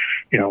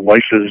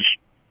 life is,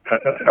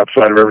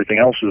 outside of everything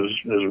else, is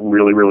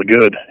really, really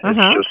good.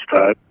 Uh-huh. It's just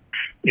that,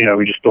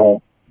 we just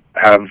don't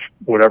have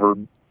whatever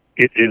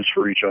it is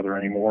for each other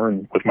anymore.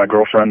 And with my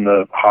girlfriend,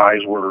 the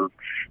highs were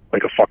a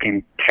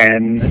fucking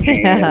 10, and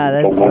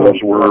the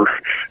lows were,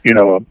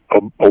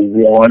 a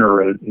 1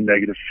 or a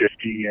negative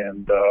 50.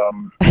 And,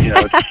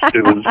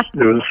 it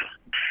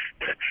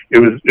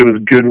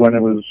was good when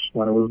it was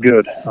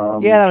good.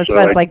 Yeah, that was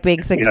fun. It's like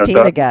being 16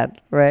 again,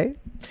 right?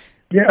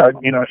 Yeah,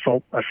 I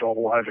felt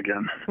alive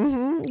again.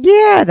 Mm-hmm.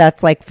 Yeah,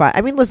 that's fun.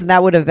 I mean, listen,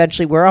 that would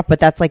eventually wear off, but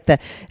that's if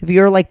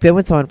you're been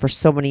with someone for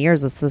so many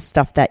years, it's the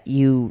stuff that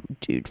you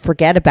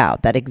forget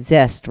about that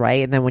exists,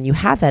 right? And then when you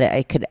have that,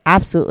 I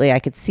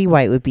could see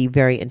why it would be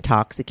very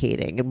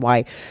intoxicating, and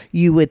why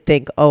you would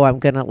think, oh,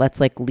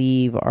 let's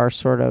leave our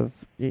sort of,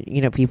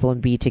 people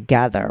and be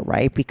together,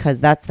 right?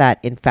 Because that's that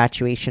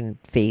infatuation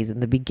phase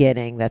in the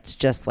beginning. That's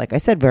just, like I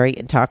said, very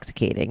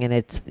intoxicating, and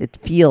it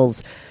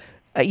feels.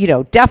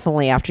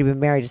 Definitely after you've been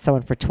married to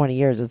someone for 20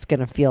 years, it's going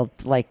to feel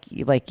like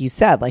you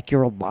said, like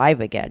you're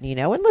alive again,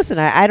 And listen,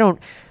 I don't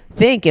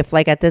think if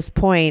like at this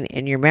point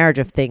in your marriage,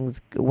 if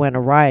things went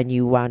awry and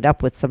you wound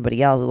up with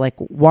somebody else, like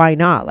why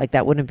not? Like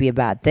that wouldn't be a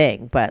bad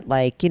thing. But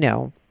like, you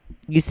know,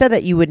 you said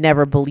that you would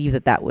never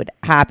believe that would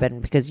happen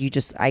because you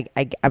just,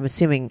 I'm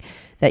assuming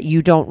that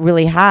you don't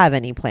really have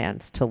any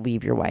plans to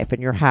leave your wife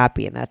and you're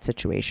happy in that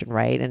situation,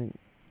 right? And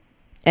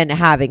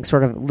having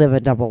sort of live a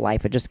double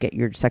life and just get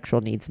your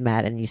sexual needs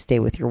met and you stay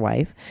with your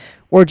wife?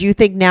 Or do you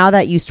think now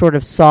that you sort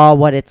of saw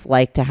what it's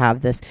like to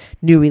have this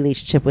new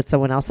relationship with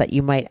someone else that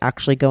you might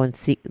actually go and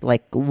see,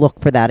 like look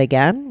for that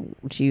again?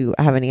 Do you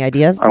have any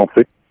ideas? I don't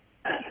think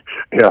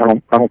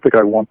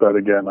I want that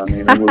again. I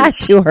mean, it was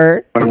too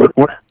hurt. When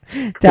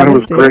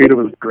it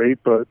was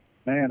great, but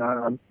man, I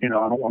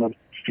don't want to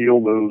feel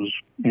those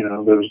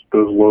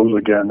lows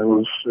again. It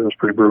was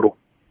pretty brutal.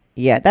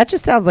 Yeah, that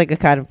just sounds like a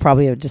kind of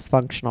probably a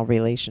dysfunctional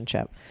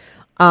relationship.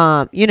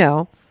 You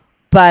know,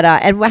 but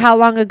and how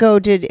long ago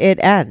did it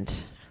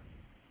end?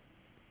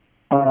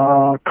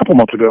 A couple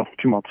months ago,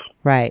 2 months.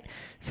 Right.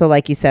 So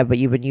like you said, but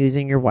you've been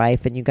using your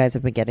wife and you guys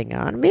have been getting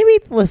on. Maybe,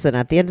 listen,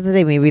 at the end of the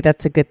day, maybe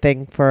that's a good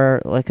thing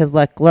for, like, because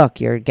look,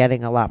 you're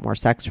getting a lot more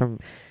sex from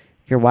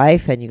your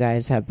wife and you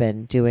guys have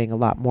been doing a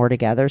lot more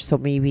together. So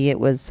maybe it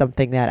was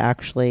something that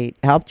actually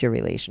helped your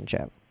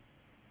relationship.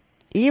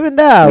 Even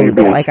though,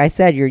 like I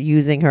said, you're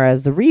using her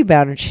as the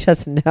rebound and she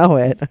doesn't know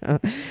it.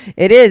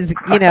 It is,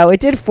 you know, it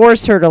did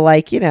force her to,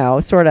 like, you know,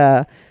 sort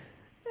of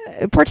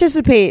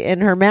participate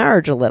in her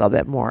marriage a little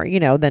bit more, you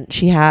know, than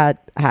she had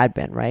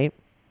been, right?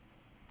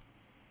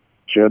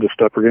 She had to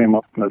step her game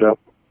up, no doubt.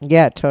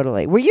 Yeah,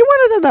 totally. Were you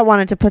one of them that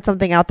wanted to put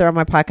something out there on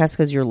my podcast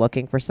because you're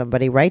looking for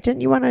somebody, right?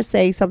 Didn't you want to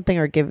say something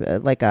or give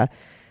like a...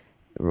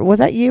 Was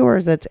that you, or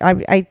is it?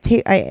 I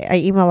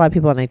email a lot of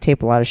people and I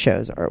tape a lot of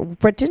shows.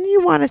 But didn't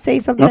you want to say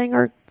something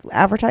or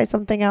advertise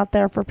something out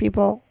there for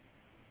people?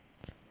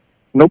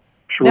 Nope.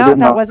 Sure no, that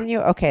not. Wasn't you.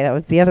 Okay, that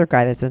was the other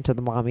guy that's into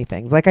the mommy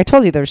things. Like I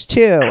told you, there's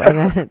two.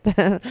 And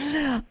then,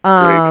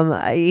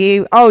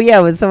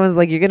 when someone's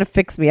like, "You're gonna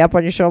fix me up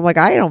on your show," I'm like,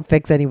 I don't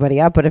fix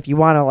anybody up. But if you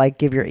want to like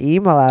give your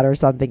email out or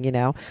something, you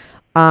know.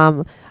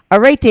 All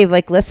right, Dave,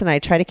 like, listen, I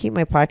try to keep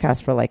my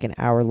podcast for like an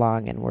hour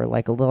long and we're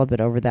like a little bit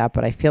over that,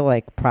 but I feel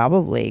like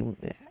probably,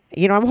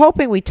 you know, I'm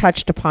hoping we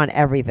touched upon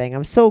everything.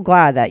 I'm so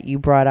glad that you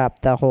brought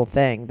up the whole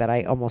thing that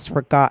I almost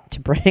forgot to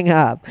bring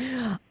up.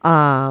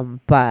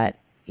 But,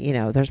 you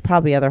know, there's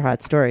probably other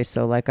hot stories.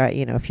 So like,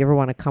 if you ever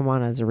want to come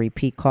on as a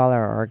repeat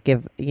caller or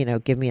give me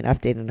an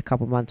update in a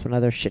couple months when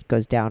other shit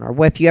goes down,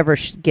 or if you ever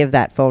give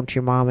that phone to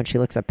your mom and she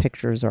looks at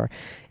pictures or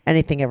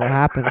anything ever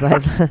happens,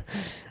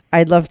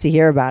 I'd love to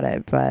hear about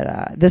it,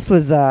 but this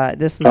was a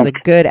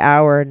good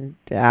hour,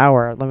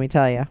 let me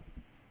tell you.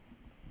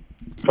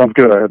 Sounds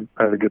good.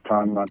 I had a good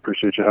time. I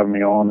appreciate you having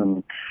me on,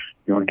 and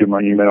you want to give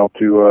my email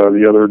to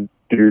the other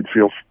dude,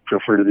 feel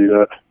free to do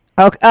that.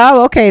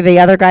 Okay. The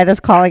other guy that's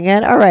calling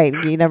in? All right.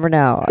 You never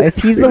know. If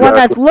he's the one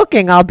that's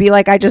looking, I'll be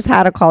like, I just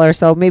had a caller,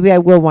 so maybe I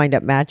will wind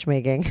up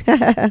matchmaking.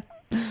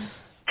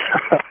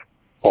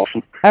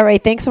 Awesome. All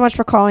right. Thanks so much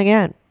for calling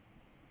in.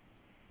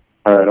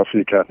 All right. I'll see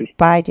you, Kathy.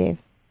 Bye, Dave.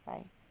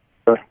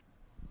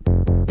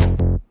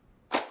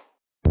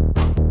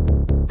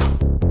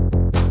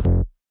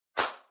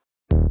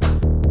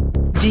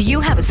 Do you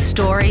have a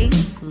story,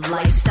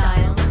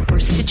 lifestyle, or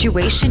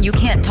situation you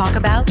can't talk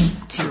about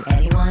to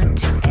anyone?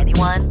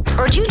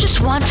 Or do you just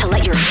want to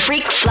let your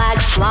freak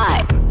flag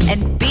fly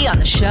and be on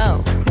the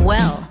show?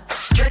 Well,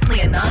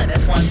 Strictly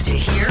Anonymous wants to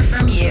hear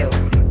from you.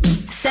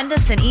 Send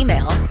us an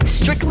email,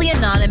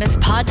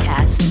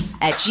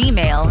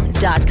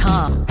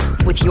 strictlyanonymouspodcast@gmail.com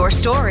with your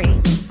story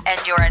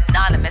and your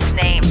anonymous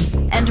name.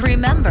 And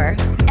remember,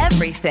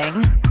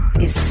 everything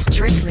is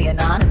strictly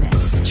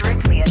anonymous.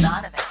 Strictly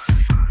Anonymous.